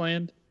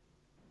Wasteland.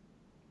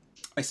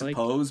 I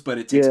suppose, but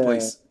it takes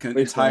place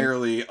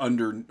entirely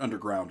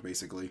underground,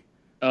 basically.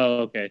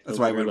 Oh, okay. So that's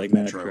why I went like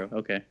with Metro.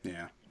 Okay.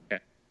 Yeah.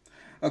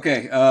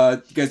 Okay.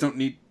 You guys don't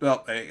need.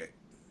 Well,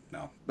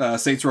 no.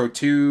 Saints Row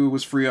 2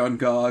 was free on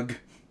GOG.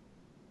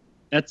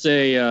 That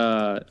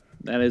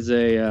is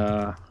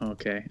a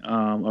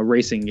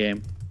racing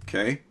game.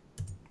 Okay.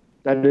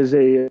 That is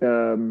a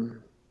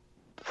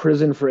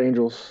Prison for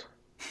Angels.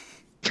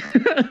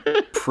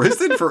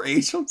 Prison for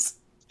Angels?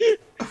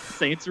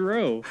 Saints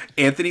Row.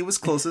 Anthony was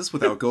closest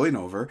without going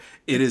over.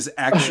 It is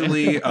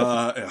actually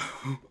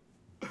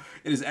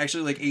it is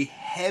actually like a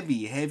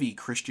heavy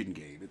Christian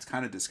game. It's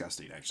kind of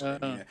disgusting,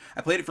 actually.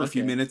 I played it for a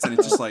few minutes, and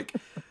it's just like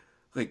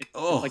Like,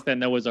 It's like that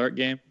Noah's Ark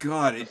game.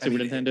 God, Super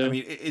Nintendo.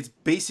 It's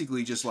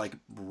basically just like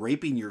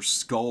raping your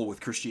skull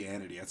with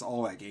Christianity. That's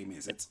all that game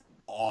is. It's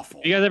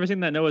awful. You guys ever seen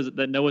that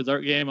Noah's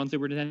Ark game on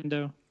Super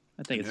Nintendo?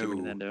 I think it's Super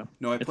Nintendo.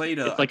 No, I played.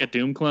 It's like a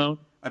Doom clone.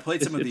 I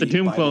played some of the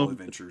Bible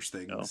Adventures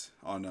things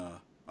on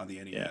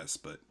the NES,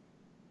 but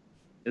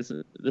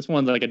this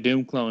one's like a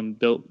Doom clone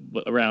built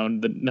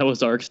around the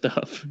Noah's Ark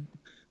stuff.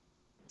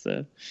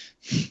 So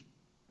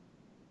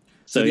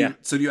do yeah.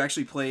 So do you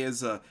actually play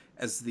as the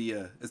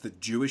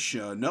Jewish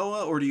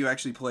Noah, or do you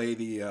actually play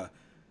the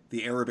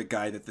Arabic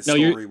guy that the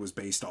story was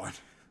based on?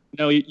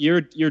 No,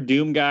 you're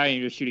Doom guy,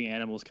 and you're shooting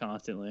animals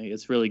constantly.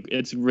 It's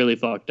really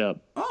fucked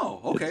up.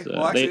 Oh, okay.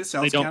 Well, actually, it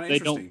sounds kind of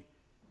interesting.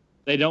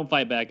 They don't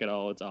fight back at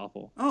all. It's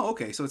awful. Oh,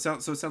 okay. So it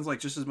sounds like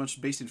just as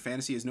much based in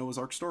fantasy as Noah's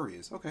Ark story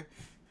is. Okay.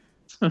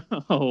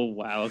 Oh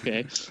wow.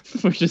 Okay.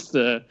 We're just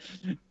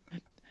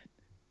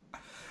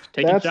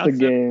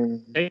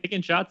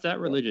taking shots at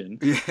religion.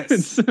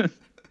 Yes.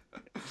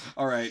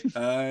 All right.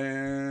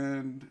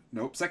 And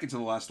nope. Second to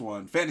the last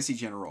one. Fantasy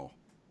General.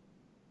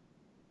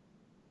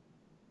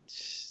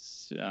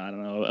 I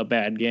don't know, a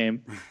bad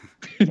game.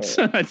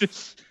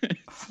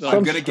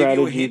 I'm gonna give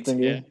you a hint.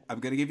 I'm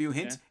gonna give you a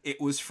hint. Yeah.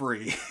 It was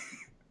free.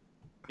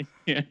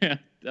 Yeah,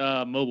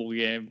 mobile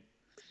game.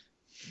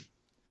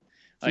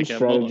 Like a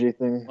strategy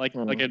thing. Like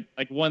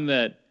one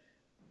that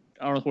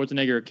Arnold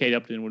Schwarzenegger or Kate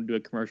Upton would do a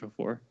commercial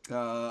for.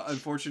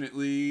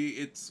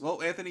 Unfortunately,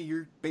 Anthony,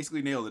 you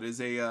basically nailed it. It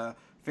is a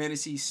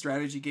fantasy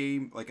strategy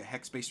game, like a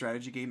hex-based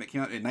strategy game that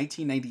came out in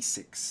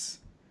 1996.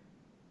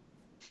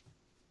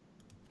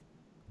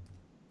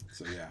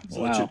 So yeah.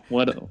 So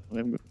wow!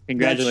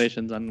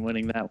 Congratulations on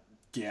winning that one.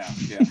 Yeah.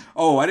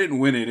 Oh, I didn't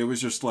win it. It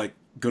was just like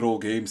good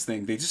old games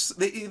thing. They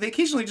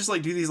occasionally just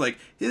like do these like,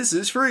 this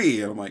is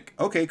free, and I'm like,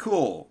 okay,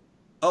 cool.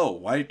 Oh,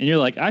 why? And you're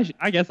like,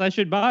 I guess I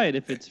should buy it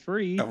if it's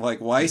free. I'm like,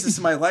 why is this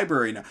in my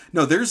library now?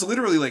 No, there's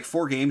literally like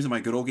 4 games in my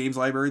good old games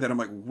library that I'm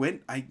like,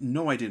 when I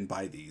know I didn't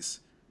buy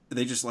these.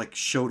 They just like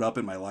showed up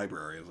in my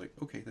library. I was like,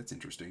 okay, that's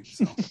interesting.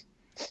 So,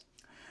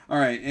 all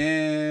right,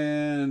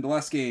 and the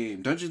last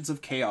game, Dungeons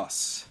of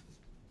Chaos.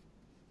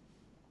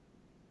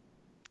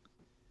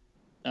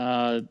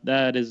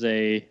 That is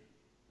a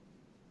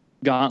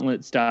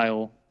Gauntlet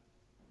style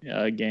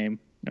game.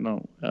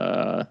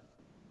 Yeah,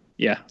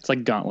 it's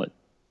like Gauntlet.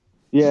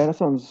 Yeah, that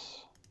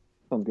sounds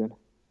good.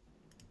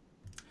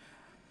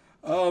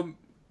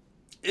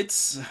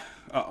 It's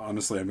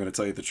honestly, I'm going to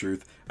tell you the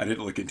truth. I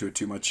didn't look into it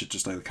too much. I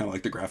kind of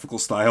like the graphical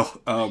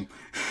style.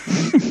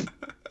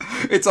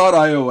 It's on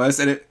iOS,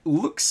 and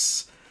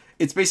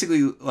it's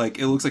basically like,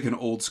 it looks like an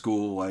old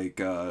school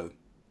like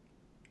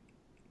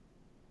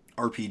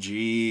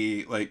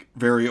RPG, like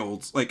very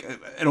old, like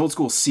an old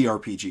school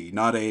CRPG,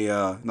 not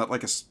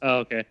like a. Oh,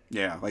 okay.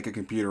 Yeah, like a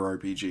computer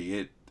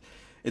RPG.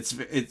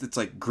 It's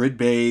like grid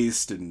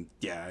based, and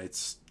yeah,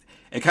 it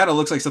kind of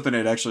looks like something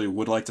I'd actually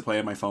would like to play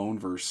on my phone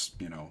versus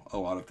a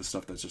lot of the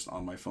stuff that's just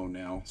on my phone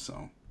now.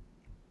 So,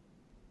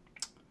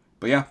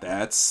 but yeah,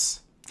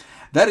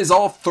 that is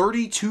all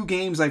 32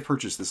 games I've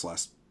purchased this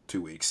last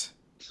 2 weeks.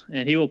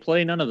 And he will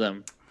play none of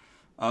them.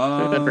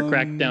 Except for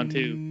Crackdown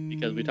 2,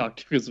 because we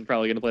talked to we're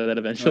probably going to play that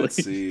eventually. Let's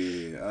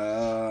see.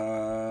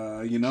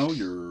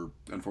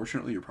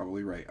 Unfortunately, you're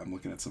probably right. I'm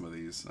looking at some of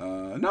these.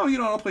 No,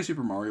 I'll play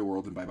Super Mario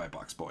World and Bye Bye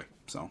Box Boy.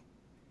 So.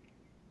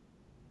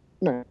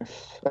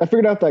 Nice. I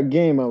figured out that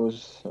game. I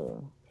was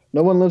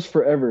No One Lives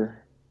Forever.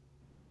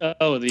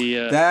 Oh,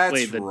 the.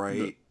 That's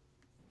right.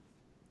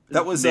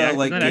 That was like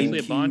GameCube. That actually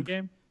a Bond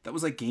game. That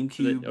was like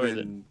GameCube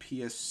and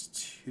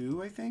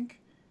PS2, I think.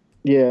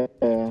 Yeah.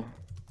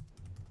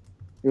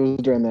 It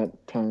was during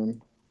that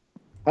time.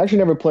 I actually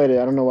never played it.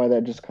 I don't know why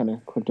that just kind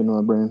of clicked into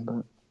my brain,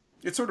 but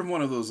it's sort of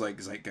one of those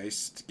like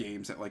zeitgeist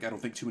games that like I don't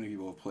think too many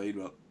people have played,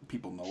 but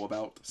people know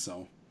about.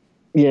 So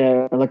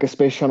yeah, like a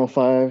Space Channel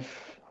 5.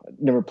 I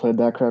never played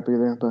that crap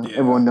either, but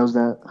everyone knows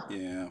that.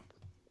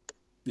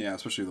 Yeah,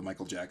 especially the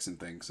Michael Jackson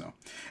thing. So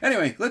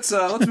anyway, let's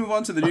move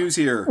on to the news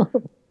here.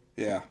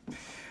 Yeah.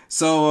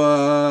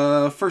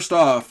 So first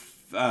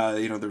off,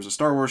 there's a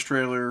Star Wars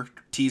trailer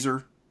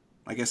teaser,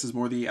 I guess is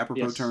more the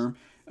apropos term.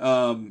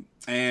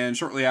 And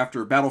shortly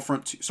after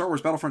Star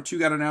Wars Battlefront 2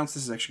 got announced,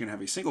 this is actually going to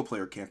have a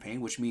single-player campaign,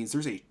 which means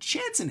there's a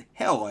chance in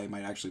hell I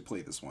might actually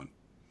play this one.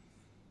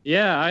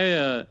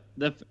 Yeah,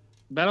 the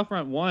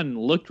Battlefront 1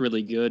 looked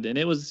really good, and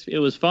it was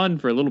fun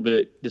for a little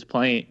bit just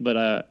playing,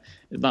 but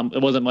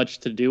it wasn't much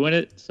to do in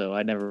it, so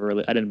I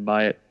didn't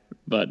buy it.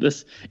 But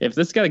if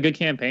this got a good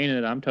campaign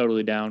in it, I'm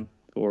totally down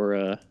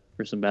for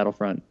some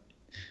Battlefront.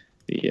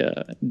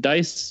 The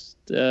DICE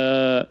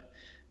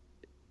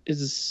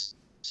is.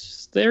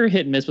 They're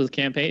hit and miss with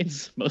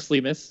campaigns,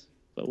 mostly miss,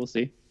 but we'll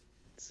see.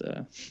 It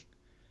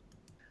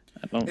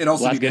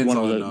also depends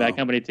on Bad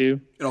Company 2.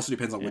 It also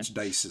depends on which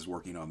DICE is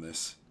working on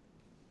this.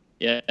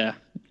 Yeah.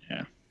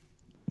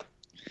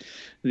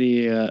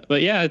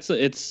 But yeah,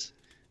 it's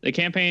the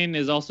campaign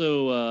is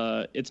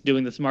also it's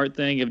doing the smart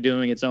thing of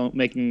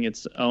making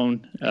its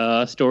own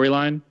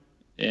storyline,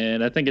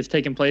 and I think it's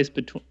taking place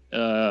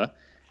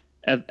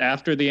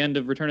after the end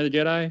of Return of the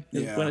Jedi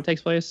is when it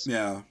takes place.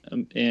 Yeah.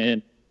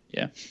 And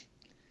Yeah.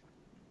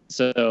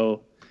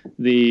 So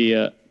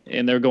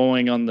and they're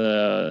going on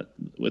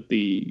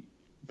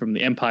from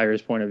the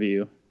Empire's point of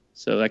view.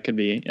 So that could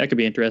be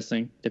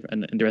interesting.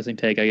 An interesting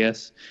take, I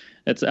guess.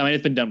 It's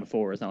been done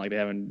before. It's not like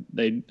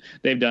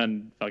they've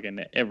done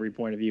fucking every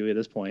point of view at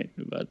this point.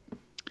 But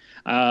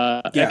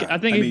I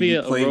think it'd be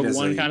a Rogue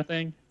One kind of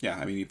thing. Yeah,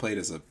 I mean, he played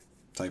as a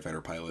TIE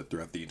Fighter pilot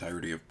throughout the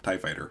entirety of TIE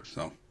Fighter.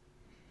 So.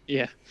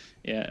 Yeah.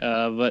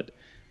 But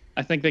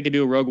I think they could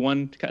do a Rogue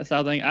One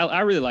style thing.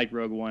 I really liked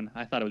Rogue One.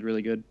 I thought it was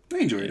really good. I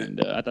enjoyed it.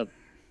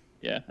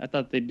 I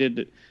thought they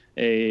did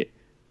a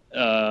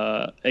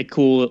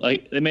cool,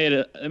 like they made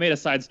a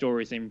side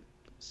story seem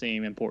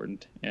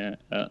important. Yeah,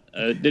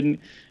 it didn't,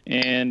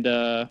 and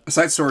a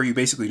side story you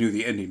basically knew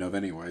the ending of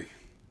anyway.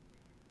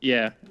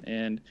 Yeah,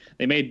 and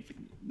they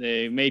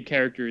made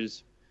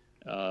characters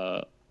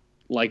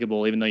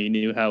likable, even though you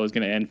knew how it was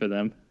going to end for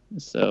them.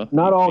 So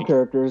not all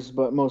characters,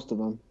 but most of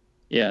them.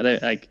 Yeah,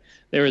 there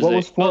was. What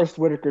was Forrest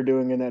Whitaker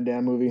doing in that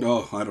damn movie?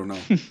 Oh, I don't know.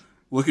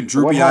 Looking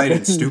droopy-eyed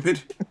and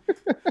stupid.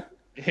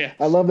 Yeah,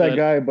 I love that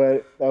guy,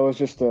 but that was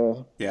just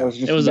bad.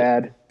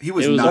 He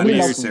was not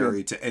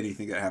necessary to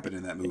anything that happened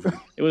in that movie.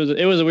 It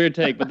was a weird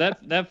take, but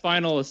that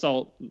final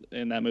assault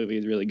in that movie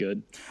is really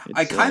good.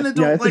 I kind of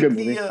don't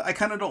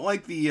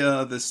like the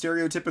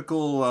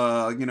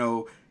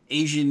stereotypical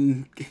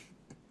Asian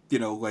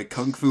like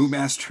kung fu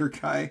master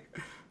guy.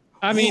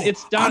 I mean,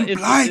 it's done. I'm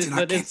blind and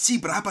I can't see,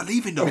 but I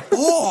believe in the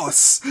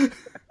Force.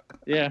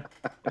 Yeah.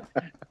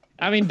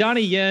 I mean, Donnie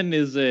Yen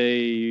is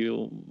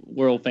a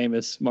world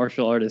famous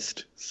martial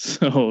artist,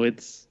 so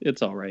it's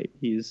all right.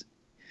 He's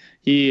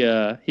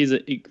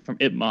from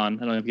Ip Man.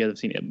 I don't know if you guys have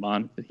seen Ip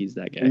Man, but he's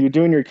that guy. Are you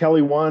doing your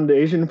Kelly Wand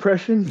Asian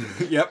impression?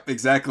 Yep,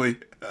 exactly.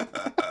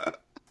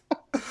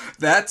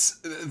 That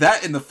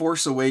and The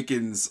Force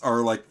Awakens are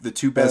like the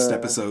two best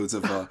episodes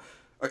of.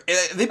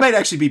 They might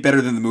actually be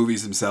better than the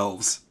movies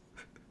themselves.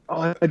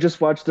 Oh, I just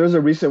watched. There's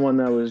a recent one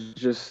that was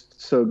just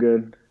so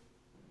good.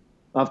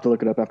 I'll have to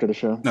look it up after the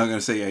show. No, I'm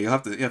gonna say you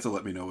have to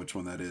let me know which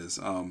one that is.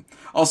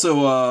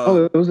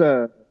 Also, it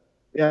was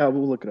yeah,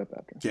 we'll look it up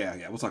after.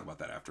 Yeah, we'll talk about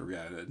that after.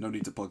 Yeah, no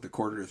need to plug the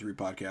Quarter to Three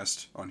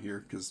podcast on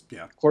here because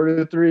Quarter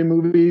to Three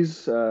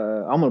movies.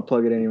 I'm gonna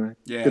plug it anyway.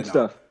 Yeah, good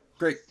stuff.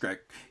 Great. Yeah,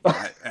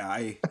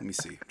 I let me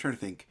see. I'm trying to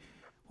think.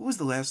 What was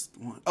the last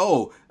one?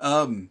 Oh,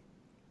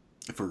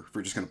 if we're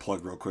just gonna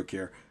plug real quick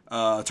here.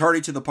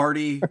 Tardy to the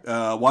Party.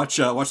 Watch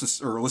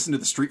this or listen to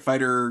the Street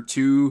Fighter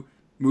 2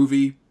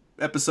 movie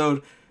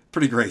episode.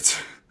 Pretty great.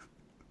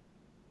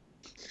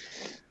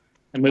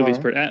 That movie's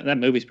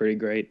pretty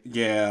great.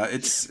 Yeah,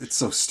 it's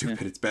so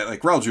stupid. It's bad.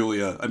 Like Raul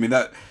Julia. I mean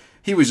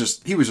he was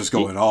just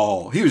going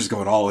all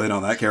in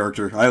on that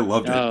character. I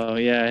loved it. Oh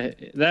yeah,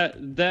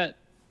 that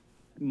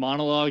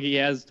monologue he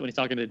has when he's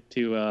talking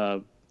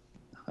to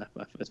I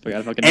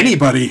forgot fucking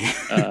anybody.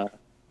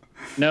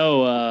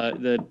 No,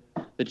 the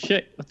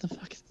chick. What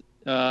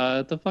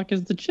the fuck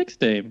is the chick's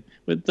name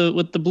with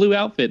the blue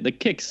outfit? The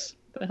Kicks.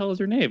 What the hell is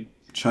her name?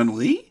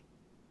 Chun-Li?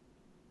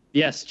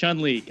 Yes,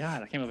 Chun-Li.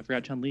 God, I can't believe I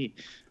forgot Chun-Li.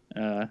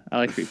 I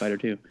like Street Fighter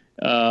too.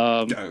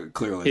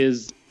 Clearly.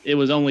 It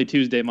was only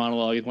Tuesday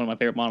monologue is one of my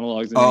favorite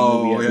monologues in the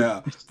movie ever.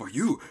 Yeah. For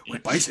you,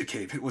 when Bison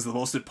came, it was the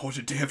most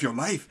important day of your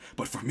life.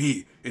 But for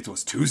me, it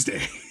was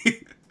Tuesday.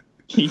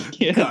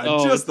 Yeah.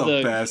 God, just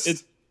the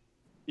best.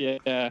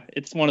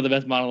 It's one of the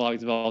best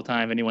monologues of all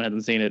time. If anyone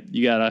hasn't seen it,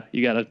 you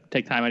gotta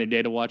take time out of your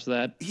day to watch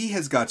that. He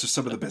has got just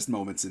some of the best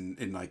moments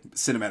in like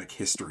cinematic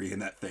history in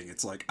that thing.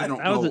 It's like I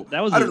don't know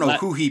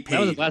who he paid. That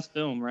was his last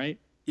film, right?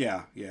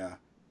 Yeah.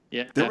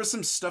 There was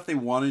some stuff they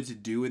wanted to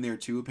do in there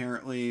too,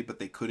 apparently, but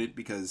they couldn't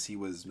because he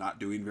was not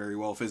doing very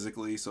well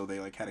physically. So they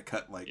like had to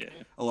cut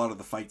a lot of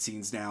the fight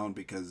scenes down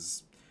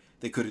because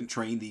they couldn't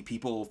train the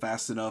people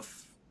fast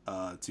enough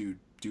to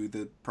do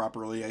the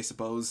properly, I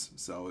suppose.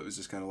 So it was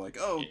just kind of like,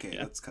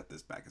 let's cut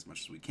this back as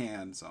much as we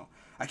can. So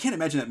I can't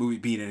imagine that movie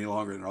being any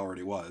longer than it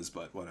already was,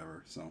 but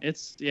whatever. So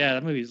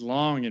that movie's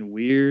long and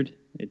weird.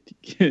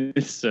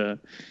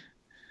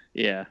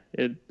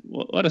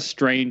 What a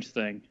strange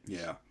thing.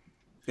 Yeah.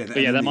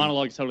 That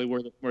monologue is totally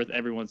worth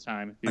everyone's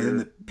time. And then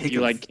the pick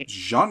of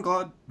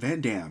Jean-Claude Van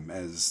Damme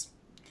as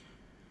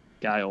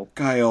Guile.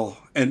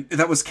 And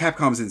that was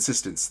Capcom's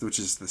insistence, which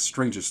is the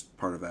strangest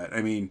part of that.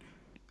 I mean,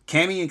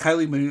 Cammy and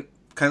Kylie Minogue,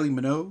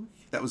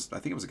 I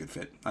think it was a good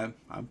fit. I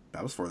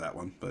was for that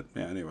one, but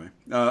yeah, anyway.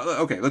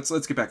 Okay,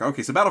 let's get back.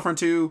 Okay, so Battlefront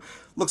 2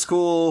 looks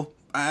cool.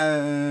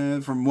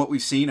 From what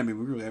we've seen, I mean,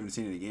 we really haven't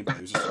seen any gameplay.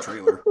 It was just a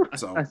trailer.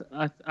 So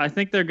I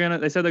think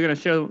they said they're gonna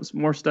show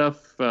more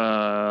stuff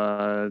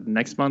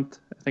next month.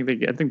 I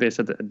think they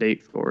said a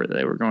date for it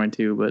they were going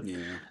to, but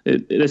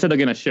they said they're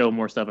gonna show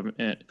more stuff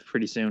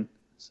pretty soon.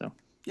 So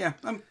yeah,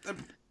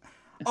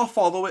 I'll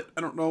follow it.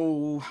 I don't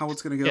know how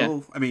it's gonna go. Yeah.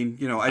 I mean,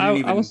 I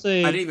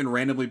didn't even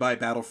randomly buy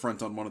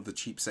Battlefront on one of the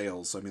cheap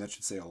sales. So I mean, that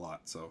should say a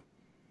lot. So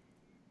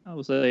I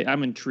will say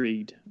I'm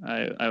intrigued.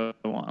 I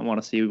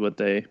want to see what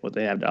they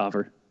have to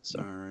offer. So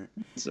all right.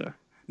 So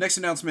Next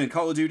announcement: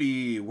 Call of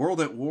Duty World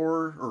at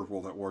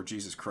War.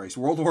 Jesus Christ,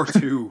 World War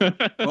II.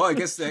 Well, I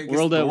guess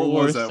World at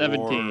War was at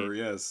 17. war.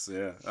 Yes,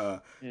 yeah.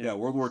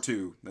 World War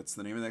II. That's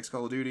the name of the next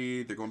Call of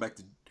Duty. They're going back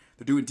to.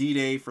 They're doing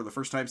D-Day for the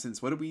first time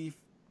since what did we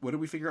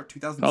figure out?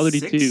 2006. Call of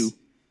Duty 2.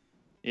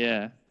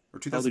 Yeah. Or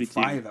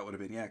 2005. That would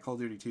have been Call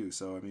of Duty 2.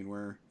 So I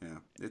mean,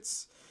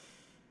 it's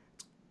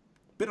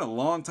been a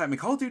long time.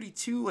 And Call of Duty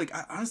 2, like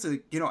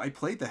honestly, I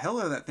played the hell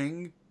out of that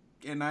thing.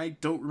 And I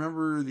don't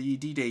remember the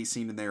D-Day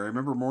scene in there. I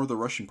remember more of the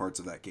Russian parts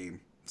of that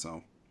game.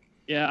 So,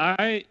 yeah,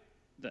 I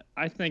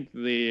think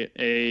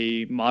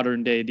a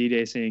modern day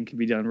D-Day scene could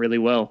be done really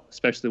well,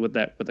 especially with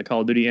the Call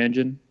of Duty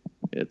engine.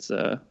 It's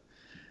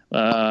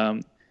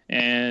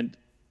and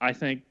I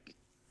think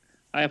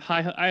I have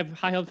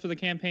high hopes for the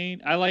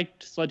campaign. I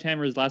liked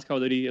Sledgehammer's last Call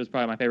of Duty. It was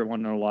probably my favorite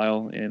one in a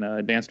while in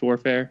Advanced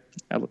Warfare.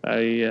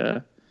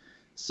 The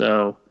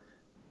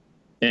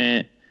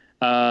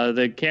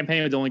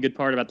campaign was the only good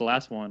part about the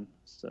last one.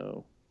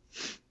 So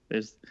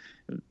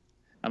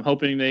I'm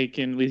hoping they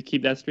can at least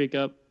keep that streak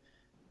up.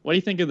 What do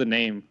you think of the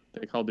name,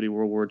 the Call of Duty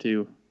World War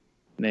II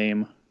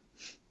name?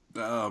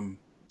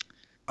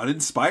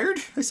 Uninspired,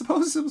 I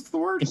suppose was the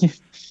word.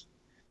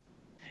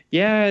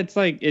 Yeah, it's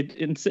like it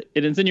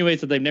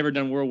insinuates that they've never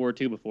done World War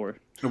II before.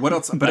 What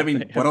else? But I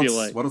mean, what else?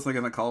 Like. What else are they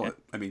gonna call it?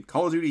 I mean,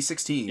 Call of Duty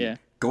 16.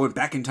 Going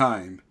back in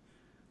time.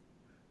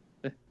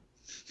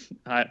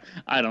 I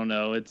don't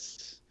know.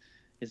 Is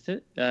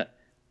it?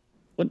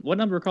 What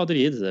number of Call of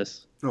Duty is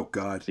this? Oh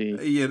God,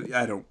 yeah,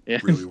 I don't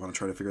really want to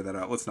try to figure that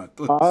out. Let's not.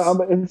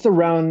 It's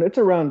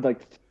around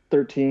like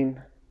 13.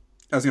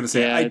 I was gonna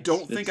say I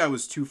don't think I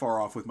was too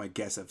far off with my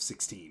guess of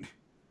 16.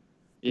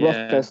 Yeah. Rough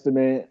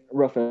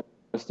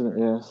estimate,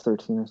 yeah, it's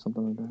 13 or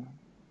something like that.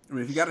 I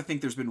mean, if you got to think,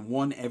 there's been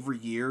one every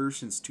year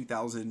since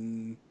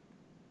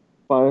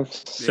 2005.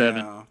 7.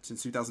 Yeah,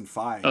 since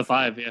 2005. Oh,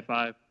 5, yeah,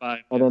 5.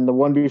 And then the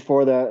one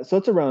before that, so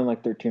it's around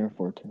like 13 or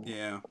 14.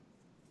 Yeah.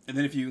 And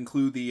then if you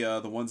include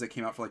the ones that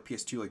came out for like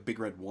PS2, like Big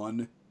Red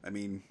 1, I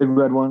mean... Big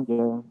Red 1,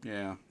 yeah.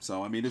 Yeah,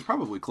 so I mean, there's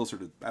probably closer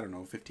to, I don't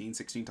know, 15,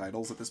 16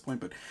 titles at this point,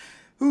 but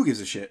who gives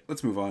a shit?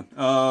 Let's move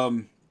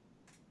on.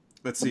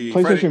 Let's see.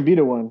 PlayStation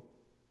Vita one.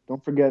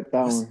 Don't forget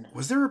that one.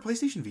 Was there a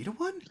PlayStation Vita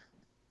one?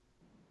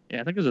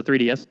 Yeah, I think there's a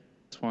 3DS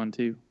one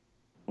too,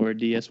 or a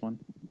DS one.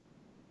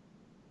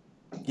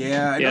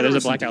 Yeah, there's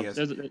a Black Ops.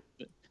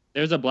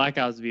 There's a Black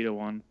Ops Vita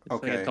one.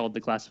 It's called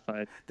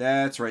Declassified.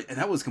 That's right, and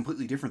that was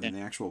completely different than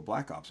the actual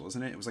Black Ops,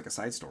 wasn't it? It was like a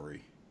side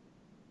story.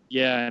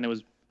 Yeah, and I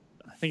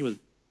think it was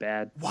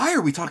bad. Why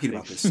are we talking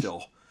about this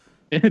still?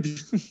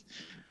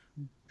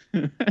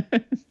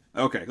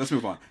 Okay, let's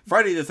move on.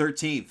 Friday the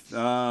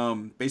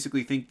 13th.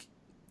 Basically, think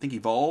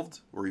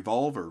Evolve or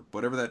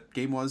whatever that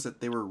game was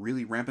that they were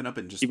really ramping up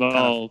and just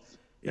Evolve.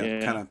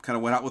 Kind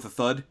of went out with a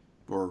thud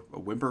or a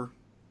whimper.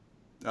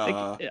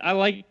 I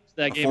liked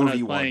that game when I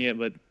was playing it,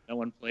 but no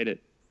one played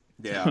it.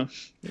 Yeah.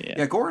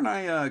 Yeah. Gore and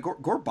I,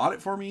 Gore bought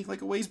it for me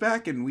like a ways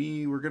back, and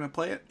we were gonna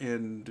play it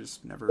and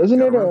just never got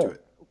around to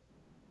it.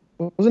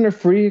 Wasn't it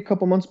free a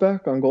couple months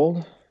back on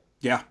Gold?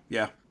 Yeah.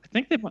 I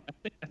think I'd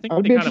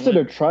be interested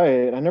to try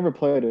it. I never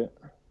played it.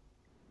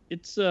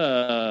 It's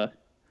all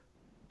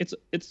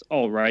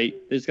right.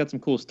 It's got some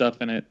cool stuff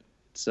in it.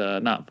 It's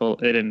not full.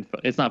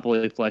 It's not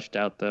fully fleshed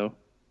out though.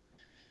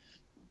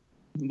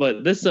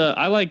 But this,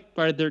 I like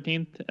Friday the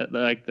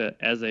 13th,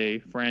 as a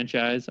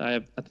franchise. I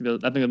think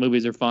the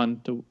movies are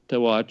fun to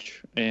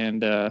watch,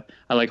 and I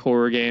like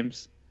horror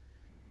games.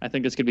 I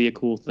think this could be a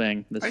cool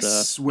thing. I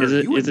swear,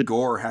 you and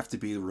Gore have to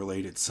be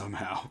related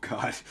somehow.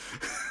 God.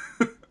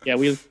 Yeah,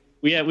 we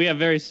have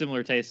very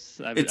similar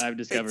tastes. I've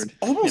discovered. It's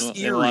almost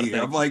eerie.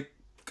 I'm like,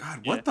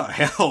 God, what the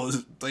hell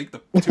is like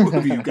the two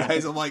of you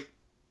guys? I'm like,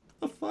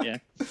 what the fuck? Yeah.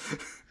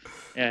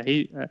 Yeah,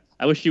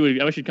 I wish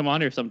you'd come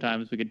on here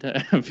sometimes. We could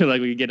I feel like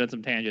we could get on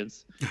some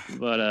tangents,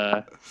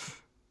 but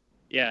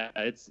yeah,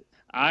 I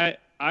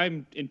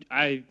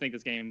think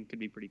this game could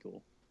be pretty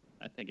cool.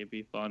 I think it'd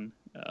be fun.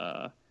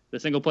 The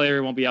single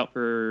player won't be out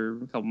for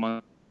a couple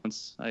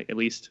months, at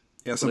least.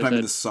 Yeah, sometime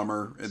in the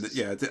summer. And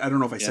I don't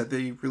know if I said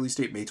the release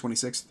date, May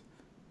 26th.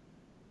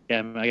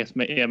 Yeah, I guess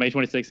May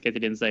 26th. In case they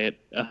didn't say it.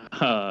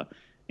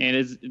 And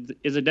is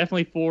it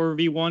definitely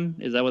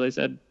 4v1? Is that what they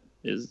said?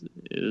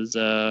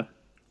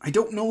 I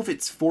don't know if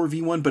it's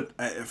 4v1, but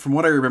from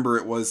what I remember,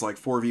 it was like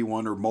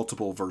 4v1 or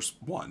multiple versus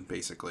one,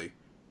 basically.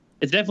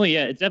 It's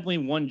definitely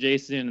one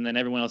Jason, and then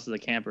everyone else is a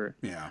camper.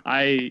 Yeah.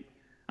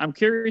 I'm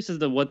curious as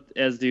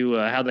to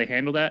how they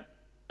handle that.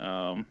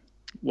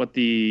 What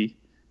the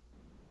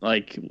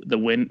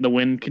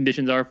win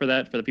conditions are for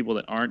that for the people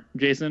that aren't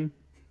Jason.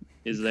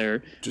 Is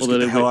there just get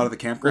the hell out of the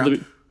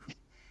campground?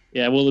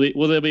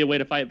 Will there be a way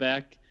to fight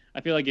back?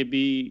 I feel like I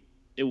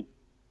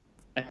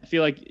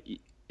feel like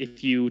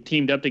if you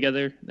teamed up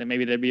together, then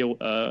maybe there'd be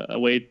a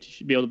way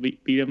to be able to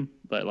beat him.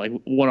 But like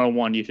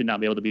 1-on-1, you should not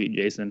be able to beat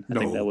Jason. I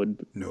think that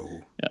would.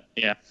 No.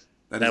 Yeah.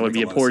 That would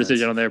be a poor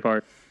decision on their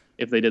part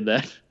if they did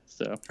that.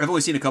 So I've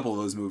only seen a couple of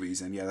those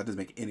movies, and that doesn't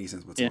make any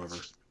sense whatsoever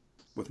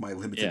with my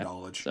limited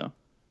knowledge. So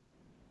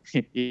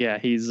yeah,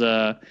 he's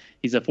a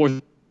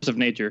fourth of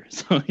nature.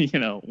 So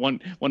one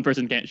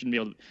person shouldn't be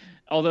able to.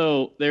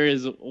 Although there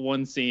is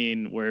one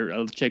scene where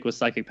a chick with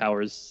psychic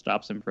powers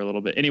stops him for a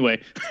little bit.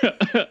 Anyway,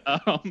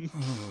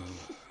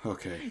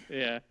 okay.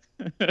 Yeah.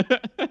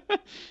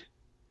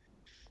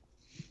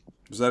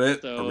 Is that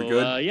it? So, are we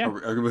good? Yeah. Are we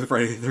good with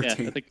Friday the 13th?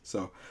 Yeah, I think,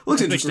 so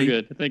looks interesting.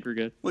 I think we're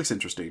good. Looks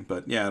interesting,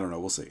 but yeah, I don't know.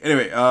 We'll see.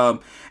 Anyway,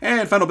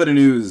 and final bit of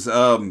news.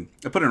 I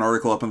put an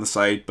article up on the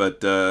site, but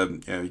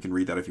yeah, you can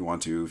read that if you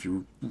want to, if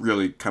you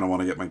really kind of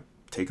want to get my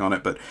take on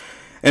it. But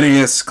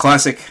NES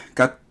Classic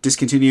got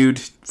discontinued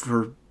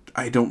for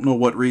I don't know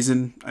what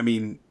reason. I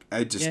mean,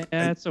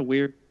 it's a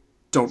weird.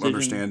 Don't decision.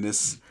 Understand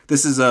this.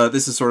 This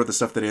is sort of the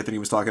stuff that Anthony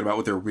was talking about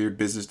with their weird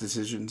business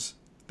decisions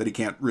that he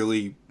can't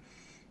really,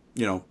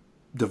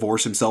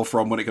 divorce himself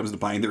from when it comes to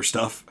buying their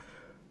stuff.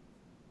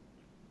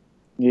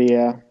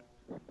 Yeah.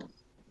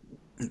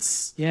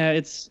 It's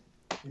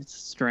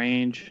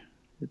strange.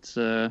 It's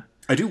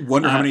I do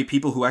wonder how many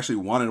people who actually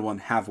wanted one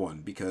have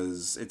one,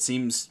 because it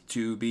seems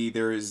to be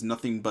there is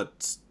nothing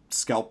but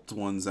scalped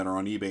ones that are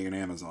on eBay and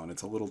Amazon.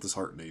 It's a little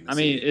disheartening. I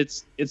mean,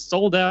 it's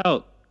sold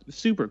out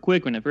super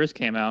quick when it first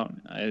came out.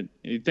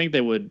 You'd think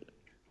they would.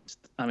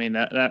 I mean,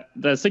 that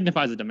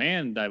signifies a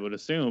demand, I would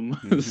assume.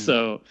 Mm-hmm.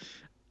 So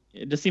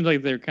it just seems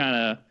like they're kind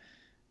of.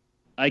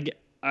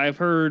 I've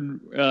heard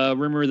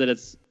rumor that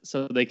it's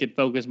so they could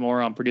focus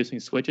more on producing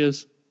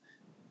Switches.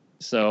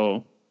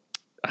 So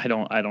I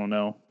don't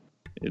know.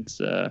 It's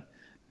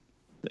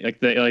like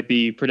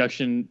the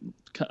production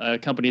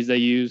companies they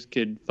use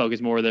could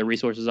focus more of their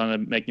resources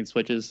on making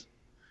Switches.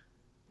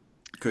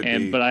 Could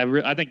be. But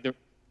I think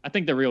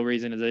the real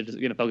reason is they're just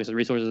going to focus the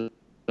resources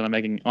on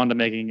making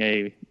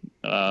a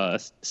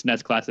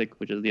SNES Classic,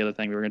 which is the other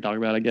thing we were going to talk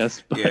about, I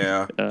guess. But,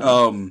 yeah.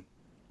 Well,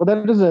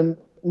 that doesn't.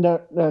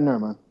 No, never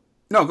mind.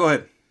 No, go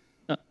ahead.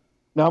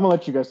 No, I'm gonna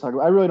let you guys talk.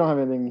 I really don't have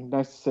anything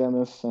nice to say on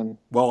this. And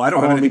well, I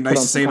don't have anything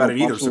nice to say about it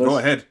either. So go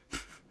ahead.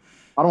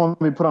 I don't want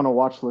to be put on a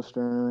watch list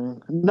or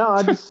anything. No,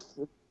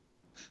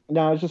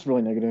 it's just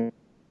really negative.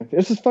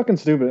 It's just fucking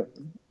stupid.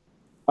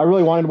 I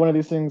really wanted one of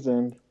these things,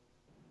 and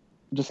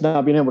just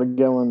not being able to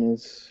get one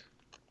is.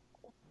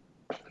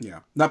 Yeah,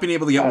 not being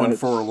able to get one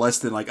for less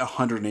than like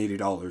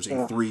 $180,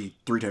 a three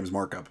times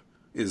markup,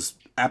 is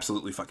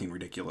absolutely fucking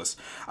ridiculous.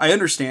 I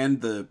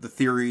understand the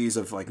theories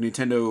of like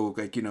Nintendo,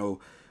 like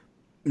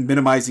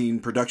minimizing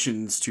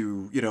productions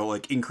to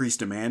like increase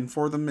demand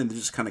for them and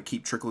just kind of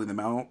keep trickling them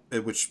out,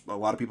 which a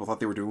lot of people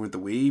thought they were doing with the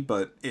Wii,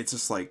 but it's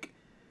just like,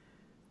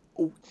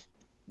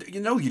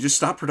 you just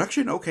stop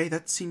production. Okay,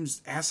 that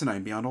seems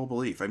asinine beyond all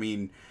belief. I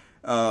mean,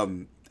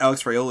 Alex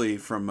Fraioli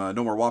from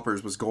No More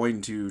Whoppers was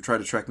going to try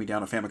to track me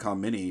down a Famicom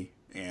Mini,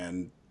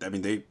 and I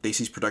mean they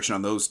ceased production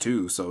on those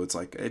too, so it's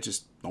like,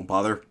 just don't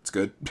bother. It's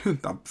good.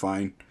 I'm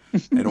fine.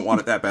 I don't want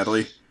it that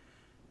badly.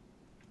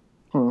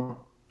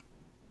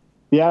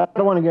 Yeah, I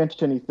don't want to get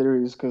into any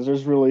theories because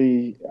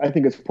I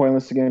think it's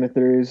pointless to get into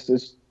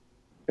theories.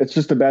 It's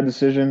just a bad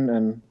decision,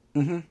 and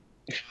you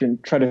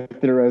shouldn't try to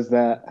theorize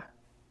that.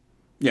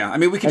 Yeah, I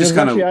mean, we can just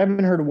kind of. I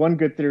haven't heard one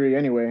good theory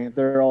anyway.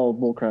 They're all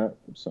bullcrap.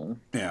 So.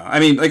 Yeah, I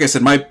mean, like I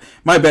said, my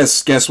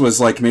best guess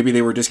was like maybe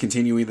they were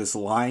discontinuing this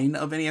line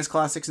of NES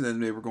Classics, and then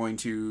they were going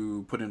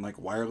to put in like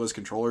wireless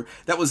controller.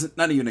 That was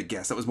not even a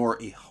guess. That was more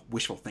a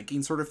wishful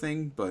thinking sort of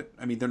thing. But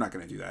I mean, they're not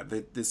going to do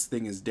that. This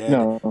thing is dead.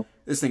 No.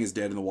 This thing is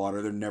dead in the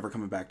water. They're never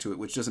coming back to it,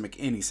 which doesn't make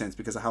any sense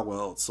because of how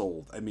well it's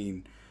sold. I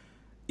mean,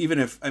 like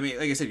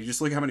I said, you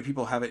just look at how many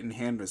people have it in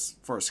hand as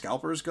far as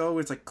scalpers go.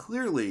 It's like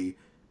clearly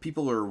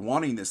people are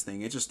wanting this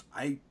thing. It just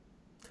I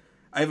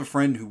have a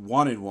friend who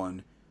wanted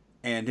one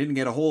and didn't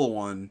get a hold of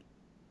one,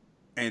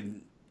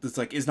 and it's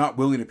like is not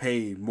willing to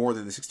pay more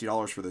than the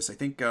 $60 for this. I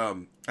think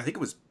it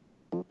was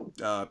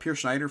Pierre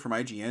Schneider from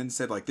IGN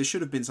said like this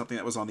should have been something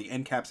that was on the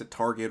end caps at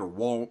Target or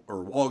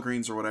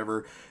Walgreens or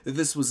whatever.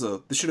 This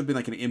should have been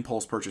like an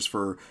impulse purchase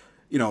for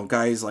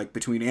guys like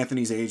between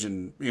Anthony's age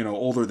and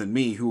older than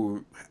me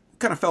who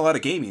kind of fell out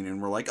of gaming and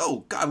were like,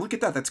 oh god, look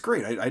at that, that's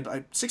great. I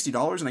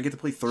 $60 and I get to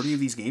play 30 of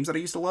these games that I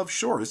used to love.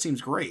 Sure, this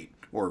seems great.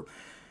 Or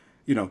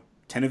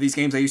 10 of these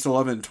games I used to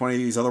love and 20 of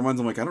these other ones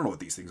I'm like, I don't know what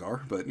these things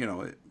are, but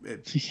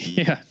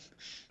yeah.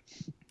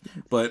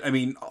 But I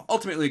mean,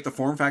 ultimately, like the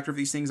form factor of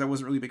these things I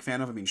wasn't really a big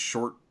fan of. I mean,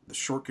 the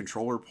short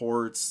controller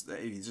ports,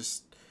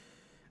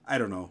 I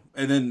don't know.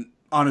 And then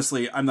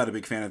honestly, I'm not a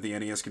big fan of the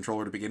NES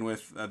controller to begin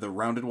with. The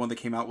rounded one they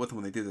came out with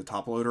when they did the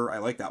top loader, I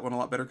like that one a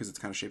lot better because it's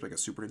kind of shaped like a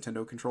Super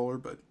Nintendo controller.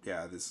 But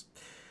yeah,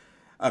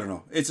 I don't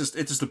know. It's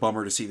just a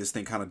bummer to see this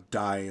thing kind of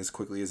die as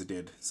quickly as it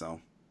did.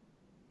 So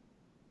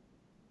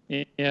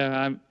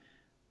yeah,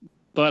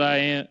 but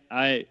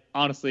I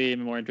honestly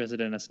am more interested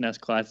in a SNES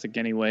Classic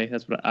anyway.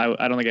 That's what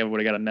I don't think I would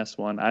have got a NES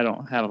one. I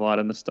don't have a lot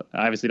of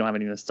I obviously don't have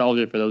any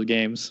nostalgia for those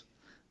games,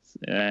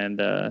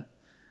 and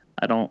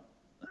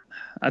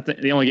I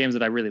think the only games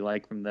that I really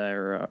like from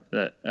there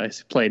that I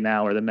play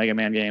now are the Mega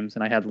Man games,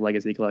 and I have the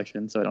Legacy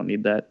Collection, so I don't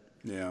need that.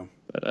 Yeah.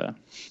 But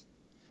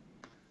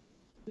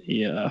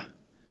yeah.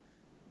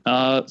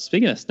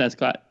 Speaking of SNES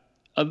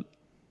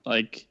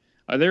Classic,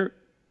 are there,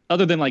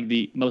 other than like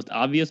the most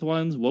obvious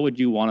ones, what would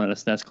you want on a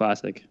SNES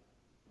Classic?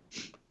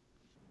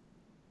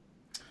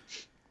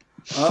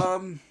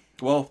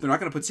 Well, they're not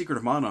going to put Secret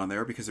of Mana on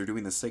there because they're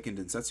doing the Seiken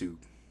Densetsu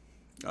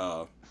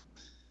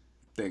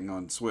thing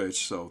on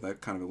Switch, so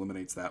that kind of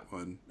eliminates that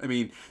one. I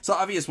mean, so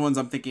obvious ones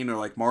I'm thinking are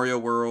like Mario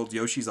World,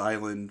 Yoshi's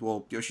Island.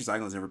 Well, Yoshi's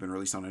Island's never been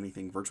released on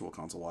anything virtual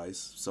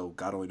console-wise, so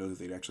God only knows if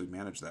they'd actually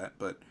manage that,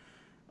 but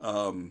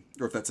or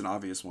if that's an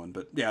obvious one.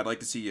 But yeah, I'd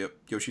like to see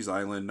Yoshi's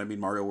Island. I mean,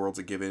 Mario World's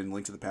a given.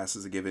 Link to the Past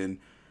is a given.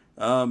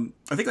 I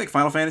think like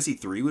Final Fantasy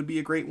 3 would be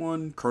a great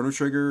one. Chrono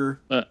Trigger.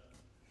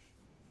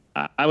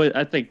 I would.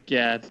 I think.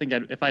 Yeah. I think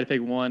if I had to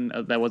pick one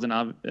that wasn't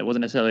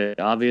necessarily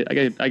obvious,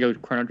 I go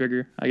Chrono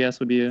Trigger. I guess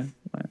would be a.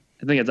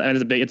 I think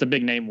it's a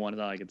big name one. Is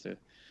all I could say.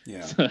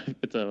 Yeah. So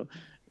it's a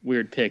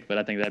weird pick, but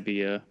I think that'd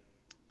be a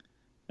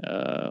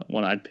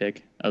one I'd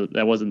pick.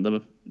 That wasn't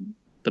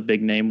the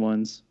big name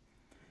ones.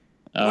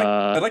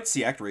 I'd like to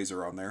see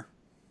ActRaiser on there.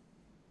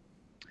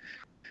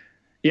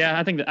 Yeah,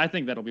 I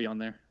think that'll be on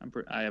there.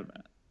 I have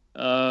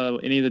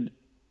any of the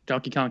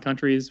Donkey Kong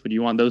countries. Would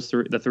you want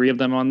the three of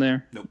them on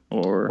there? Nope.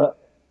 Or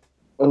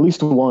at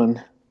least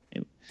one.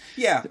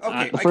 Yeah.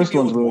 Okay. The first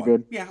one's really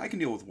good. Yeah, I can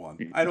deal with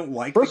one. I don't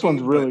like first the game,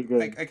 one's really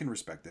good. I can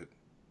respect it.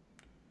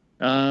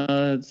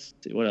 Let's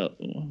see, what else?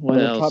 One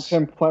of the top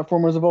 10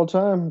 platformers of all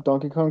time,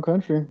 Donkey Kong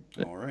Country.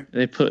 All right.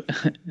 They put.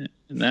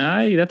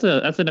 Nah,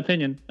 that's an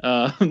opinion.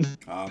 I'm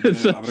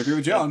gonna agree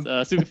with John.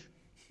 Super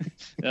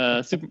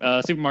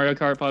Mario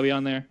Kart probably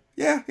on there.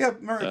 Yeah,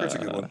 Mario Kart's a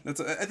good one.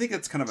 I think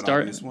that's kind of an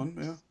obvious one.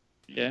 Yeah.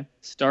 Yeah,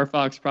 Star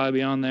Fox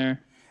probably on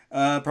there.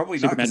 Probably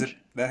not because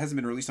that hasn't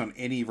been released on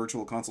any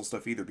virtual console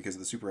stuff either because of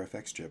the Super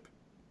FX chip.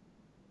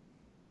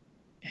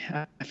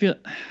 Yeah, I feel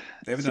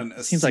they haven't done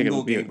a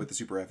single game with the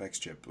Super FX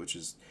chip, which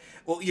is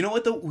well, you know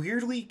what though?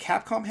 Weirdly,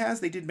 Capcom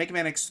has. They did Mega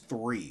Man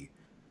X3,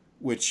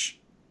 which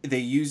they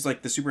used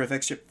like the Super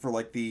FX chip for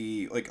like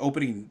the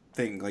opening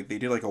thing. Like they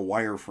did like a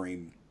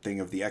wireframe thing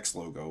of the X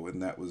logo,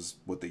 and that was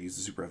what they used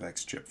the Super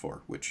FX chip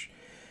for. Which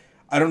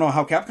I don't know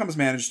how Capcom's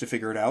managed to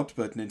figure it out,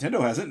 but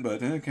Nintendo hasn't.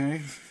 But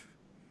okay.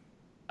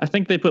 I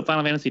think they put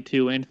Final Fantasy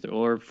 2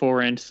 or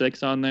 4 and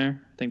 6 on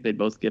there. I think they'd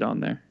both get on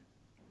there.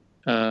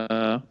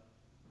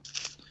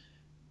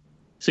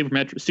 Super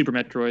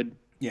Metroid.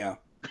 Yeah.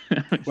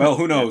 Well,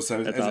 who knows?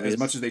 As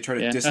much as they try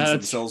to distance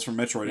themselves from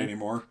Metroid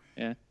anymore.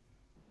 Yeah.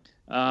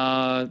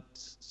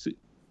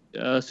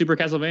 Super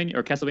Castlevania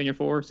or Castlevania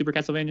 4, Super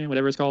Castlevania,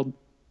 whatever it's called.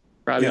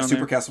 Probably on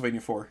Super there.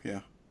 Castlevania 4.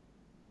 Yeah.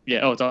 Yeah.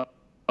 Oh, it's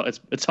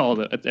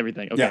all it's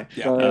everything. Okay.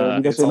 Yeah.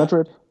 You guys say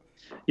Metroid?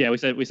 Yeah, we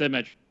said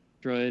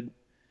Metroid.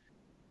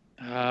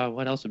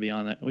 What else would be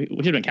on that? We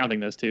should have been counting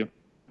those too,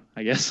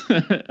 I guess.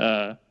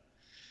 Well,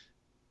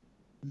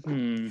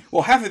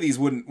 half of these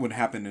wouldn't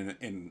happen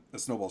in a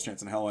Snowball's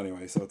Chance in Hell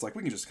anyway, so it's like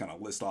we can just kind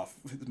of list off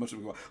as much as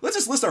we want. Let's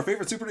just list our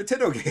favorite Super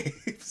Nintendo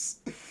games.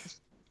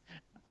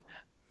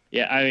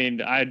 Yeah, I mean,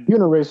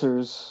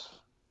 Uniracers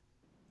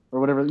or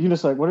whatever.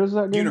 Unicycle. What is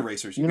that game?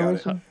 Uniracers. You got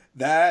it.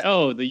 That.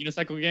 Oh, the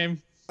Unicycle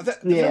game.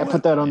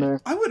 Put that on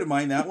there. I wouldn't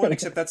mind that one,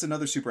 except that's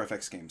another Super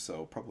FX game,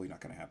 so probably not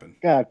going to happen.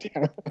 God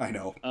damn. I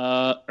know.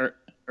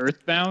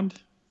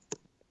 Earthbound.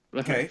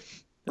 Okay.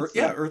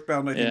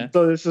 Earthbound. I think. Yeah.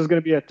 So this is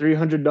going to be a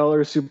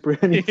 $300 Super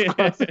NES.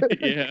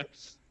 Yeah.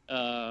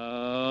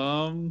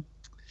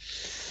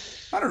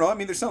 I don't know. I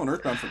mean, they're selling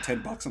Earthbound for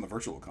 $10 on the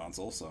Virtual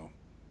Console, so.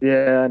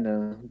 Yeah, I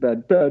know.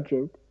 Bad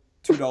joke.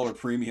 $2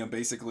 premium,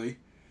 basically.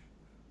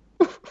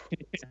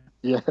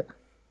 Yeah.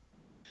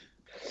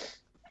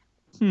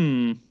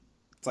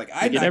 It's like,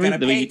 I'm not going to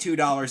pay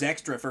 $2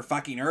 extra for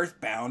fucking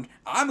Earthbound.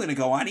 I'm going to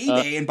go on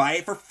eBay and buy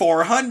it for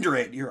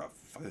 $400. You're a...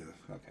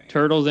 Okay.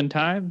 Turtles in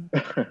Time?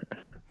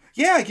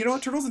 Yeah, you know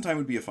what? Turtles in Time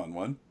would be a fun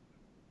one.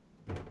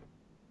 I'm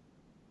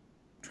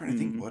trying to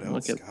think what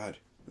else. God.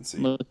 Let's see.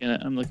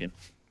 I'm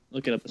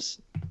looking up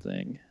this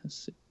thing. Let's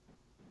see.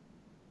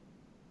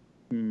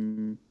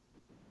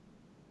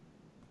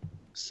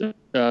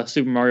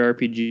 Super Mario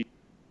RPG.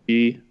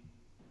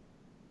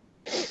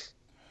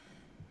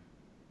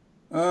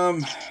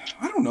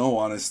 I don't know,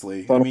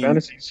 honestly. Final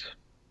Fantasies.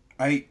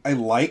 I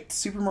liked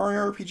Super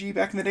Mario RPG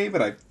back in the day,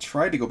 but I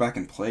tried to go back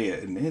and play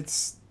it, and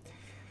it's...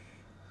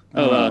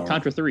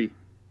 Contra 3.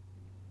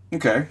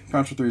 Okay,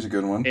 Contra 3 is a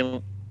good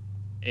one.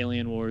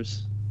 Alien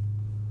Wars.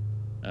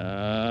 Let's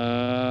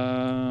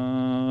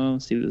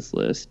see this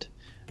list.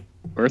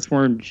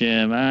 Earthworm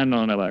Jim. I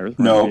don't know about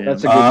Earthworm Jim.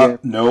 That's a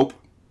good game. Nope.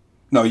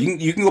 No,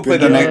 you can go play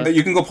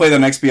you can go play the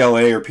next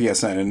BLA or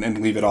PSN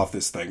and leave it off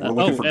this thing. We're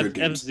looking for good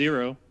games.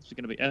 F-Zero. It's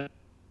gonna be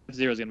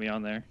F-Zero is gonna be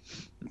on there.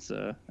 That's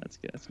good.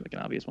 That's like an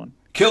obvious one.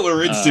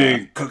 Killer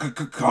Instinct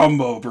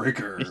Combo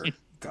Breaker.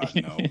 God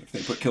no! If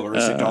they put Killer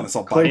Instinct on this,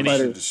 I'll buy it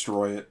and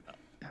destroy it.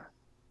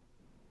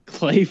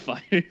 Clay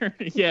Fighter.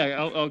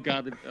 Yeah. Oh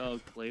god.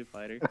 Clay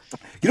Fighter.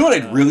 You know what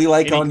I'd really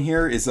like on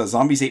here is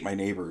Zombies Ate My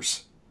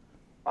Neighbors.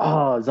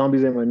 Oh,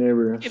 Zombies Ate My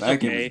Neighbor. That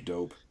game is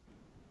dope.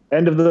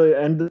 End of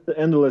the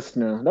list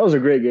now. That was a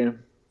great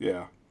game.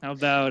 Yeah. How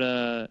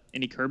about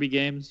any Kirby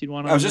games you'd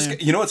want on I was just, there?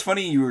 you know what's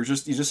funny? You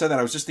just said that.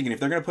 I was just thinking if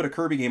they're gonna put a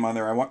Kirby game on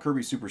there, I want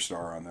Kirby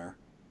Superstar on there.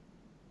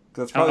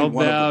 That's probably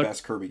one of the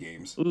best Kirby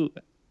games. Ooh,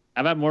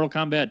 how about Mortal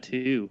Kombat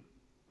 2?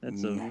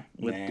 That's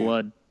with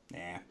blood.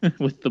 Nah.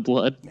 with the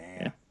blood. Nah.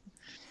 Yeah.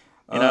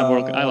 And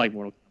I like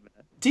Mortal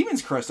Kombat.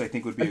 Demon's Crest, I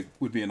think,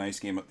 would be a nice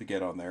game to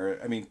get on there.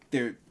 I mean,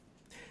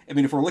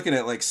 if we're looking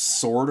at like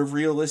sort of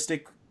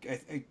realistic,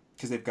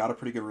 because they've got a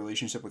pretty good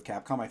relationship with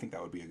Capcom, I think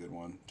that would be a good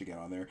one to get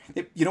on there.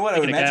 You know what? I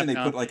would imagine they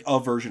put like a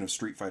version of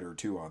Street Fighter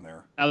 2 on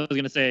there. I was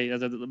literally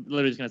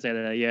just gonna say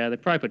that. Yeah, they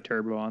probably put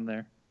Turbo on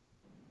there.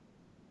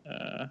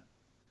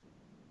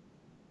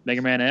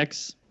 Mega Man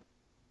X.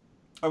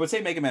 I would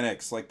say Mega Man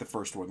X, like the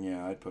first one.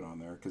 Yeah, I'd put on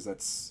there because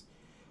that's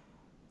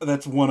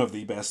one of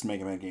the best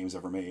Mega Man games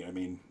ever made. I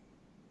mean,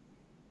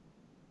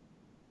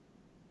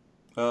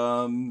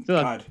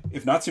 God,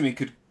 if Natsume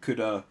could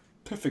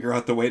figure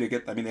out the way to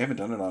get. I mean, they haven't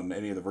done it on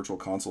any of the Virtual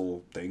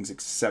Console things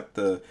except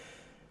the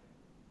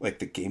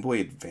Game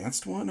Boy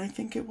Advanced one, I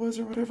think it was,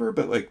 or whatever.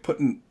 But like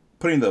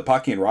putting the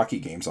Pocky and Rocky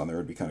games on there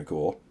would be kind of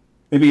cool.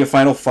 Maybe a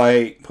Final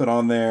Fight put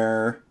on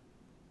there.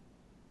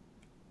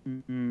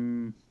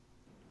 Mm-hmm.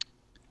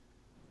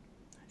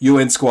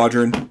 UN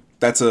Squadron.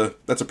 That's a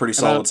pretty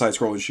solid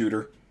side-scrolling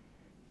shooter.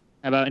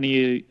 How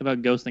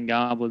about Ghosts and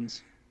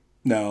Goblins?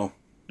 No.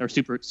 Or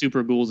Super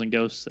Ghouls and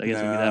Ghosts, I guess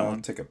would be that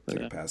one. Take a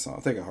pass on.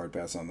 I'll take a hard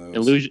pass on those.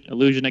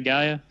 Illusion of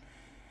Gaia.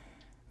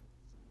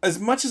 As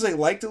much as I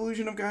liked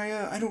Illusion of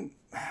Gaia, I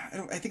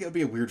think it would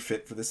be a weird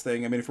fit for this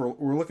thing. I mean, if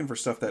we're looking for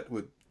stuff that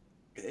would,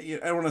 I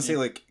don't want to say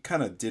like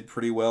kind of did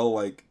pretty well,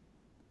 like.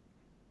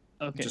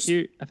 Okay,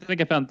 here I think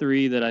I found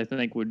 3 that I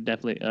think would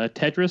definitely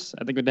Tetris.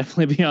 I think would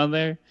definitely be on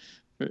there.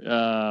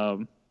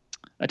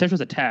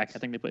 Tetris Attack. I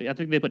think they put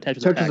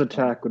Tetris Attack. Tetris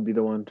Attack would be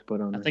the one to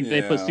put on there. I think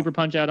they put Super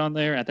Punch Out on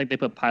there. I think they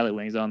put Pilot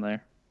Wings on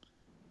there.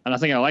 I'm not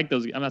saying I like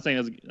those. I'm not saying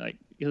those like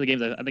the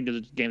games. I think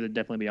there's games that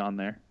definitely be on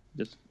there.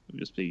 Just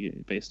be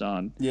based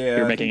on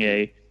you're making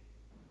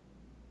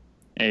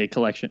a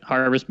collection.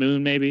 Harvest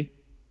Moon maybe.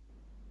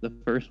 The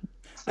first.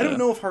 I don't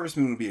know if Harvest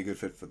Moon would be a good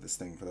fit for this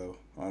thing, though.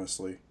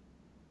 Honestly.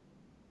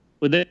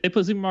 Would they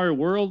put Super Mario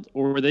World,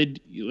 or would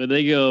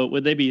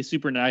they be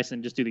super nice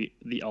and just do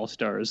the All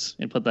Stars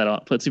and put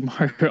Super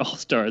Mario All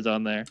Stars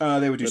on there?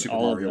 They would do Super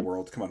Mario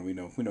World. Come on, we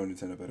know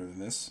Nintendo better than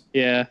this.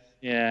 Yeah,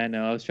 I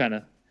know. I was trying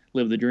to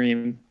live the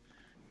dream.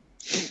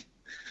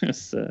 Yeah,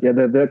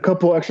 the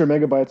couple extra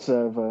megabytes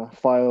of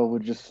file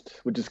would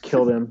just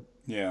kill them.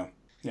 Yeah.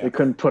 They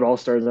couldn't put All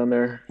Stars on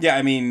there. Yeah,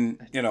 I mean,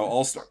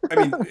 All Star. I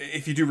mean,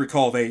 if you do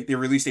recall, they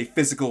released a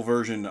physical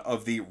version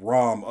of the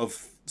ROM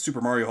of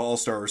Super Mario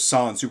All-Stars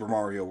San Super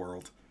Mario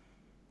World.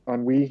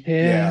 On Wii?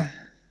 Yeah.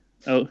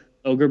 Oh,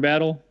 Ogre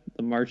Battle?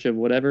 The March of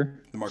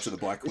whatever? The March of the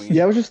Black Queen.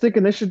 Yeah, I was just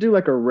thinking they should do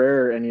like a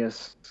rare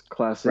NES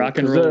classic. Rock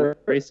and Roll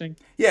Racing?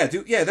 Yeah,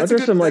 that's a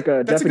good, some like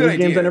Japanese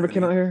games that never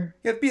came out here?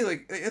 Yeah,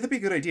 that'd be a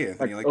good idea.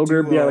 Like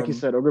Ogre, like you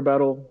said, Ogre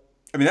Battle.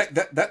 I mean,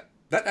 that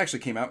actually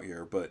came out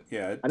here, but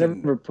yeah. I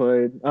never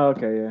played. Oh,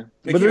 okay, yeah.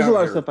 But there's a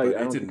lot of stuff I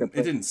don't think I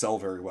played. It didn't sell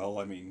very well.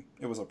 I mean,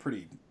 it was a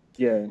pretty...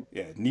 Yeah,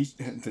 niche,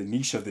 the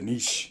niche of the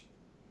niche.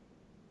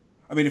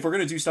 I mean, if we're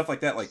going to do stuff like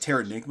that, like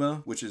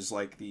Terranigma, which is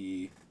like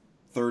the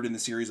third in the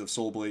series of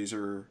Soul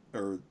Blazer,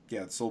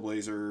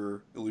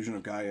 Illusion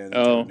of Gaia, and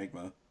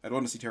Terranigma. I'd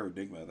want to see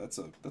Terranigma.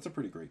 That's a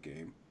pretty great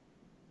game.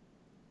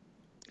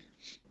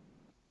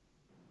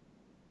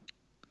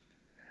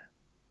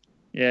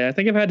 Yeah, I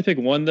think if I had to pick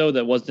one, though,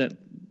 that wasn't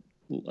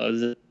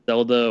a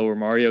Zelda or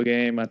Mario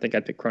game, I think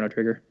I'd pick Chrono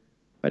Trigger.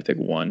 I'd pick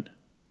one.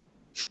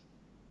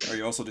 Are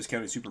you also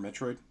discounting Super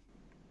Metroid?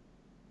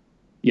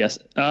 Yes.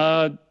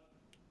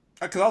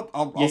 Because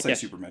I'll say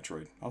Super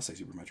Metroid. I'll say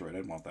Super Metroid.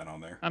 I'd want that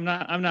on there. I'm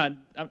gonna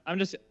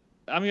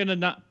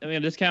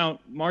discount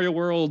Mario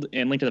World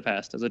and Link to the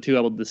Past as the 2 I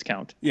will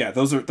discount. Yeah,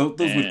 those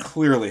would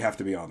clearly have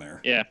to be on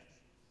there. Yeah.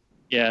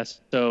 Yes.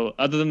 So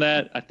other than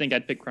that, I think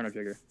I'd pick Chrono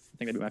Trigger. I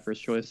think that'd be my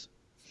first choice.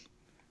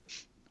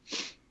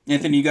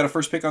 Anthony, you got a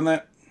first pick on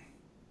that?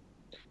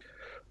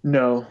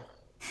 No.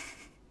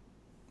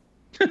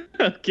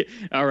 Okay.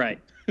 All right.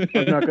 I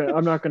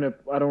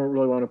don't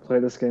really want to play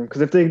this game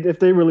because if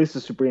they release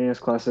a Super NES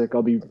Classic,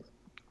 I'll be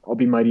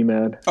mighty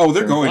mad. Oh,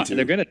 they're going to.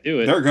 They're gonna do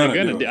it. They're gonna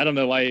do it. I don't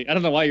know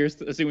why you're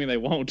assuming they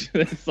won't.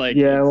 It's like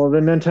well,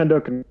 then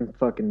Nintendo can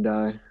fucking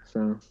die.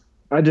 So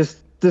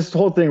this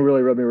whole thing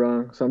really rubbed me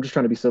wrong. So I'm just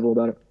trying to be civil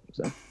about it.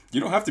 So.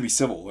 You don't have to be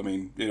civil. I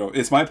mean,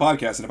 it's my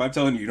podcast, and if I'm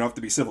telling you don't have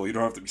to be civil, you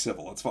don't have to be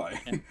civil. That's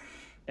fine.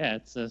 Yeah,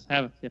 it's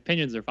have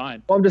opinions are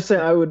fine. Well, I'm just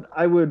saying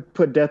I would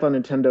put death on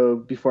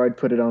Nintendo before I'd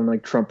put it on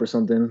like Trump or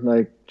something.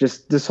 Like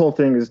just this whole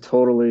thing is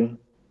totally.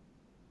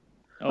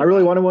 I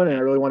really wanted one, and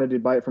I really wanted to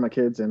buy it for my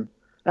kids, and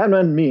that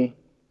meant me,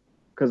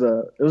 because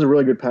it was a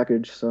really good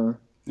package. So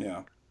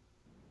yeah.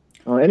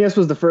 NES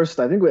was the first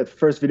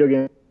video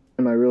game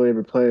I really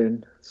ever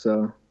played.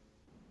 So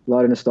a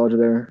lot of nostalgia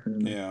there.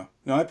 And yeah.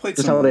 No, I played.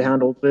 Just how they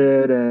handled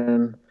it,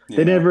 and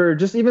they never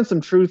just even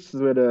some truths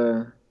with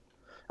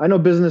I know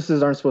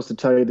businesses aren't supposed to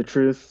tell you the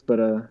truth,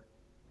 but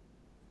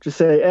just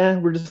say,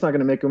 we're just not going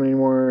to make them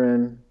anymore,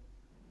 and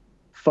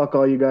fuck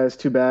all you guys,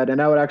 too bad. And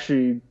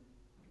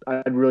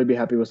I'd really be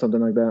happy with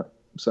something like that.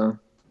 So,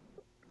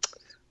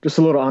 just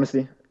a little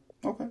honesty.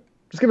 Okay.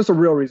 Just give us a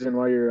real reason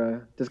why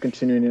you're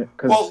discontinuing it.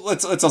 Well,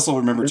 let's also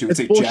remember too, it's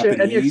a bullshit.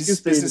 Japanese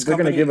business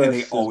company, and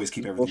they us always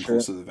keep everything bullshit.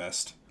 close to the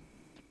vest.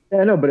 Yeah,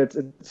 I know, but it's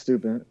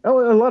stupid.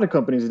 Oh, a lot of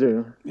companies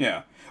do.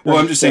 Yeah. Well,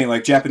 I'm just saying,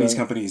 like, Japanese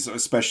companies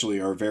especially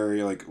are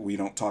very, like, we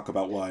don't talk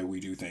about why we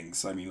do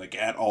things. I mean, like,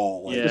 at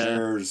all. Like,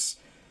 there's...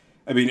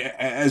 I mean,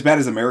 as bad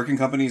as American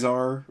companies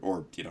are,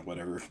 or, you know,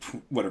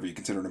 whatever you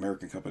consider an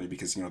American company,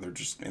 because, you know, they're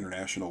just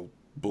international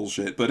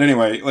bullshit. But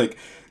anyway, like,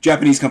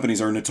 Japanese companies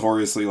are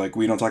notoriously, like,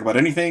 we don't talk about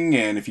anything,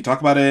 and if you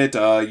talk about it,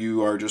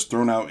 you are just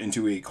thrown out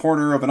into a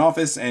corner of an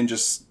office, and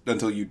just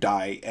until you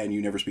die, and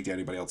you never speak to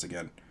anybody else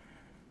again.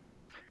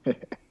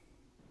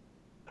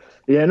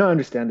 Yeah, no, I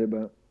understand it,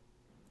 but...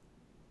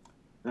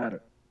 I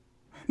don't...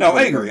 No,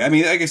 I agree. I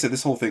mean, like I said,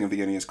 this whole thing of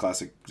the NES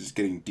Classic just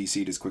getting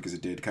DC'd as quick as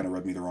it did kind of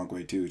rubbed me the wrong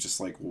way, too. It's just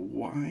like,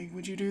 why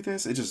would you do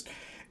this?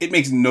 It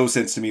makes no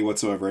sense to me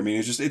whatsoever. I mean,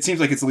 it seems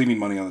like it's leaving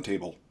money on the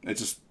table.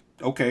 It's just,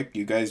 okay,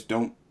 you guys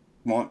don't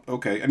want,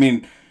 okay. I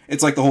mean,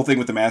 it's like the whole thing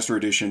with the Master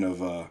Edition of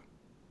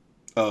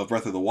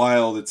Breath of the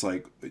Wild. It's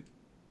like,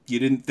 you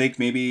didn't think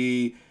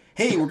maybe,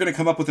 hey, we're going to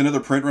come up with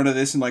another print run of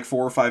this in like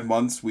 4 or 5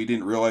 months. We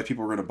didn't realize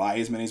people were going to buy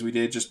as many as we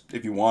did. Just,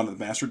 if you wanted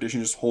the Master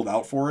Edition, just hold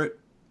out for it.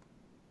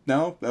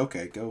 No?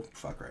 Okay, go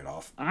fuck right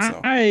off.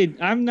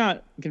 I'm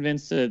not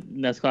convinced that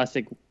NES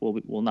Classic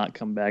will not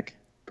come back,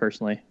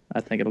 personally.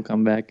 I think it'll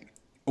come back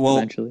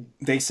eventually.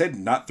 They said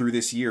not through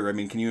this year. I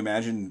mean, can you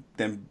imagine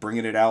them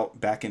bringing it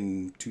out back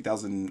in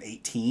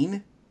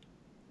 2018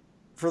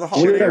 for the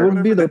holiday? That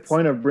wouldn't be the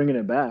point of bringing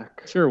it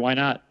back. Sure, why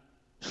not?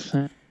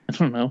 I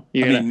don't know.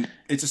 It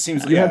just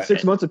seems like... You had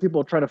 6 months of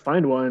people trying to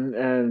find one,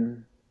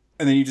 and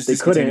then you just they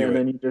couldn't, and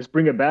then you just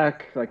bring it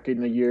back like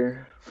in a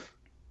year.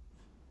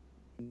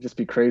 Just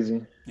be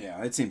crazy.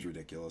 Yeah, it seems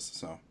ridiculous.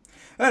 So,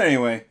 but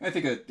anyway, I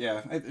think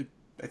I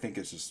think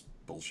it's just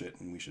bullshit,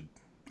 and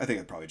I think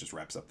it probably just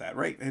wraps up that,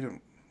 right?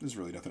 There's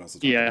really nothing else to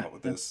talk about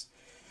with this.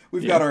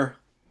 We've got our.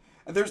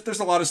 There's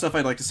a lot of stuff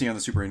I'd like to see on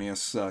the Super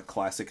NES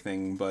Classic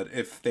thing, but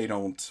if they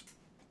don't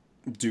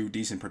do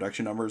decent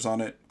production numbers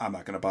on it, I'm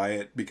not going to buy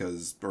it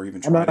or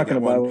even try to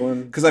get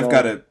one because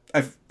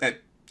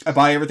I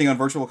buy everything on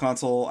Virtual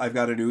Console. I've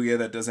got an Ouya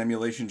that does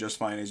emulation just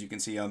fine, as you can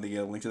see on the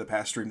Link to the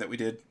Past stream that we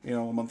did, a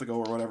month ago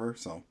or whatever.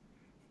 So,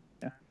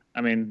 yeah,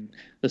 I mean,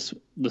 the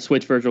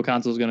Switch Virtual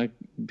Console is going to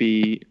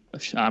be,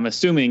 I'm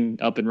assuming,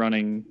 up and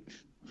running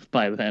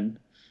by then.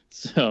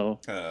 So,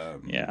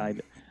 yeah,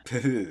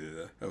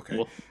 okay.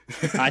 Well,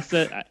 I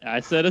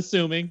said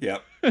assuming.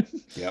 Yep.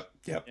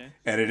 Yeah.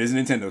 And it is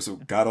Nintendo, so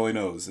God only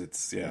knows.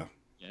 It's yeah.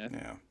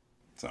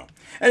 So,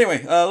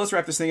 anyway, let's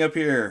wrap this thing up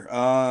here.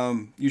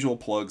 Usual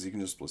plugs. You can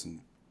just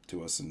listen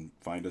to us and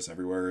find us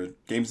everywhere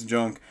at Games and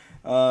Junk.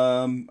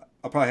 I'll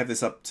probably have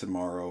this up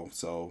tomorrow,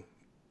 so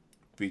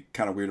it'll be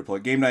kind of weird to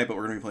plug Game Night, but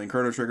we're going to be playing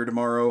Chrono Trigger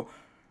tomorrow.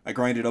 I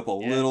grinded up a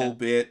little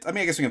bit. I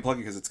mean, I guess we can plug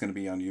it because it's going to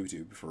be on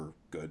YouTube for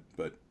good,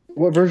 but...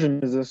 What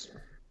version is this?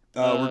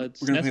 We're going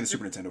to play the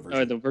Super Nintendo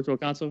version. The Virtual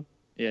Console?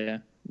 Yeah.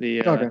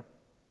 Okay.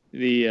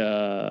 We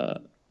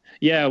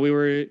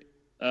were...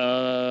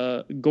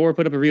 Gore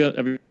put up a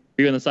review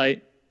on the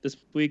site this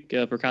week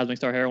for Cosmic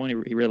Star Heroine.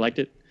 He really liked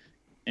it,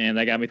 and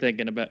that got me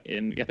thinking about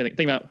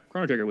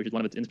Chrono Trigger, which is one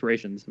of its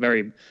inspirations.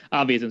 Very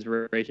obvious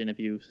inspiration if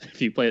you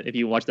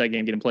watch that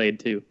game getting played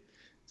too.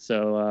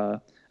 So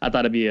I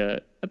thought it'd be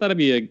a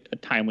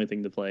timely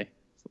thing to play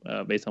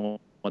based on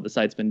what the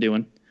site's been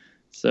doing.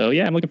 So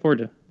yeah, I'm looking forward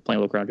to playing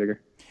a little Chrono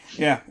Trigger.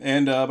 Yeah,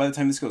 and by the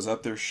time this goes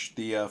up,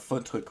 the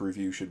Foothook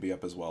review should be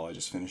up as well. I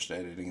just finished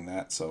editing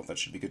that, so that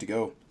should be good to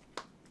go.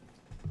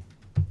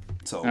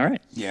 So, all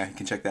right. Yeah, you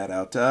can check that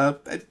out. A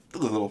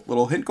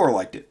little hint, Gore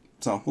liked it.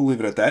 So, we'll leave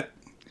it at that.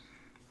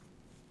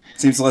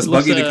 Seems less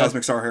buggy than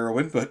Cosmic Star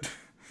Heroine, but...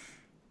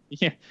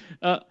 Yeah.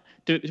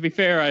 To be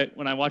fair,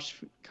 when I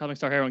watched Cosmic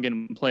Star Heroine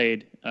getting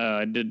played,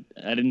 I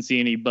didn't see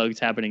any bugs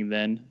happening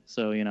then.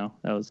 So,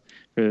 that was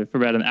for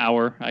about an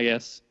hour, I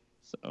guess.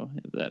 So,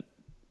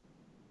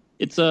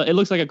 it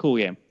looks like a cool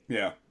game.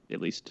 Yeah.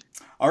 At least.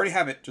 I already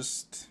have it,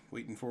 just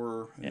waiting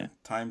for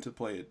time to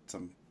play it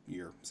some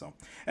year. So,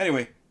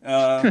 anyway...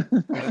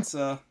 let's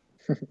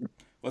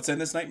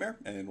end this nightmare,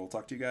 and we'll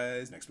talk to you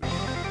guys next week.